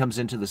new money comes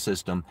into the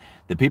system.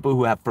 The people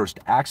who have first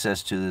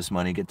access to this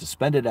money get to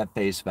spend it at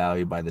face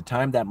value. By the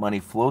time that money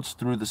floats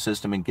through the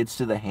system and gets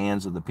to the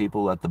hands of the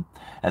people at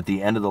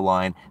the end of the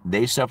line,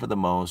 they suffer the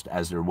most,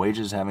 as their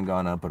wages haven't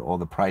gone up, but all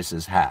the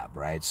prices have,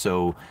 right?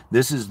 So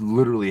this is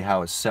literally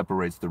how it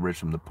separates the rich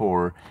from the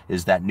poor,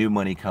 is that new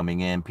money coming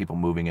in, people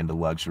moving into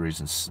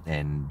luxuries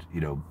and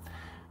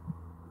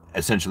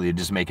essentially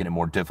just making it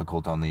more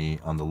difficult on the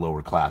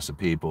lower class of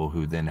people,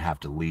 who then have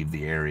to leave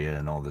the area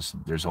and all this.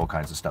 There's all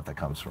kinds of stuff that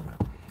comes from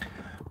it.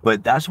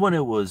 But that's when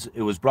it was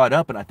brought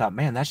up, and I thought,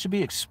 man, that should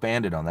be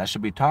expanded on. That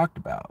should be talked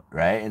about,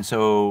 right? And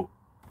so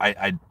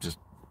I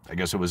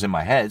guess it was in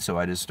my head, so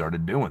I just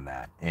started doing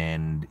that.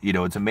 And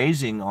it's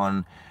amazing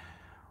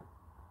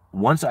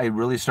once I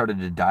really started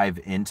to dive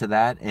into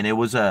that, and it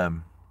was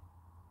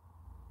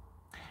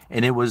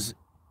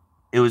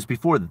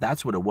before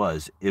that's what it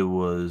was. It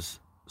was,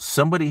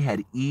 somebody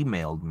had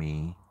emailed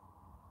me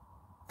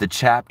the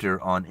chapter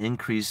on the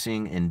increase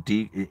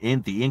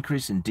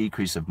and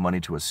decrease of money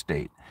to a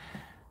state.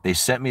 They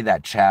sent me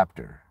that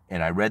chapter,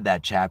 and I read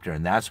that chapter,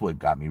 and that's what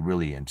got me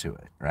really into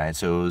it, right?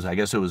 So I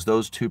guess it was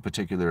those two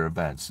particular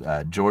events,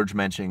 George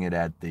mentioning it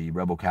at the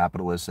Rebel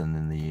Capitalist, and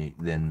then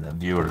the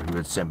viewer who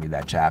had sent me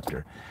that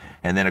chapter.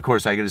 And then, of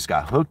course, I just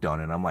got hooked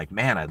on it. I'm like,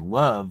 man, I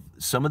love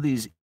some of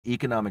these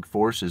economic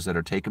forces that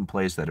are taking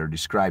place that are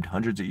described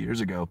hundreds of years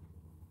ago.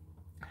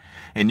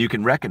 And you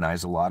can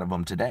recognize a lot of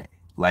them today.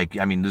 Like,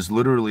 I mean, just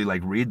literally,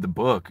 like, read the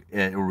book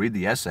or read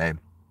the essay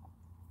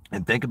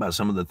and think about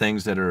some of the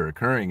things that are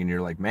occurring. And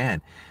you're like,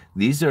 man,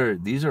 these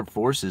are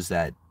forces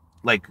that,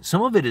 like,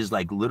 some of it is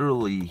like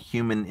literally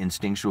human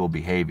instinctual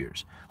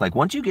behaviors. Like,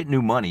 once you get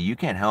new money, you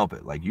can't help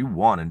it. Like, you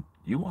want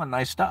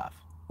nice stuff.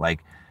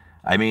 Like,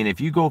 I mean,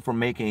 if you go from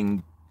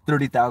making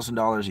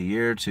 $30,000 a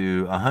year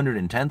to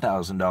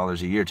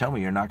 $110,000 a year, tell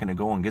me you're not going to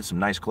go and get some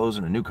nice clothes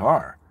and a new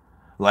car.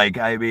 Like,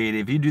 I mean,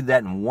 if you do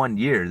that in 1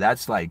 year,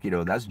 that's like,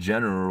 that's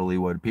generally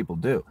what people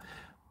do.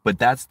 But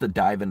that's the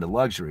dive into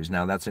luxuries.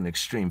 Now, that's an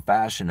extreme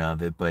fashion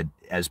of it, but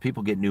as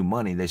people get new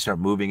money, they start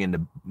moving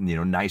into,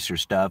 nicer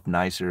stuff,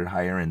 nicer,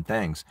 higher end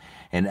things.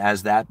 And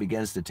as that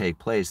begins to take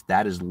place,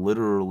 that is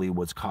literally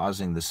what's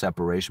causing the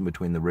separation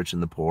between the rich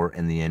and the poor,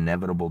 and the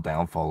inevitable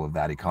downfall of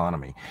that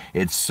economy.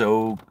 It's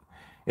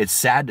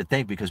sad to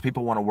think, because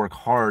people want to work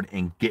hard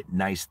and get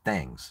nice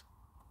things.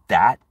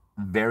 That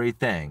very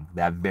thing,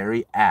 that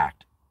very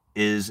act,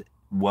 is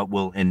what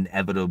will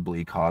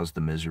inevitably cause the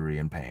misery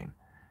and pain.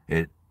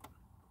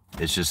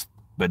 It's just,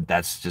 but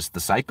that's just the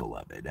cycle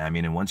of it. I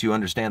mean, and once you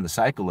understand the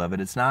cycle of it,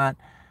 it's not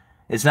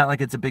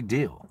like it's a big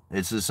deal.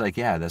 It's just like,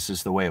 yeah, that's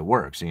just the way it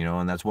works,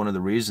 and that's one of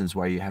the reasons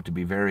why you have to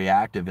be very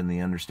active in the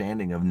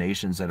understanding of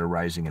nations that are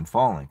rising and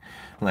falling.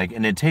 Like,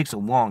 and it takes a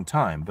long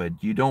time, but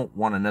you don't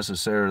want to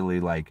necessarily,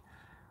 like,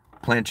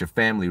 plant your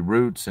family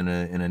roots in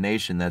a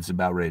nation that's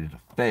about ready to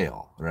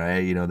fail,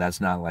 right?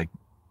 That's not like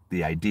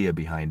the idea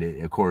behind it.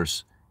 Of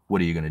course, what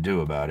are you going to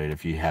do about it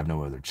if you have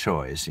no other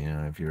choice?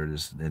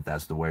 If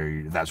that's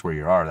where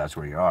you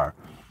are.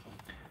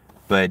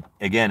 But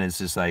again, it's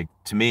just like,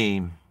 to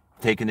me,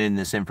 taking in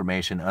this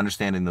information,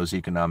 understanding those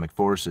economic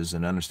forces,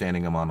 and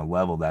understanding them on a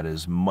level that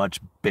is much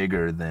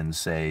bigger than,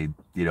 say,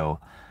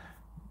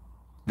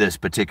 this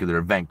particular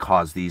event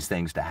caused these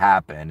things to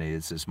happen.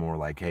 It's just more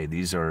like, hey,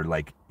 these are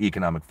like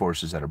economic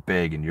forces that are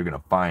big, and you're going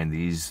to find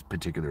these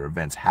particular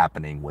events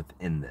happening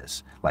within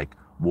this, like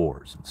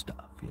wars and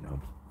stuff,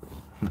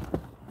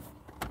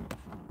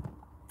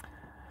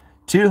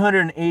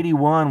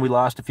 281, we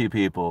lost a few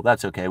people.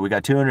 That's okay. We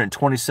got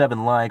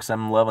 227 likes.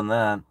 I'm loving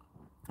that.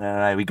 All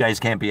right, we guys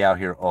can't be out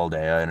here all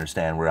day. I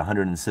understand. We're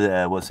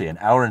an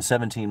hour and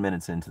 17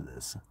 minutes into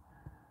this.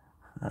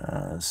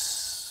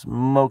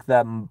 Smoke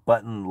that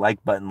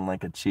like button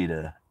like a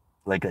cheetah.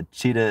 Like a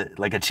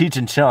Cheech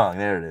and Chong.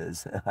 There it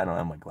is. I don't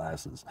have my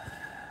glasses.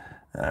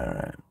 All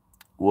right.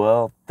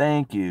 Well,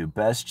 thank you.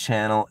 Best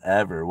channel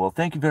ever. Well,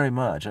 thank you very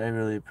much. I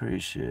really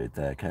appreciate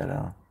that,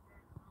 kiddo.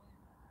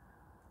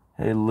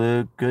 Hey,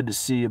 Luke. Good to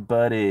see you,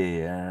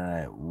 buddy. All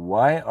right.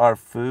 Why are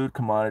food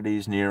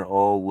commodities near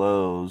all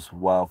lows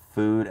while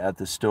food at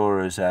the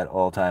store is at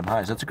all-time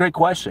highs? That's a great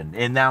question.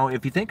 And now,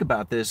 if you think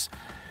about this,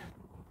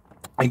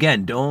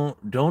 again,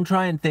 don't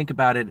try and think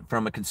about it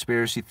from a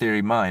conspiracy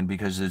theory mind,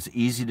 because it's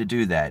easy to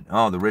do that.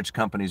 Oh, the rich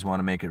companies want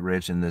to make it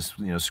rich, and this,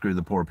 screw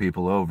the poor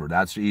people over.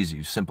 That's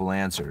easy, simple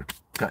answer,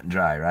 cut and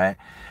dry, right?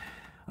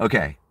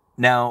 Okay,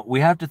 now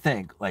we have to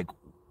think, like,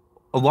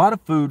 a lot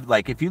of food,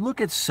 like, if you look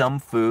at some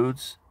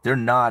foods, they're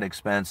not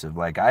expensive.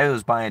 Like, I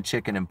was buying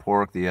chicken and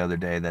pork the other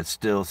day. That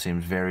still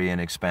seems very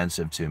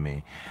inexpensive to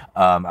me.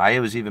 I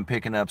was even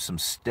picking up some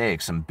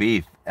steak, some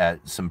beef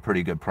at some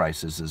pretty good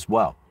prices as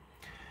well.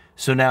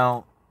 So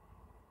now,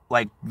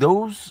 like,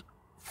 those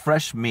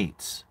fresh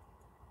meats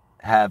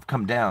have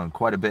come down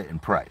quite a bit in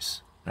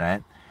price,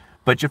 right?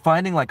 But you're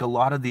finding, like, a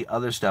lot of the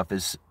other stuff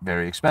is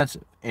very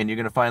expensive. And you're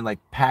going to find, like,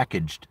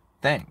 packaged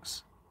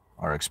things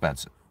are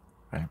expensive,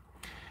 right?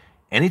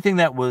 Anything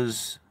that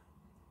was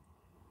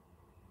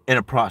in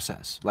a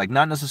process, like,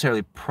 not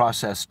necessarily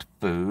processed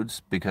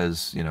foods,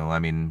 because, I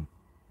mean,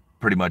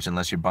 pretty much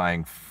unless you're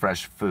buying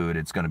fresh food,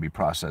 it's going to be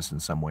processed in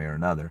some way or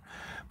another.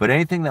 But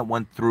anything that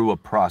went through a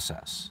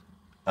process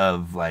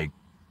of like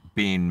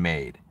being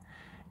made,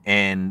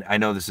 and I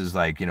know this is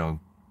like,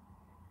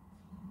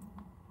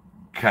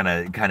 kind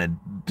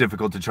of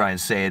difficult to try and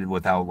say it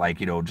without like,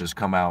 just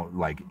come out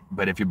like,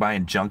 but if you're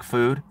buying junk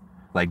food,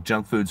 like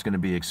junk food's going to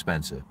be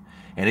expensive.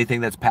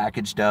 Anything that's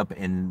packaged up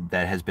and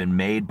that has been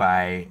made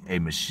by a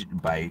machine,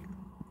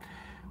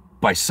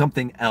 by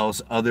something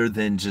else other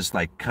than just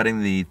like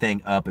cutting the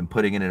thing up and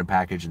putting it in a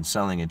package and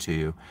selling it to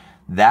you,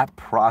 that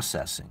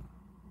processing,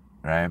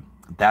 right?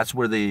 That's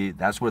where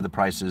the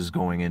price is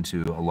going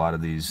into a lot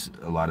of these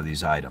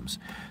items.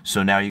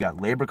 So now you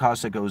got labor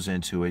cost that goes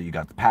into it, you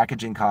got the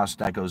packaging cost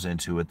that goes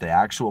into it, the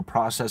actual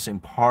processing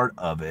part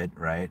of it,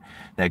 right,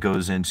 that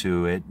goes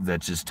into it,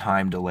 that's just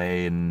time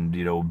delay and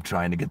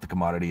trying to get the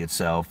commodity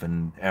itself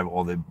and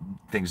all the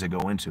things that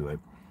go into it,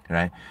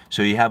 right?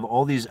 So you have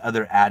all these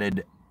other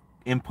added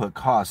input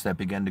costs that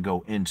begin to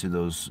go into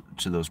those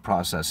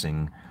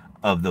processing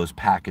of those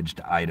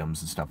packaged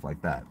items and stuff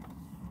like that.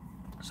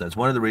 So that's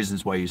one of the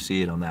reasons why you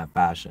see it on that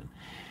fashion.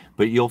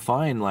 But you'll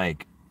find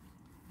like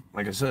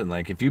I said,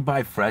 like if you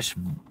buy fresh,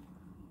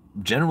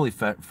 generally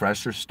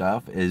fresher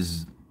stuff,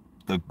 is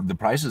the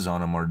prices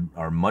on them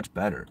are much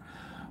better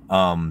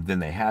than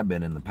they have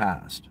been in the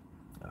past.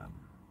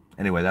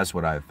 Anyway, that's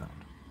what I've found.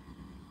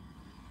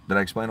 Did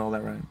I explain all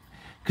that right?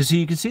 Because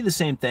you can see the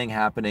same thing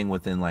happening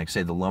within, like,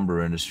 say, the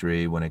lumber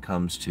industry when it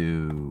comes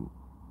to,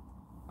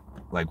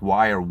 like,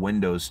 why are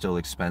windows still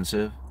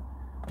expensive,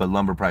 but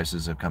lumber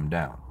prices have come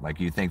down?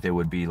 Like, you think they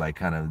would be, like,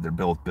 kind of, they're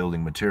both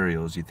building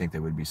materials, you think they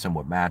would be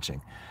somewhat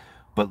matching.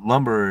 But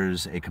lumber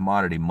is a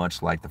commodity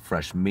much like the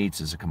fresh meats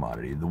is a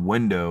commodity. The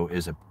window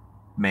is a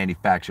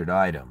manufactured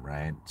item,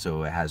 right?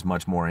 So it has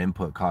much more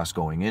input costs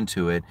going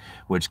into it,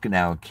 which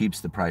now keeps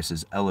the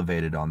prices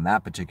elevated on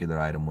that particular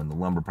item when the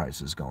lumber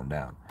price is going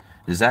down.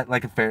 Is that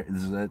like a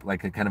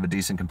kind of a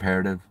decent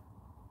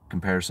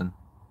comparison?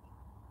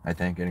 I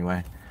think,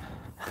 anyway.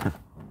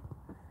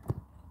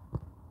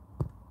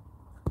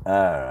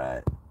 All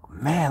right.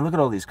 Man, look at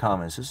all these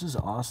comments. This is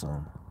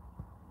awesome.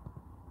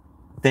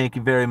 Thank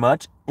you very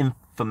much,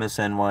 Infamous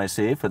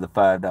NYC, for the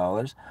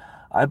 $5.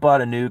 I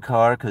bought a new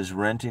car because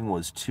renting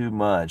was too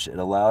much. It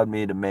allowed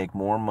me to make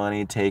more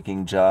money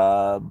taking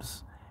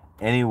jobs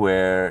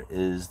anywhere.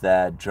 Is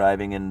that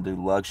driving into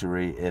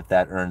luxury if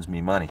that earns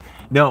me money?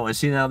 No, and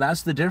see, now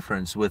that's the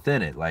difference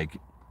within it. Like,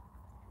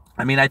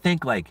 I mean, I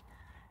think, like,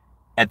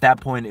 at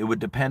that point, it would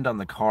depend on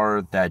the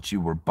car that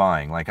you were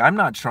buying. Like, I'm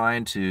not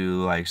trying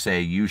to, like, say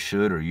you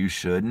should or you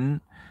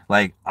shouldn't.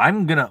 Like,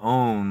 I'm going to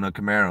own a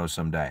Camaro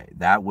someday.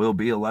 That will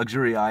be a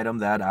luxury item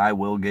that I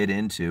will get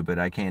into, but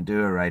I can't do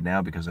it right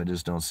now because I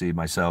just don't see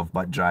myself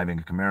but driving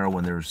a Camaro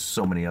when there's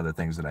so many other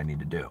things that I need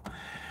to do,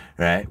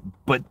 right?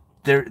 But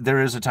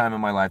there is a time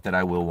in my life that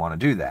I will want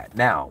to do that.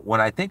 Now,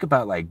 when I think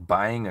about, like,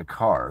 buying a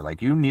car,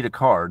 like, you need a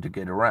car to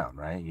get around,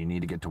 right? You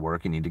need to get to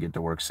work. You need to get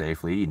to work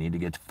safely. You need to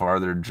get to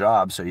farther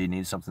jobs, so you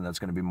need something that's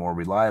going to be more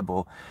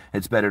reliable.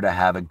 It's better to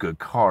have a good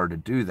car to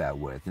do that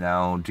with.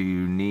 Now, do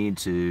you need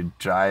to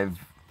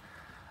drive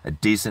a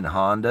decent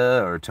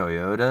Honda or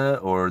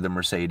Toyota or the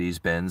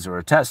Mercedes-Benz or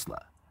a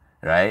Tesla,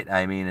 right?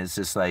 I mean, it's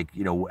just like,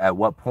 at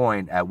what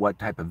point, at what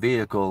type of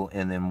vehicle,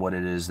 and then what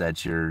it is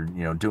that you're,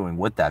 doing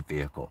with that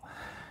vehicle.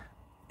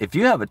 If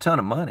you have a ton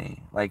of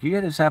money, like you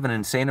just have an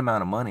insane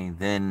amount of money,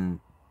 then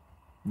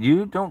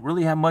you don't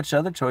really have much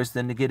other choice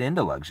than to get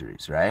into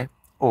luxuries, right?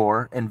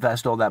 Or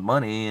invest all that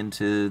money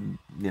into,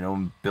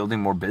 building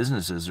more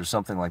businesses or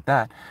something like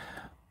that.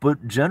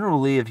 But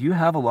generally, if you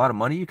have a lot of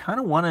money, you kind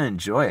of want to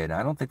enjoy it.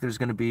 I don't think there's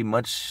going to be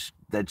much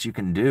that you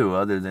can do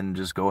other than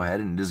just go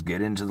ahead and just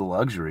get into the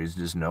luxuries,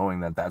 just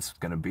knowing that that's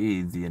going to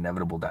be the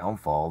inevitable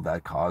downfall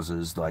that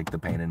causes, like, the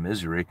pain and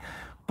misery.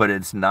 But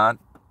it's not,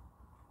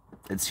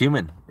 it's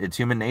human. It's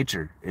human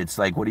nature. It's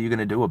like, what are you going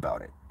to do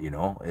about it?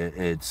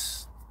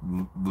 It's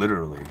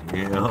literally,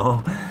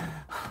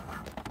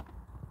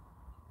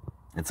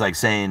 it's like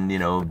saying,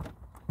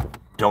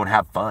 don't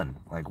have fun.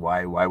 Like,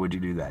 why would you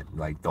do that?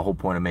 Like, the whole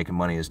point of making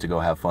money is to go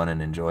have fun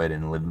and enjoy it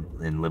and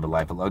live a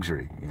life of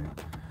luxury.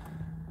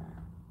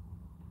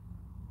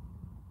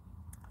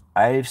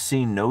 I've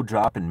seen no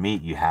drop in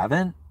meat. You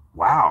haven't?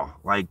 Wow.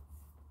 Like,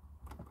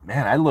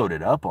 man, I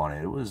loaded up on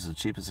it. It was the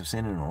cheapest I've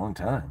seen it in a long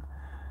time.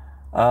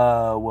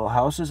 Will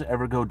houses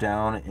ever go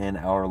down in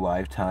our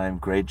lifetime?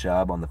 Great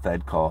job on the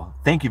Fed call.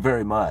 Thank you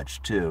very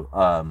much, too.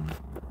 I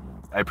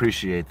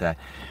appreciate that.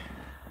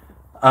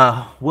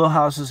 Will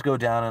houses go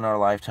down in our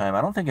lifetime?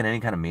 I don't think in any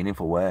kind of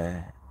meaningful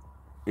way,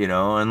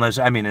 unless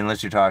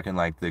you're talking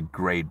like the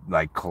great,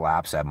 like,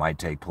 collapse that might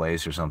take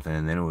place or something,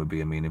 and then it would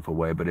be a meaningful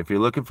way. But if you're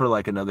looking for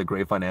like another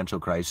great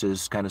financial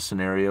crisis kind of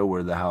scenario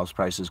where the house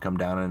prices come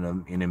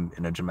down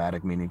in a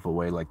dramatic, meaningful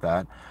way like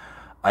that,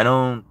 I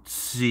don't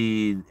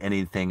see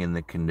anything in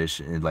the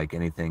condition, like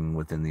anything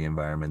within the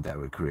environment that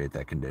would create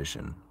that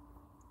condition.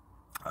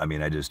 I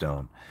mean, I just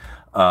don't.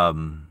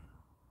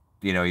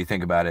 You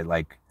think about it,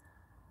 like,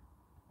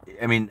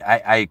 I mean,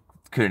 I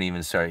couldn't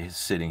even start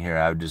sitting here.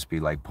 I would just be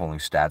like pulling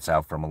stats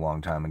out from a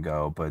long time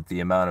ago. But the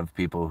amount of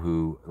people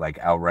who like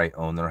outright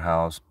own their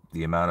house,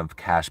 the amount of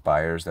cash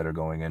buyers that are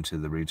going into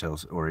the retail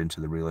or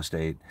into the real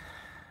estate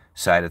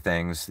side of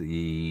things,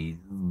 the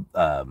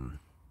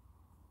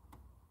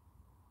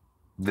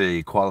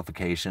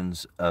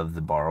qualifications of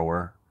the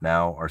borrower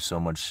now are so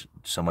much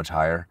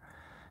higher.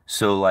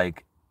 So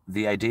like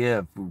the idea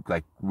of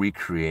like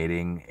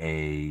recreating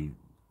a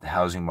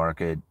housing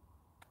market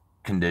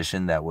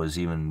condition that was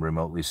even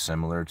remotely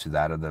similar to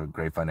that of the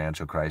great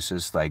financial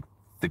crisis, like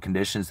the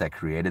conditions that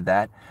created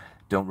that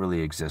don't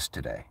really exist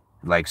today.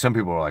 Like some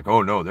people are like,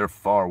 oh no, they're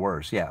far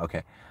worse. Yeah,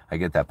 okay, I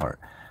get that part.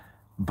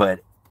 But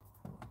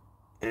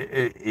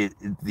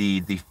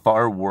the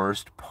far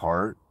worst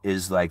part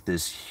is like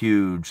this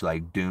huge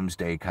like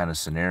doomsday kind of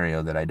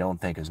scenario that I don't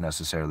think is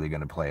necessarily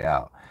going to play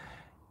out.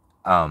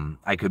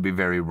 I could be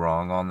very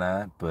wrong on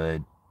that,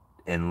 but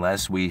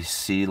unless we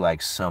see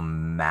like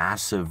some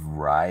massive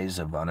rise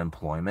of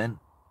unemployment,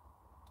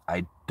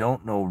 I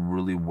don't know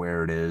really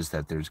where it is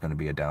that there's going to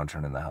be a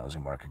downturn in the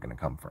housing market going to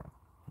come from,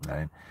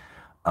 right?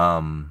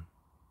 Um,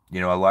 a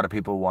lot of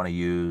people want to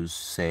use,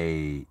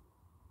 say,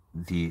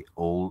 the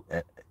old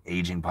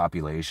aging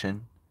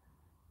population,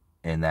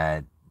 and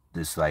that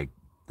this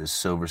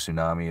silver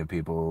tsunami of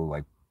people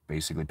like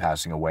basically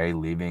passing away,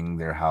 leaving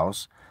their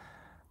house.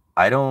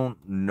 I don't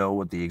know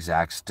what the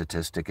exact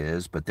statistic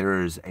is, but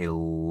there is a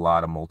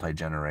lot of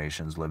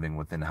multi-generations living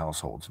within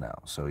households now.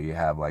 So you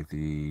have like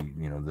the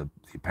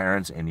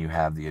parents, and you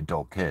have the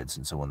adult kids.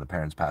 And so when the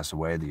parents pass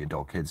away, the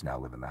adult kids now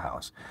live in the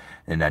house.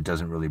 And that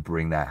doesn't really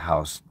bring that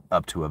house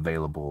up to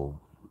available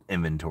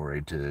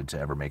inventory to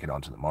ever make it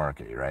onto the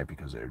market, right?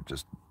 Because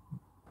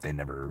they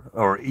never,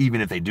 or even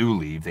if they do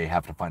leave, they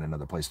have to find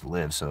another place to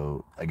live.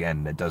 So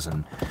again, it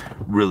doesn't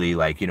really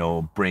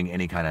bring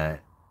any kind of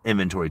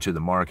inventory to the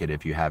market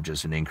if you have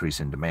just an increase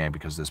in demand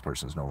because this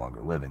person's no longer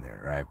living there,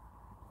 right?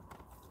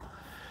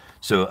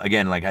 So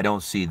again, like I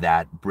don't see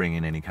that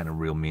bringing any kind of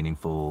real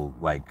meaningful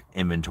like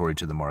inventory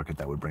to the market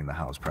that would bring the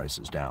house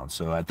prices down.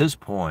 So at this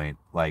point,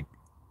 like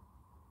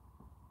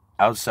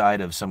outside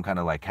of some kind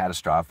of like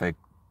catastrophic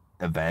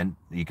event,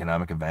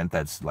 economic event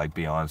that's like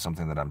beyond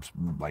something that I'm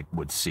like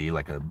would see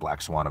like a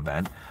black swan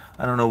event,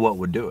 I don't know what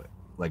would do it.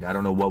 Like I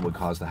don't know what would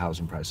cause the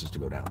housing prices to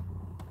go down.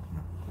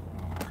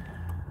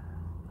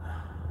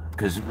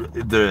 Because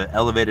the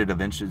elevated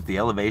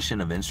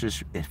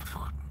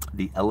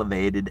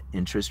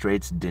interest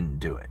rates didn't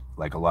do it.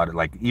 Like a lot of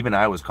even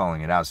I was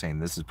calling it out, saying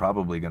this is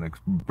probably going to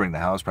bring the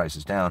house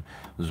prices down.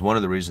 It was one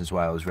of the reasons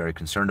why I was very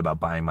concerned about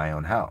buying my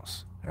own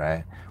house.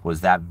 Right?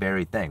 Was that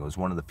very thing. It was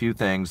one of the few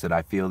things that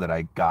I feel that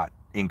I got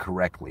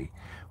incorrectly,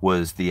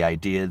 was the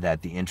idea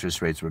that the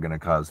interest rates were going to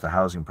cause the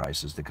housing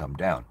prices to come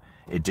down.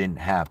 It didn't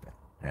happen.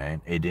 Right?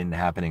 It didn't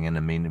happening in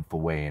a meaningful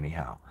way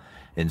anyhow.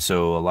 And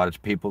so a lot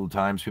of people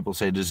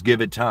say, just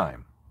give it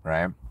time,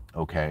 right?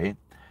 Okay.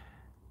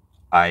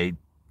 I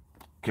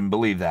can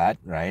believe that,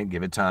 right?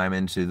 Give it time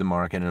into the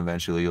market, and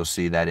eventually you'll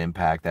see that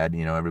impact that,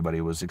 everybody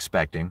was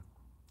expecting.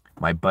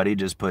 My buddy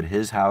just put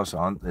his house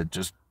on,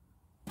 just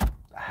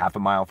half a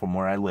mile from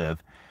where I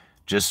live,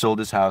 just sold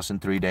his house in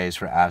 3 days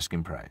for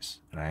asking price,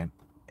 right?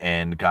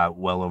 And got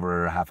well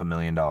over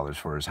 $500,000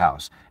 for his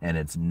house. And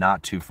it's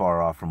not too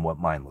far off from what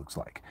mine looks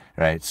like,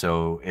 right?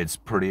 So it's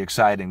pretty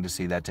exciting to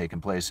see that taking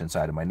place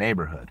inside of my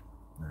neighborhood.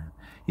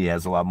 He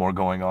has a lot more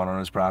going on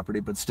his property,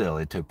 but still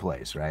it took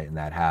place, right? And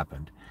that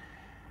happened.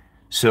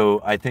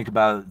 So I think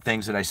about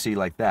things that I see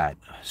like that.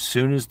 As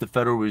soon as the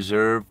Federal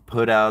Reserve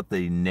put out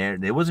the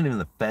narrative, it wasn't even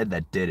the Fed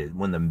that did it.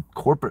 When the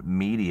corporate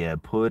media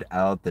put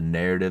out the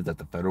narrative that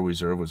the Federal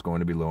Reserve was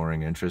going to be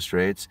lowering interest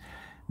rates,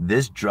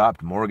 this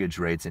dropped mortgage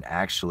rates and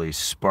actually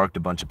sparked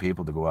a bunch of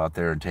people to go out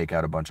there and take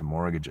out a bunch of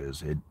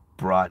mortgages. It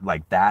brought,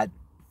 like, that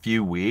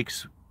few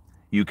weeks,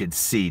 you could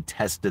see,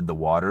 tested the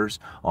waters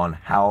on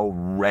how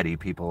ready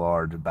people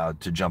are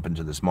about to jump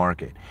into this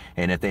market.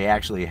 And if they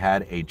actually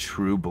had a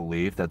true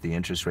belief that the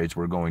interest rates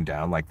were going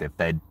down, like the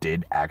Fed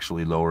did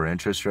actually lower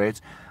interest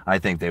rates, I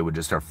think they would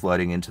just start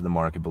flooding into the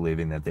market,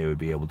 believing that they would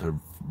be able to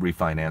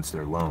refinance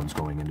their loans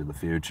going into the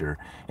future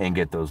and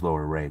get those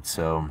lower rates.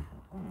 So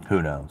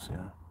who knows?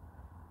 Yeah.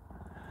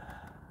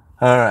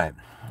 All right.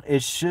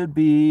 It should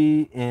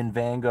be in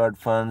Vanguard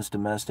Funds,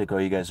 domestic. Oh,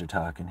 you guys are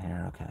talking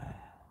here. Okay.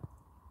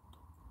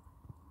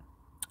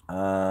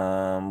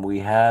 We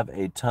have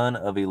a ton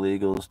of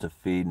illegals to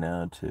feed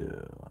now,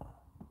 too.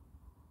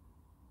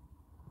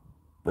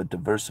 But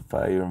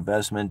diversify your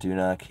investment. Do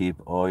not keep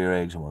all your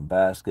eggs in one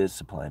basket.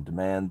 Supply and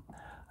demand.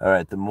 All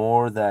right. The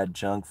more that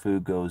junk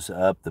food goes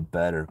up, the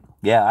better.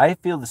 Yeah, I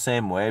feel the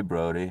same way,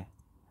 Brody.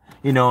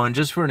 And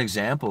just for an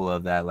example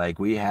of that, like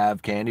we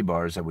have candy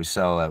bars that we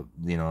sell at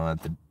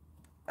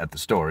the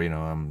store,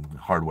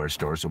 hardware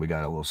store. So we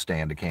got a little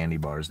stand of candy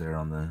bars there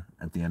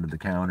at the end of the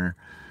counter.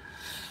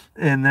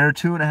 And they're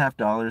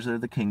 $2.50. They're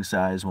the king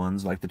size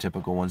ones, like the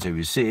typical ones that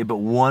we see. But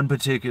one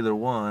particular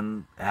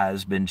one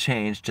has been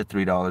changed to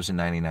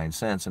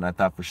 $3.99. And I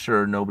thought for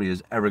sure nobody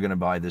is ever going to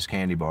buy this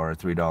candy bar at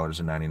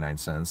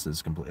 $3.99.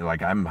 It's completely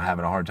like I'm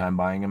having a hard time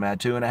buying them at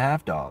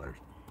 $2.50.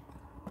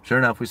 Sure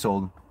enough, we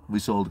sold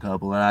a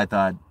couple, and I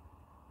thought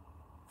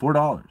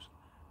 $4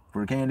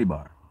 for a candy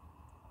bar.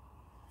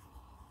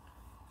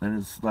 And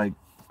it's like,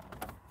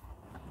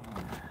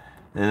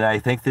 and I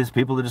think these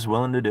people are just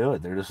willing to do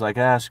it. They're just like,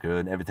 screw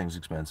it, everything's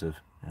expensive.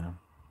 Yeah.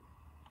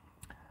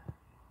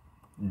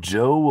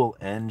 Joe will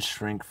end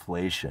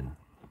shrinkflation.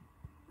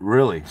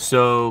 Really?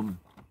 So,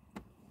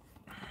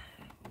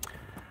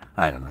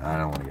 I don't know. I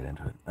don't want to get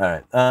into it.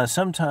 All right.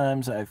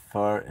 Sometimes I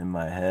fart in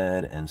my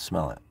head and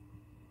smell it.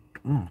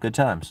 Good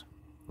times.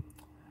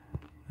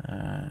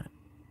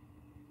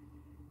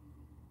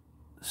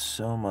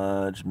 So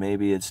much.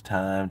 Maybe it's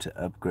time to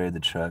upgrade the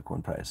truck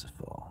when prices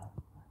fall.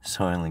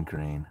 Soylent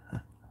Green.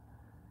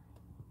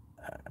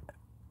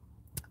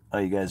 Oh,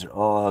 you guys are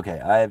all okay.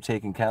 I have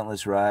taken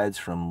countless rides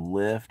from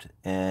Lyft,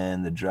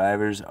 and the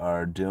drivers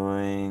are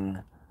doing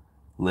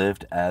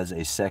Lyft as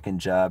a second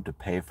job to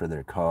pay for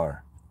their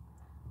car.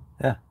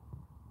 Yeah,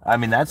 I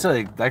mean that's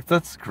a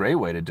great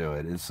way to do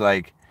it. It's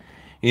like,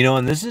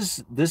 and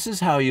this is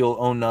how you'll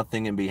own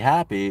nothing and be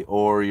happy,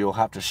 or you'll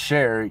have to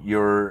share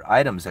your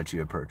items that you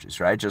have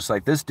purchased, right? Just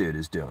like this dude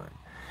is doing.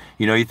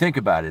 You think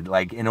about it,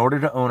 like in order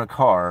to own a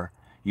car,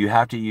 you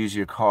have to use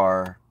your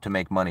car to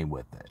make money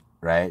with it,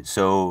 right?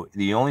 So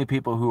the only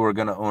people who are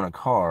going to own a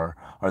car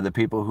are the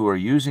people who are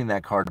using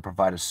that car to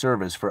provide a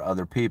service for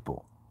other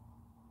people.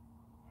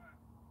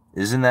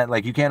 Isn't that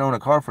like, you can't own a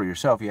car for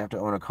yourself? You have to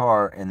own a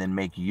car and then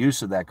make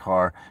use of that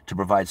car to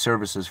provide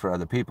services for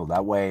other people.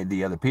 That way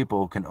the other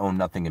people can own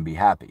nothing and be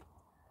happy,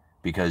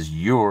 because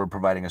you're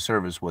providing a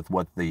service with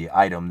what the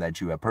item that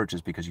you have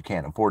purchased, because you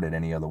can't afford it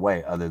any other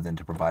way other than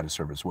to provide a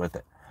service with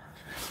it.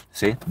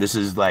 See, this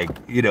is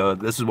like,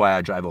 this is why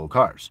I drive old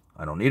cars.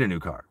 I don't need a new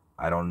car.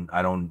 I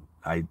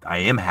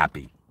am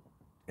happy,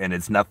 and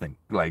it's nothing.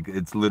 Like,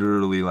 it's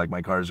literally like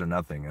my cars are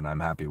nothing, and I'm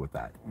happy with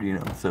that.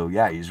 So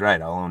yeah, he's right.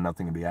 I'll own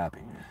nothing and be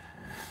happy.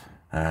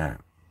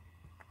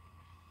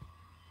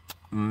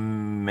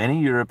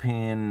 Many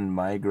European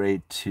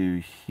migrate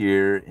to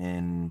here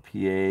in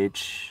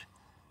PH.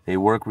 They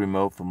work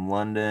remote from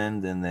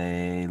London, then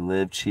they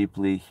live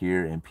cheaply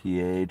here in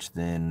PH,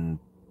 then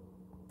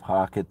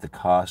pocket the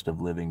cost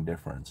of living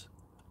difference.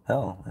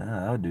 Hell,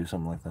 yeah, I would do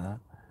something like that.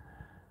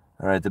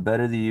 All right, the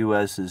better the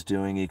U.S. is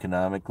doing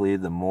economically,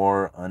 the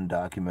more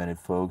undocumented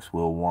folks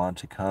will want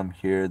to come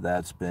here.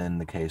 That's been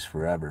the case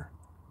forever.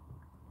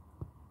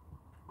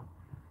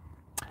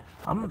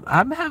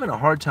 I'm having a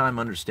hard time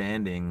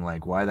understanding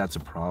like why that's a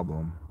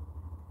problem.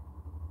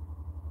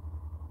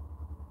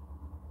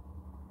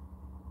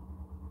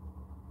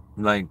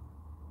 Like,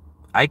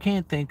 I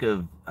can't think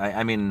of.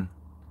 I mean,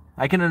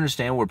 I can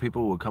understand where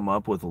people will come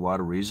up with a lot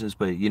of reasons,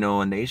 but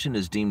a nation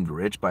is deemed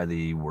rich by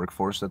the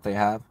workforce that they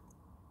have.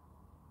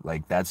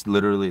 Like, that's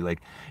literally like,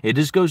 it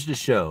just goes to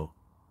show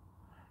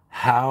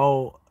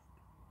how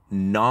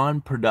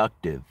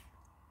non-productive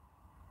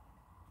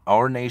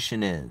our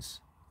nation is.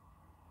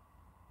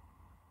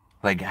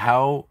 Like,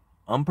 how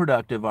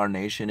unproductive our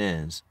nation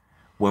is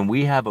when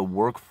we have a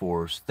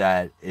workforce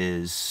that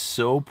is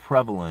so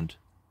prevalent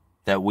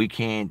that we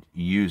can't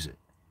use it.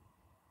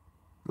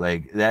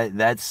 Like,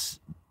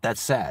 that's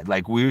sad.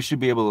 Like, we should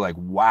be able to, like,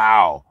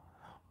 wow,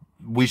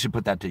 we should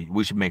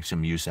make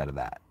some use out of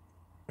that,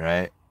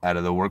 right? Out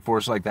of the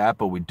workforce like that,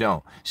 but we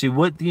don't. See,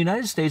 what the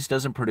United States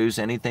doesn't produce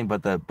anything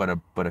but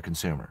a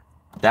consumer.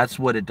 That's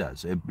what it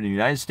does. The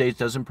United States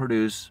doesn't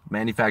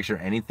manufacture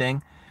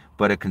anything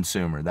but a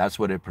consumer. That's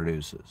what it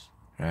produces,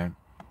 right?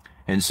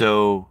 And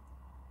so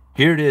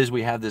here it is.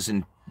 We have this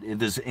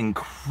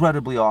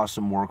incredibly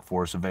awesome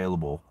workforce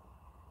available,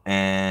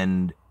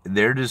 and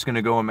they're just going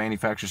to go and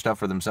manufacture stuff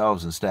for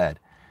themselves instead,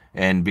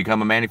 and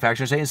become a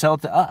manufacturer, say, and sell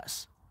it to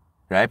us,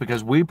 right?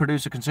 Because we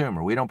produce a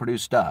consumer. We don't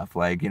produce stuff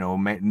like,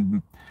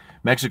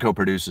 Mexico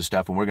produces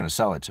stuff, and we're going to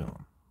sell it to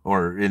them,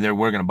 or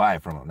we're going to buy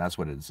it from them. That's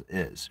what it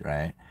is,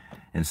 right?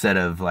 Instead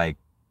of like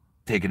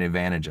taking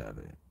advantage of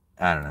it.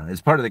 I don't know. It's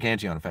part of the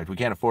Cantillon effect. We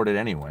can't afford it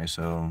anyway,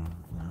 so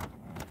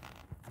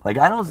like,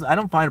 I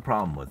don't find a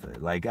problem with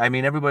it. Like, I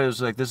mean, everybody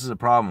was like, this is a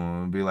problem,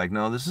 and we'd be like,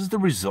 no, this is the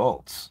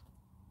results.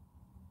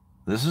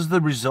 This is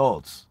the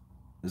results.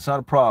 It's not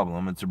a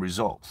problem. It's the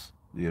results,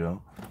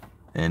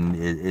 and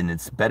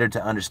it's better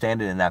to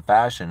understand it in that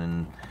fashion.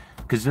 And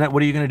because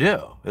what are you going to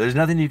do? There's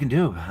nothing you can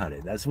do about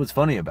it. That's what's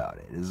funny about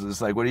it. It's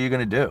just like, what are you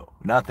going to do?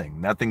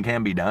 Nothing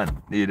can be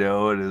done.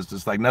 It's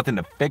just like nothing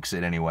to fix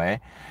it anyway.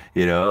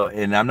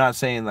 And I'm not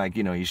saying like,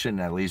 you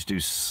shouldn't at least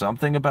do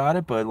something about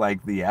it, but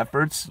like the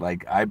efforts,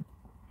 like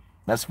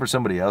that's for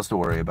somebody else to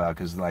worry about,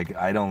 because like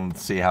I don't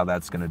see how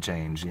that's going to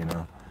change.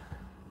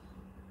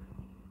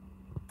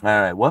 All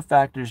right, what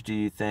factors do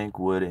you think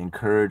would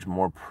encourage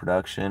more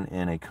production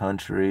in a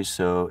country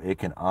so it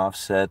can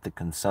offset the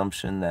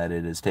consumption that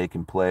it is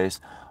taking place?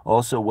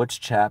 Also,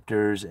 which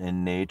chapters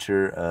in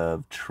Nature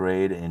of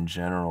Trade in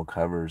general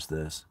covers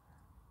this?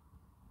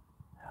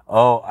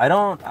 Oh, I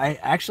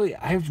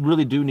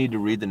really do need to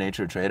read The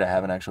Nature of Trade. I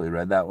haven't actually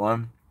read that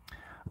one.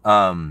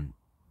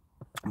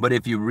 But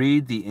if you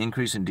read the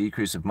increase and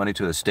decrease of money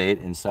to the state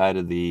inside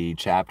of the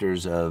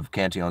chapters of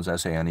Cantillon's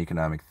essay on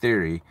economic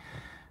theory,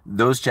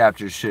 those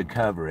chapters should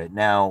cover it.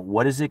 Now,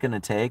 what is it going to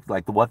take?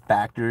 Like, what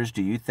factors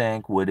do you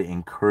think would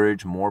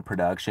encourage more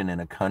production in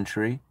a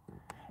country?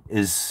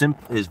 Is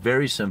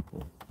very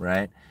simple,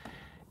 right?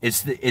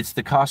 It's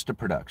the cost of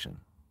production.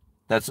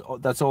 That's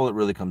all it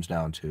really comes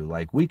down to.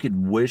 Like, we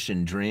could wish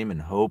and dream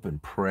and hope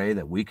and pray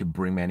that we could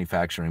bring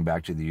manufacturing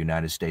back to the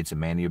United States and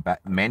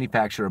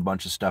manufacture a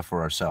bunch of stuff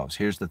for ourselves.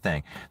 Here's the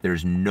thing.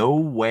 There's no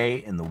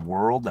way in the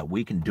world that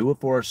we can do it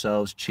for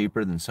ourselves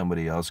cheaper than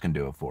somebody else can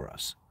do it for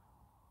us,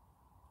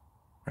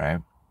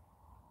 right?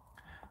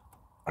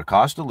 Our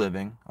cost of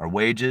living, our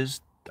wages,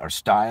 our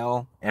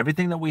style,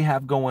 everything that we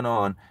have going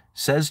on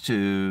says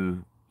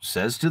to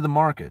the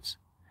markets,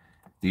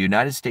 the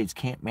United States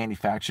can't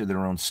manufacture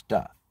their own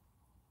stuff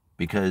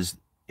because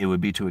it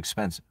would be too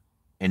expensive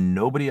and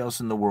nobody else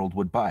in the world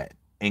would buy it,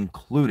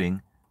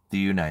 including the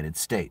United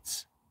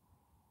States,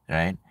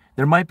 right?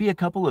 There might be a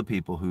couple of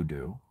people who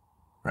do,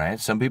 right?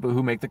 Some people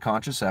who make the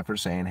conscious effort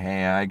saying,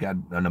 hey, I got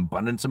an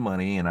abundance of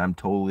money and I'm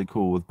totally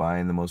cool with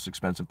buying the most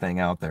expensive thing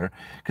out there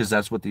because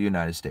that's what the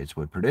United States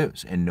would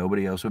produce and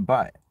nobody else would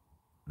buy it,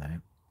 right?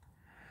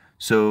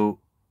 So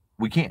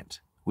we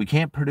can't. We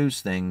can't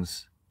produce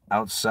things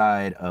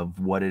outside of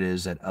what it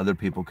is that other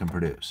people can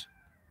produce.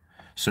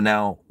 So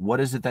now, what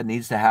is it that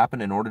needs to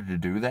happen in order to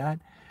do that?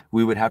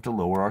 We would have to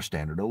lower our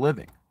standard of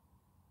living.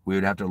 We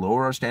would have to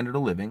lower our standard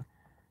of living,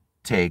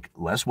 take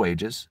less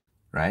wages,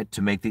 right,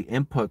 to make the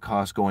input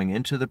cost going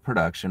into the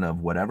production of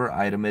whatever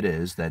item it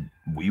is that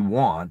we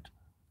want,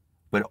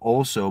 but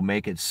also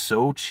make it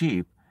so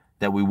cheap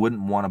that we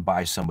wouldn't want to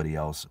buy somebody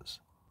else's.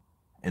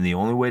 And the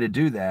only way to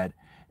do that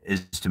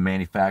is to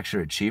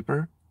manufacture it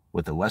cheaper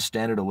with a less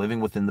standard of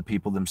living within the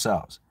people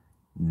themselves.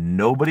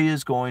 Nobody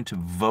is going to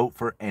vote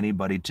for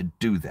anybody to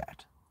do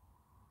that.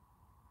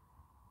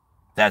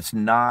 That's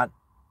not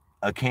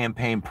a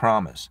campaign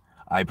promise.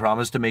 I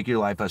promise to make your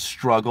life a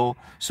struggle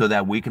so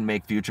that we can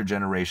make future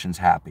generations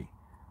happy.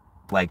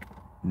 Like,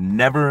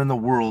 never in the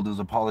world is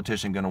a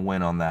politician going to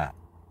win on that.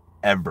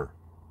 Ever.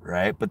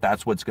 Right? But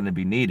that's what's going to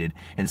be needed.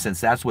 And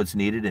since that's what's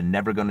needed and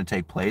never going to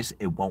take place,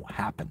 it won't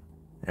happen.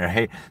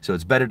 Right? So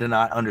it's better to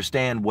not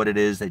understand what it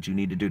is that you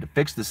need to do to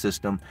fix the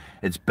system.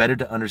 It's better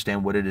to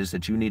understand what it is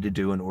that you need to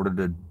do in order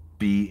to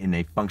be in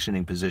a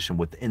functioning position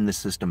within the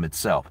system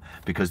itself,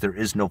 because there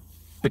is no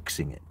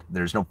fixing it.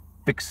 There's no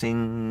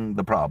fixing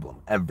the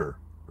problem ever,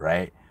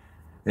 right?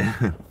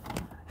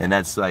 And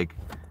that's that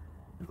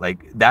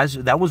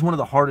was one of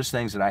the hardest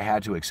things that I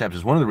had to accept.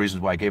 Is one of the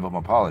reasons why I gave up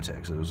on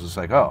politics. It was just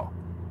like, oh,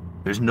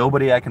 there's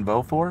nobody I can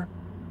vote for.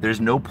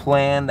 There's no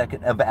plan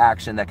of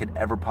action that could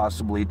ever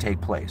possibly take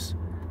place.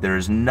 There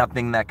is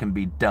nothing that can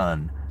be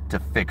done to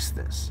fix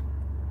this.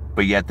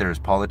 But yet there's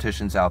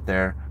politicians out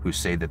there who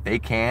say that they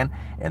can,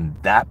 and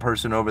that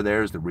person over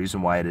there is the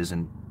reason why it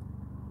isn't,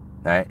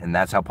 right? And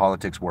that's how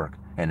politics work.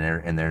 And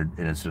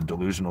it's a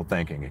delusional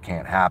thinking. It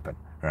can't happen,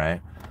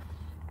 right?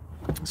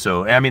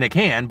 So, I mean, it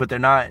can, but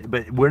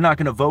we're not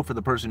going to vote for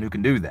the person who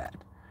can do that.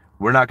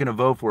 We're not going to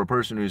vote for a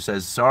person who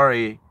says,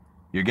 sorry,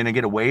 you're going to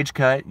get a wage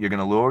cut, you're going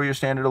to lower your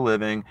standard of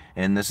living,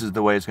 and this is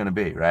the way it's going to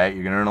be, right?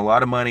 You're going to earn a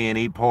lot of money and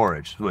eat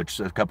porridge, which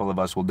a couple of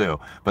us will do.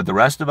 But the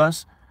rest of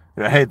us,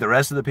 right, the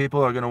rest of the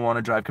people are going to want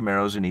to drive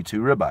Camaros and eat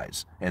 2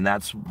 ribeyes. And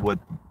that's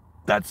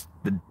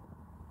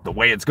the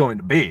way it's going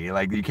to be.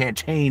 Like, you can't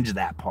change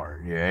that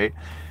part, right?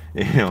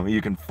 You know,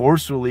 you can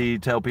forcefully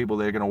tell people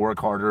they're going to work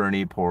harder and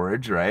eat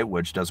porridge, right?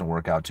 Which doesn't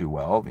work out too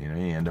well. You know,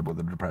 you end up with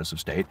a depressive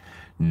state.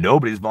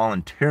 Nobody's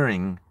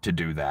volunteering to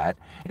do that,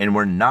 and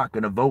we're not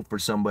going to vote for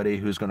somebody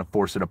who's going to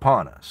force it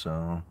upon us.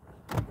 So,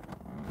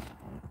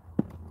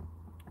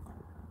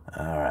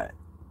 all right.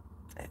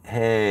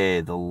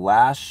 Hey, the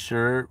last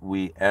shirt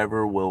we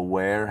ever will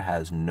wear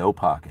has no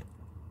pocket.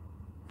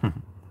 All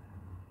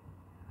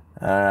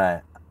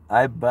right.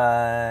 I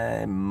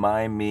buy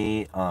my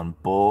meat on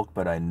bulk,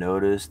 but I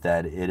noticed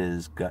that it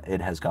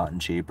has gotten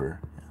cheaper.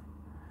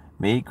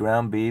 Meat,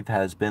 ground beef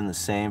has been the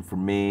same for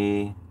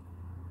me.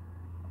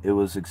 It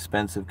was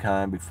expensive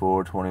kind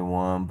before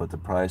 21, but the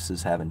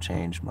prices haven't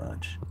changed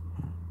much.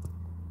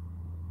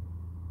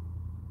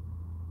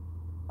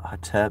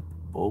 Hotep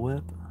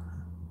bullwhip?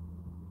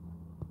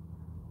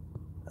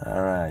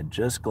 Alright,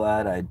 just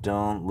glad I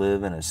don't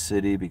live in a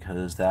city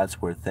because that's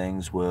where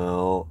things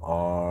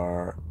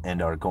are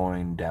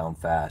going down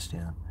fast,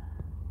 yeah.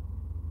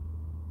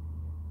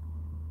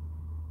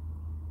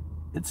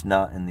 It's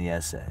not in the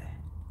essay.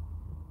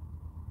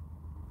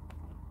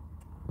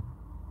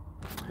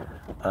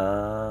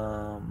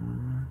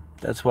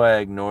 That's why I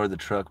ignore the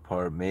truck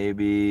part.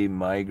 Maybe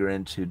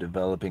migrant to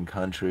developing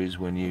countries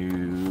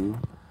money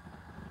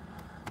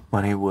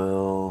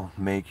will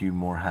make you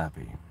more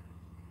happy.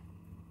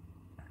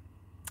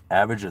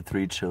 Average of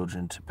 3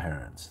 children to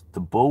parents. The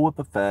bullwhip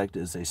effect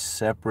is a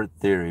separate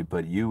theory,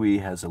 but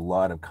UE has a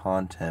lot of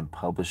content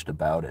published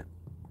about it.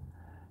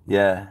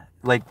 Yeah,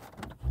 like,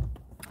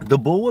 the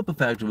bullwhip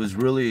effect was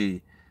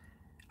really,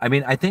 I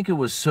mean, I think it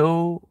was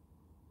so,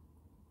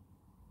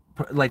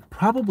 like,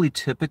 probably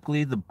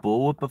typically the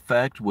bullwhip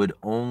effect would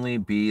only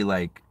be,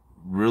 like,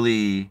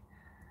 really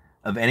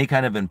of any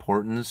kind of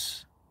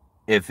importance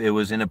if it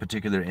was in a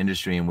particular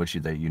industry in which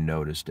that you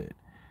noticed it.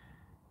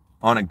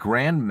 On a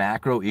grand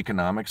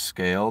macroeconomic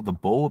scale, the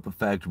bullwhip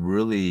effect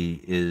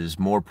really is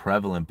more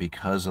prevalent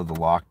because of the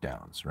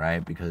lockdowns,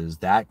 right? Because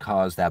that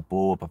caused that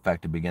bullwhip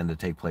effect to begin to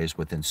take place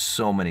within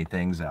so many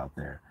things out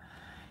there.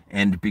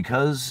 And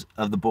because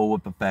of the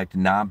bullwhip effect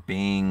not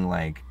being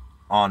like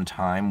on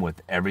time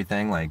with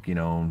everything, like,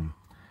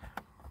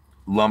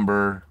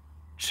 lumber,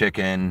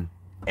 chicken,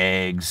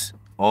 eggs,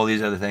 all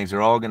these other things,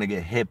 they're all going to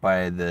get hit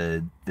by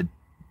the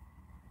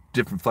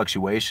different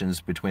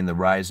fluctuations between the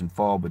rise and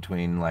fall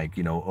between, like,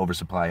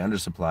 oversupply,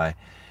 undersupply.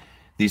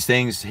 These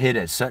things hit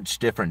at such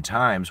different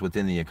times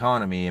within the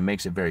economy. It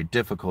makes it very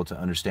difficult to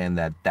understand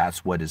that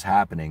that's what is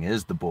happening,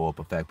 is the bull-up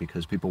effect,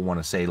 because people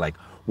want to say, like,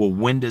 well,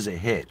 when does it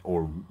hit,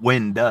 or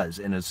when does?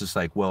 And it's just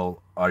like,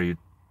 well,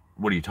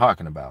 what are you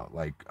talking about?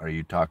 Like, are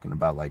you talking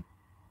about like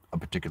a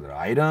particular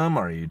item?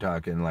 Are you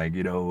talking like,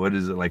 what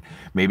is it, like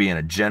maybe in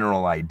a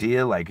general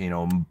idea, like,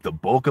 the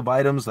bulk of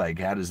items, like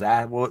how does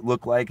that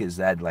look like? Is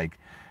that like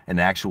an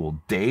actual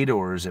date,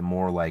 or is it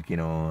more like,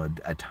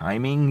 a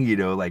timing,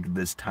 like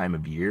this time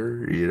of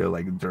year,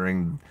 like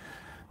during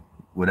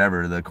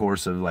whatever the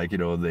course of, like,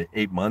 the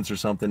 8 months or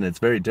something? It's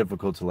very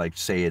difficult to like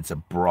say it's a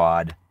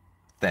broad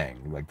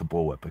thing like the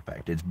bullwhip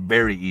effect. It's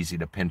very easy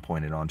to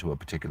pinpoint it onto a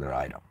particular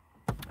item,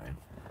 right?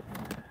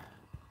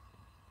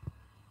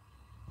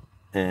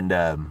 And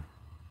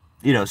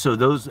so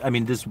those, I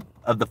mean, this,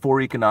 of the four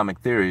economic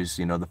theories,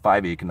 the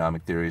five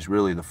economic theories,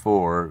 really the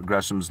four: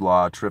 Gresham's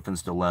law,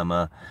 Triffin's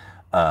dilemma,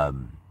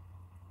 um,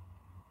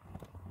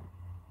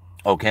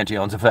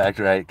 Cantillon's effect,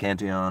 right?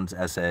 Cantillon's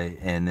essay,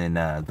 and then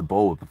the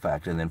bullwhip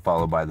effect, and then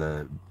followed by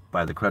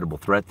the credible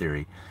threat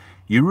theory.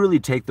 You really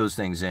take those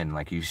things in,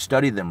 like you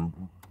study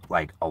them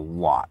like a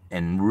lot,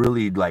 and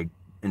really like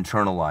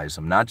internalize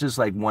them. Not just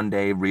like one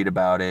day read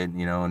about it,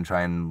 and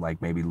try and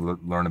like maybe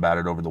learn about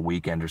it over the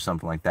weekend or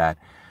something like that,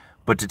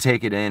 but to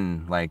take it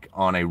in like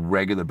on a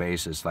regular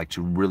basis, like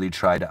to really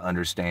try to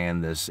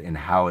understand this and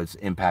how it's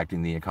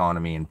impacting the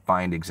economy and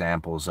find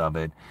examples of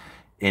it.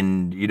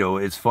 And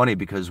it's funny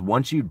because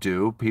once you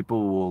do,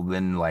 people will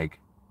then a,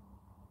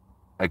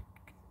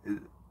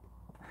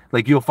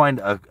 like you'll find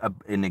a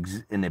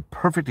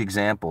perfect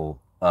example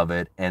of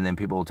it, and then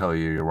people will tell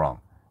you you're wrong.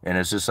 And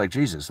it's just like,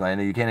 Jesus,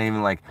 and you can't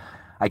even like,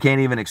 I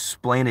can't even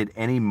explain it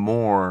any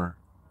more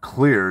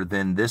clear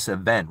than this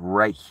event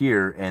right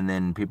here, and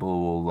then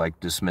people will like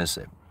dismiss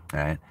it,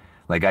 right?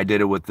 Like I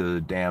did it with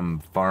the damn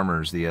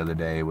farmers the other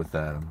day with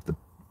the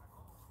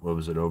what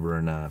was it, over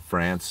in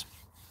France,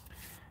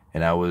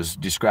 and I was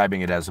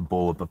describing it as a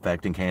bullwhip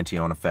effect and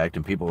Cantillon effect,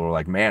 and people were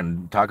like,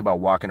 man, talk about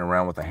walking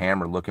around with a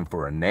hammer looking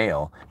for a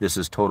nail. This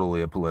is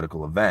totally a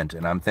political event.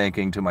 And I'm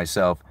thinking to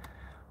myself,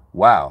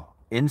 wow,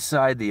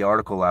 inside the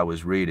article I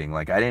was reading,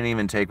 like I didn't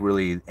even take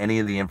really any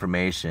of the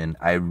information.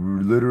 I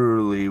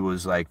literally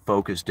was like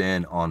focused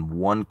in on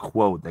one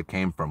quote that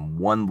came from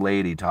one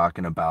lady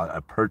talking about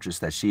a purchase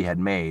that she had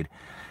made,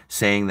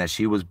 saying that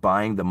she was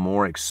buying the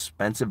more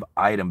expensive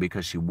item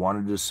because she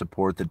wanted to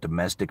support the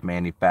domestic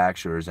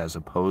manufacturers as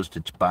opposed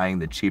to buying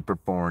the cheaper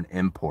foreign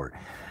import.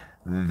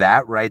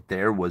 That right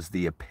there was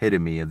the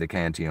epitome of the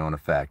Cantillon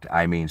effect.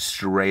 I mean,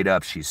 straight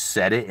up, she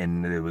said it,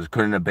 and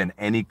couldn't have been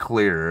any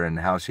clearer in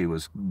how she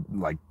was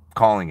like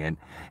calling it.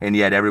 And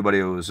yet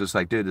everybody was just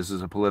like, dude, this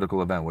is a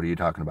political event. What are you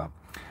talking about?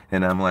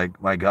 And I'm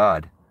like, my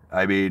God.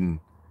 I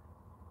mean,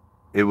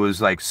 it was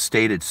like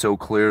stated so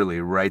clearly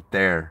right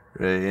there,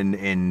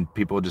 and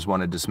people just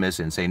want to dismiss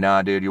it and say,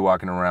 nah, dude, you're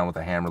walking around with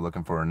a hammer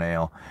looking for a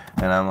nail.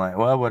 And I'm like,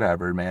 well,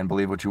 whatever, man,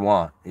 believe what you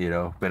want,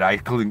 but I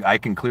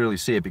can clearly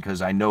see it,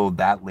 because I know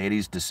that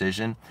lady's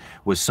decision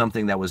was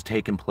something that was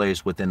taking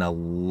place within a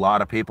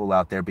lot of people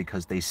out there,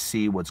 because they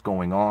see what's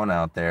going on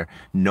out there,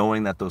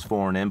 knowing that those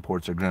foreign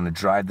imports are going to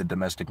drive the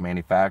domestic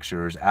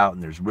manufacturers out,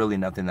 and there's really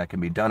nothing that can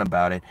be done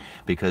about it,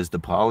 because the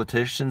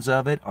politicians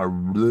of it are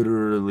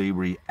literally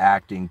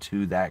reacting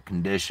to that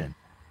condition.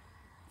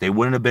 They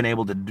wouldn't have been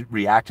able to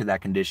react to that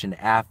condition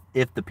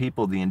if the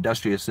people, the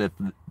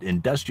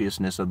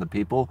industriousness of the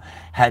people,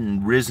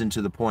 hadn't risen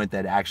to the point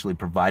that actually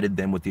provided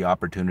them with the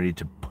opportunity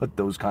to put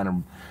those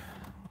kind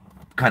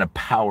of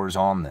powers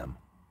on them.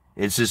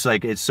 It's just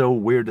like, it's so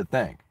weird to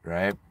think,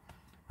 right?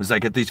 It's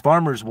like, if these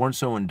farmers weren't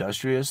so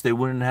industrious, they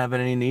wouldn't have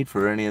any need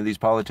for any of these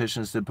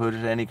politicians to put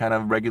any kind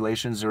of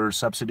regulations or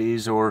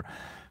subsidies or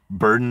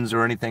burdens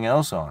or anything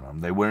else on them.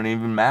 They wouldn't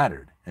even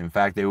mattered. In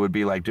fact, they would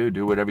be like, dude,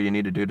 do whatever you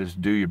need to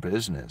do your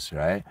business,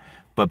 right?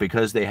 But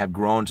because they have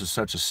grown to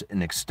such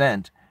an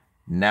extent,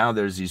 now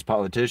there's these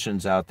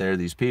politicians out there,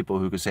 these people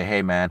who could say,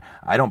 hey, man,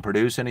 I don't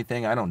produce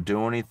anything, I don't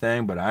do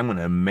anything, but I'm going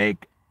to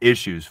make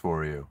issues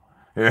for you,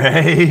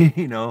 right?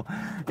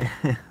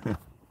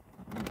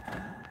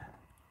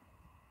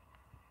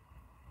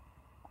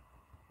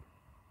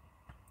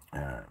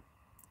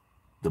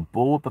 The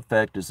bullwhip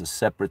effect is a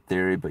separate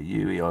theory, but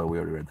we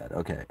already read that.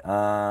 Okay.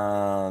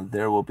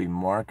 There will be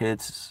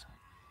markets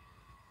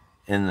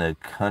in the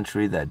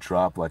country that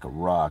drop like a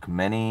rock.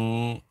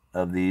 Many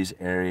of these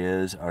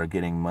areas are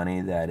getting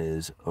money that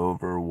is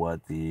over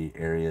what the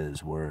area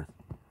is worth.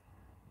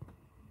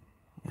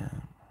 Yeah.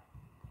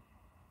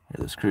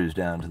 Let's cruise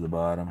down to the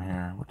bottom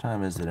here. What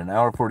time is it? An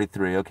hour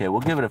 43. Okay,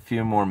 we'll give it a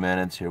few more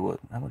minutes here.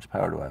 How much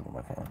power do I have on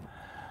my phone?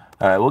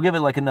 All right, we'll give it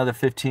like another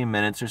 15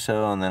 minutes or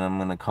so, and then I'm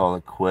going to call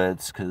it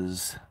quits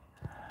because,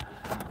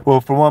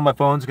 well, for one, my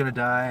phone's going to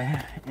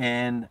die,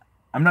 and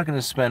I'm not going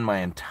to spend my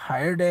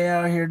entire day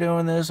out here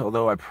doing this,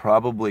 although I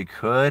probably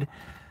could.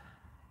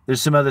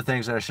 There's some other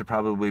things that I should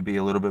probably be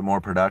a little bit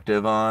more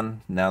productive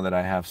on now that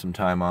I have some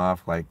time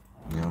off, like,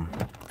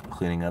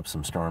 cleaning up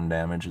some storm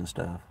damage and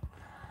stuff.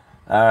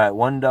 All right,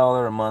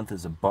 $1 a month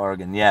is a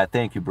bargain. Yeah,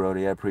 thank you,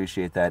 Brody. I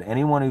appreciate that.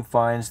 Anyone who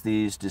finds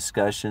these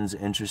discussions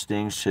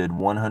interesting should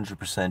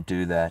 100%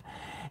 do that.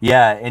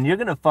 Yeah, and you're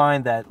going to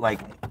find that,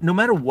 like, no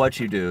matter what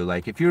you do,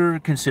 like, if you're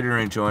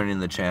considering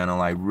joining the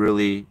channel, I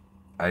really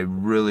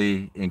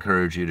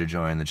encourage you to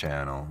join the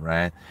channel,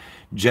 right?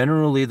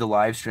 Generally, the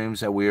live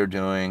streams that we are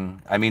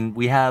doing, I mean,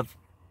 we have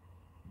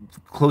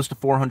close to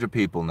 400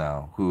 people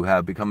now who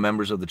have become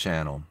members of the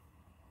channel.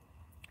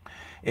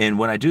 And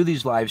when I do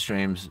these live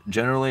streams,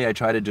 generally I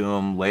try to do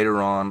them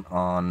later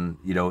on,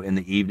 in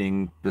the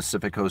evening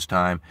Pacific Coast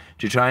time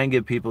to try and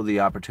give people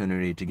the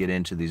opportunity to get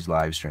into these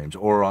live streams,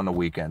 or on the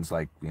weekends,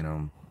 like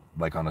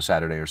on a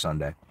Saturday or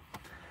Sunday.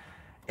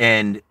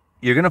 And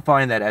you're going to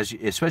find that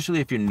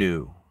especially if you're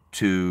new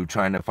to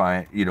trying to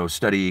find,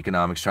 study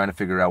economics, trying to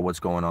figure out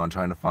what's going on,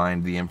 trying to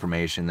find the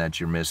information that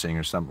you're missing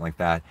or something like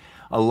that.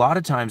 A lot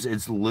of times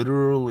it's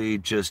literally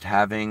just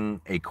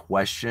having a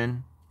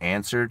question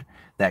answered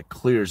that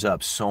clears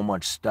up so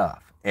much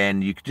stuff.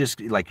 And you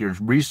just, like, you're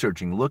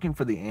researching, looking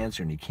for the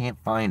answer, and you can't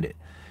find it.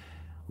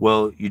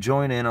 Well, you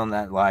join in on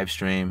that live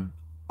stream.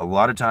 A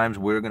lot of times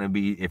we're going to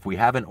be, if we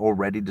haven't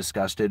already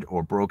discussed it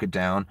or broke it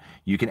down,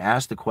 you can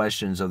ask the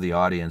questions of the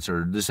audience,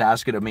 or just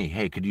ask it of me.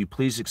 Hey, could you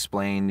please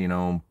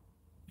explain,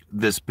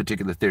 this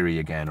particular theory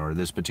again, or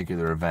this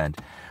particular event,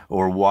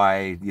 or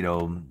why,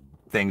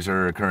 things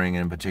are occurring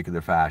in a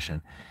particular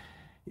fashion.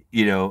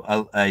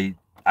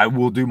 I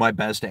will do my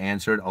best to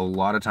answer it. A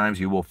lot of times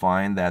you will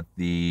find that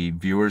the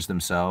viewers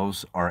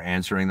themselves are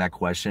answering that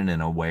question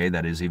in a way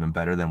that is even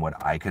better than what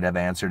I could have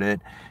answered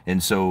it.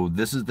 And so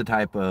this is the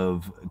type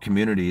of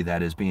community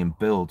that is being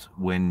built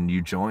when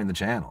you join the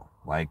channel.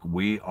 Like,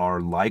 we are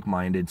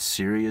like-minded,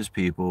 serious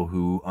people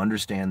who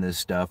understand this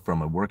stuff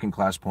from a working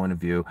class point of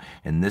view,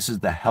 and this is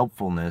the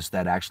helpfulness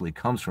that actually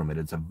comes from it.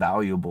 It's a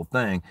valuable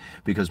thing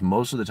because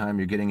most of the time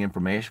you're getting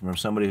information from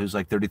somebody who's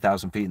like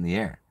 30,000 feet in the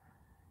air.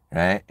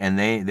 Right? And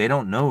they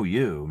don't know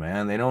you,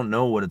 man. They don't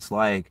know what it's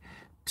like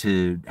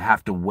to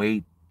have to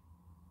wait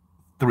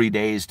 3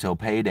 days till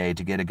payday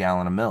to get a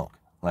gallon of milk.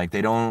 Like,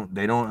 they don't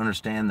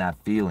understand that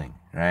feeling,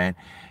 right?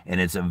 And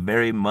it's a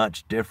very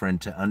much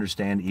different to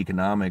understand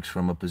economics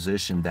from a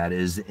position that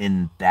is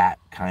in that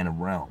kind of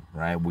realm,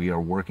 right? We are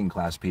working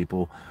class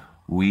people.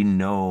 We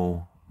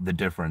know the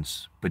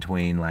difference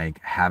between,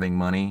 like, having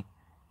money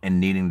and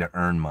needing to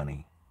earn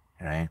money,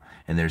 right?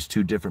 And there's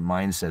two different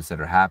mindsets that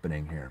are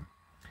happening here.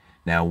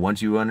 Now,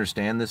 once you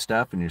understand this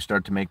stuff and you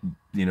start to make,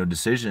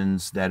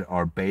 decisions that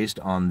are based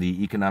on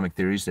the economic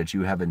theories that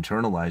you have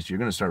internalized, you're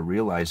going to start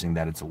realizing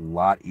that it's a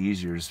lot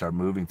easier to start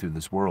moving through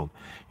this world.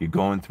 You're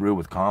going through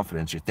with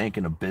confidence. You're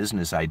thinking of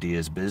business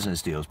ideas,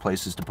 business deals,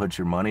 places to put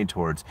your money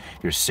towards.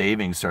 Your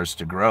savings starts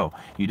to grow.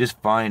 You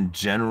just find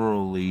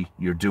generally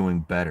you're doing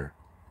better,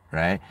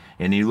 right?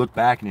 And you look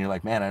back and you're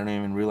like, man, I don't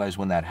even realize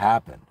when that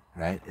happened.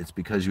 Right? It's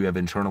because you have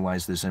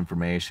internalized this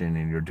information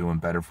and you're doing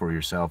better for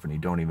yourself, and you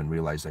don't even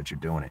realize that you're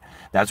doing it.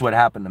 That's what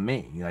happened to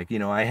me. Like,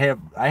 I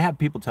have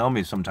people tell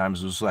me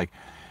sometimes, it's like,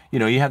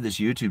 you have this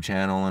YouTube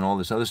channel and all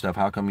this other stuff.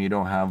 How come you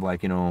don't have,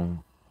 like,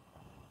 showing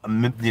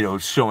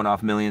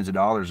off millions of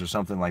dollars or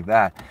something like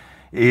that?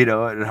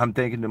 And I'm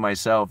thinking to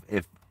myself,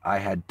 if I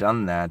had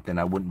done that, then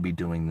I wouldn't be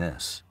doing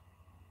this,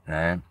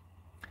 right?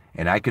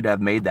 And I could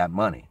have made that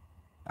money.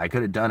 I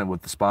could have done it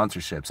with the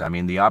sponsorships. I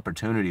mean, the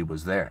opportunity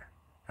was there,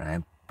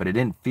 right? But it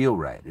didn't feel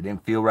right. It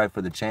didn't feel right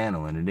for the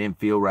channel, and it didn't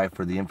feel right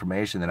for the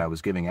information that I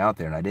was giving out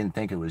there, and I didn't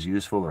think it was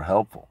useful or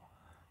helpful,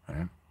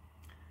 right?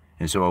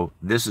 And so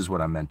this is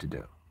what I'm meant to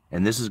do.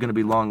 And this is going to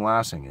be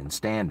long-lasting and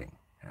standing,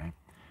 right?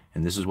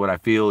 And this is what I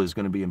feel is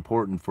going to be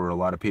important for a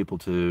lot of people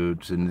to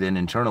then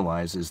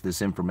internalize, is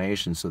this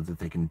information, so that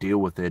they can deal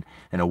with it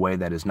in a way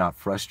that is not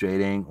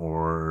frustrating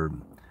or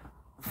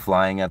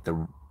flying at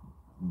the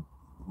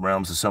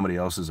realms of somebody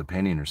else's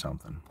opinion or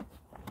something.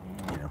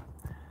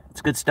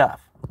 It's good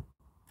stuff.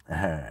 All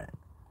right.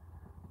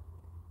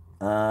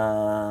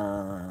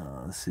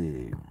 Let's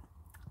see.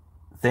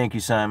 Thank you,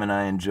 Simon.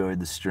 I enjoyed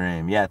the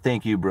stream. Yeah,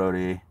 thank you,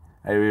 Brody.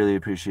 I really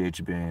appreciate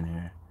you being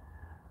here.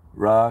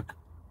 Rock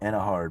and a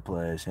hard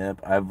place.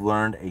 Yep, I've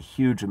learned a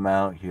huge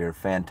amount here.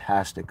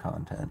 Fantastic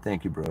content.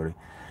 Thank you, Brody.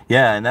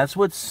 Yeah, and that's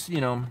what's,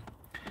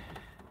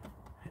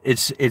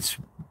 it's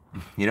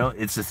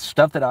the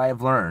stuff that I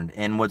have learned.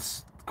 And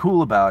what's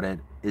cool about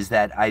it is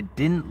that I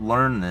didn't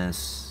learn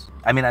this.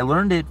 I mean, I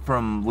learned it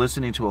from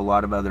listening to a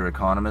lot of other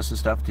economists and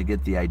stuff to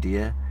get the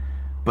idea,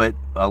 but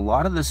a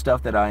lot of the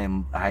stuff that I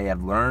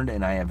have learned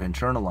and I have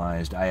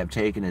internalized, I have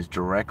taken is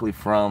directly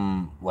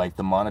from, like,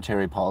 the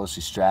monetary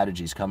policy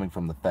strategies coming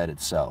from the Fed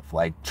itself.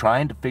 Like,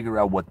 trying to figure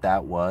out what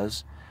that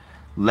was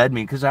led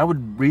me, because I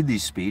would read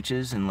these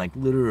speeches and like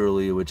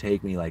literally it would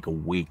take me like a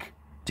week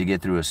to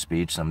get through a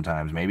speech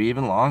sometimes, maybe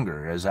even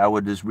longer, as I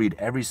would just read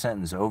every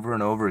sentence over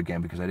and over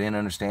again because I didn't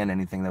understand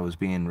anything that was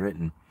being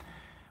written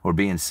or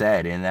being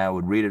said. And I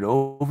would read it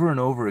over and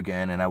over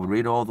again, and I would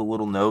read all the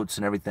little notes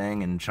and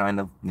everything and trying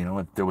to,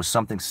 if there was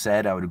something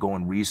said, I would go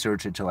and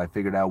research it till I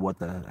figured out what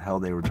the hell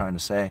they were trying to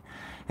say,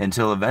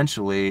 until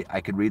eventually I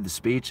could read the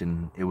speech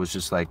and it was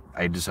just like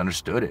I just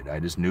understood it.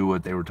 I just knew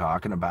what they were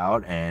talking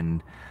about,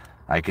 and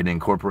I could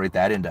incorporate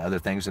that into other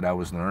things that I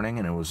was learning,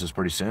 and it was just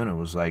pretty soon it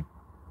was like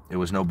it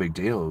was no big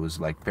deal. It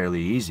was like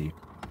fairly easy.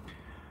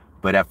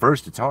 But at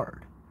first it's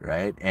hard,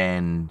 right?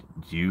 And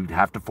you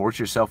have to force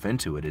yourself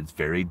into it. It's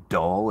very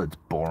dull, it's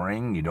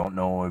boring. You don't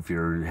know if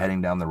you're heading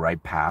down the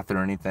right path or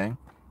anything.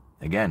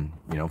 Again,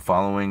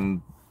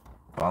 following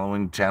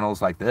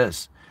channels like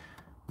this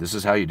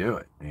is how you do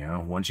it.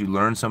 Once you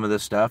learn some of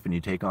this stuff and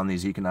you take on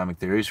these economic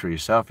theories for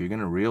yourself, you're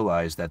going to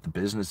realize that the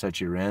business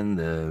that you're in,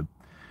 the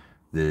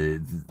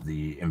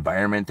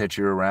environment that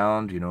you're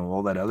around,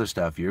 all that other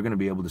stuff, you're going to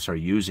be able to start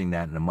using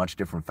that in a much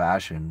different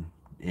fashion,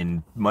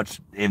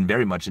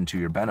 very much into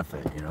your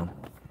benefit.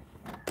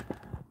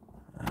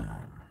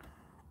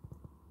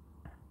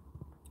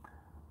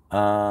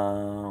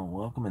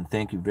 Welcome and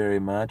thank you very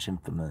much,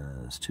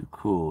 Infamous. Too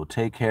cool.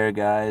 Take care,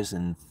 guys,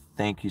 and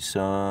thank you,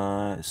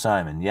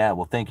 Simon. Yeah,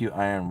 well, thank you,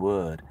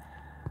 Ironwood.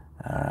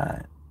 All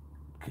right.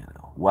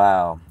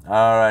 Wow.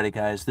 Alrighty,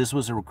 guys. This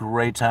was a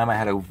great time. I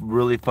had a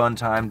really fun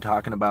time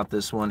talking about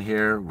this one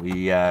here.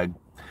 We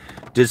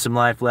did some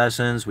life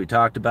lessons. We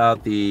talked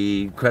about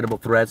the credible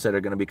threats that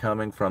are going to be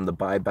coming from the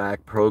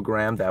buyback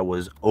program that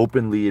was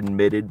openly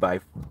admitted by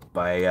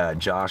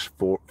Josh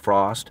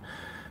Frost,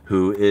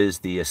 who is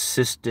the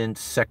Assistant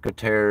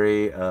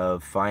Secretary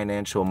of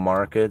Financial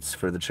Markets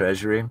for the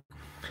Treasury.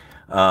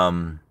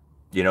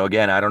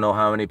 Again, I don't know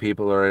how many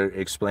people are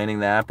explaining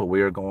that, but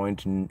we are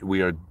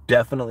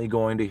definitely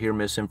going to hear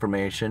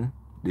misinformation,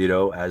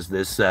 as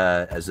this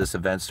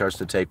event starts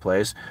to take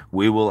place.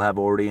 We will have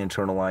already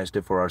internalized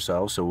it for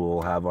ourselves, so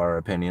we'll have our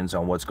opinions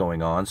on what's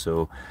going on.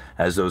 So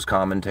as those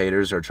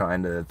commentators are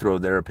trying to throw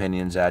their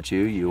opinions at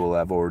you, you will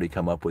have already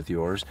come up with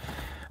yours.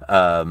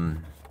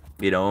 And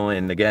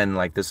again,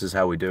 like, this is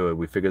how we do it.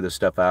 We figure this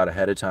stuff out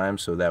ahead of time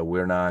so that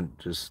we're not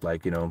just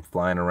like,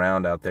 flying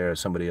around out there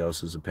as somebody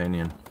else's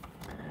opinion.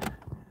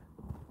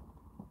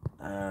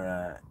 All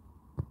right.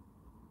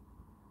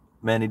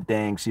 Many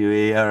thanks,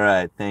 Yui. All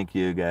right. Thank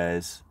you,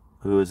 guys.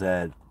 Who is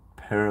that?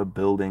 Para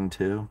Building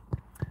 2?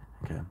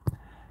 Okay. You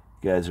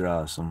guys are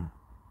awesome.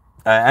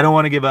 I don't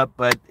want to give up,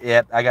 but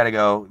yeah, I got to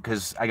go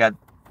because I got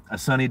a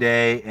sunny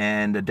day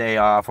and a day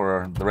off,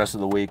 or the rest of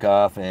the week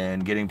off,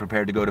 and getting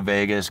prepared to go to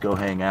Vegas, go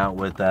hang out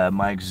with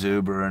Mike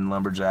Zuber and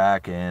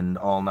Lumberjack and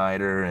All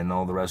Nighter and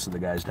all the rest of the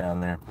guys down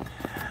there.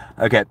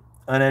 Okay.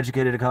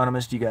 Uneducated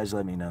Economist, you guys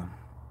let me know.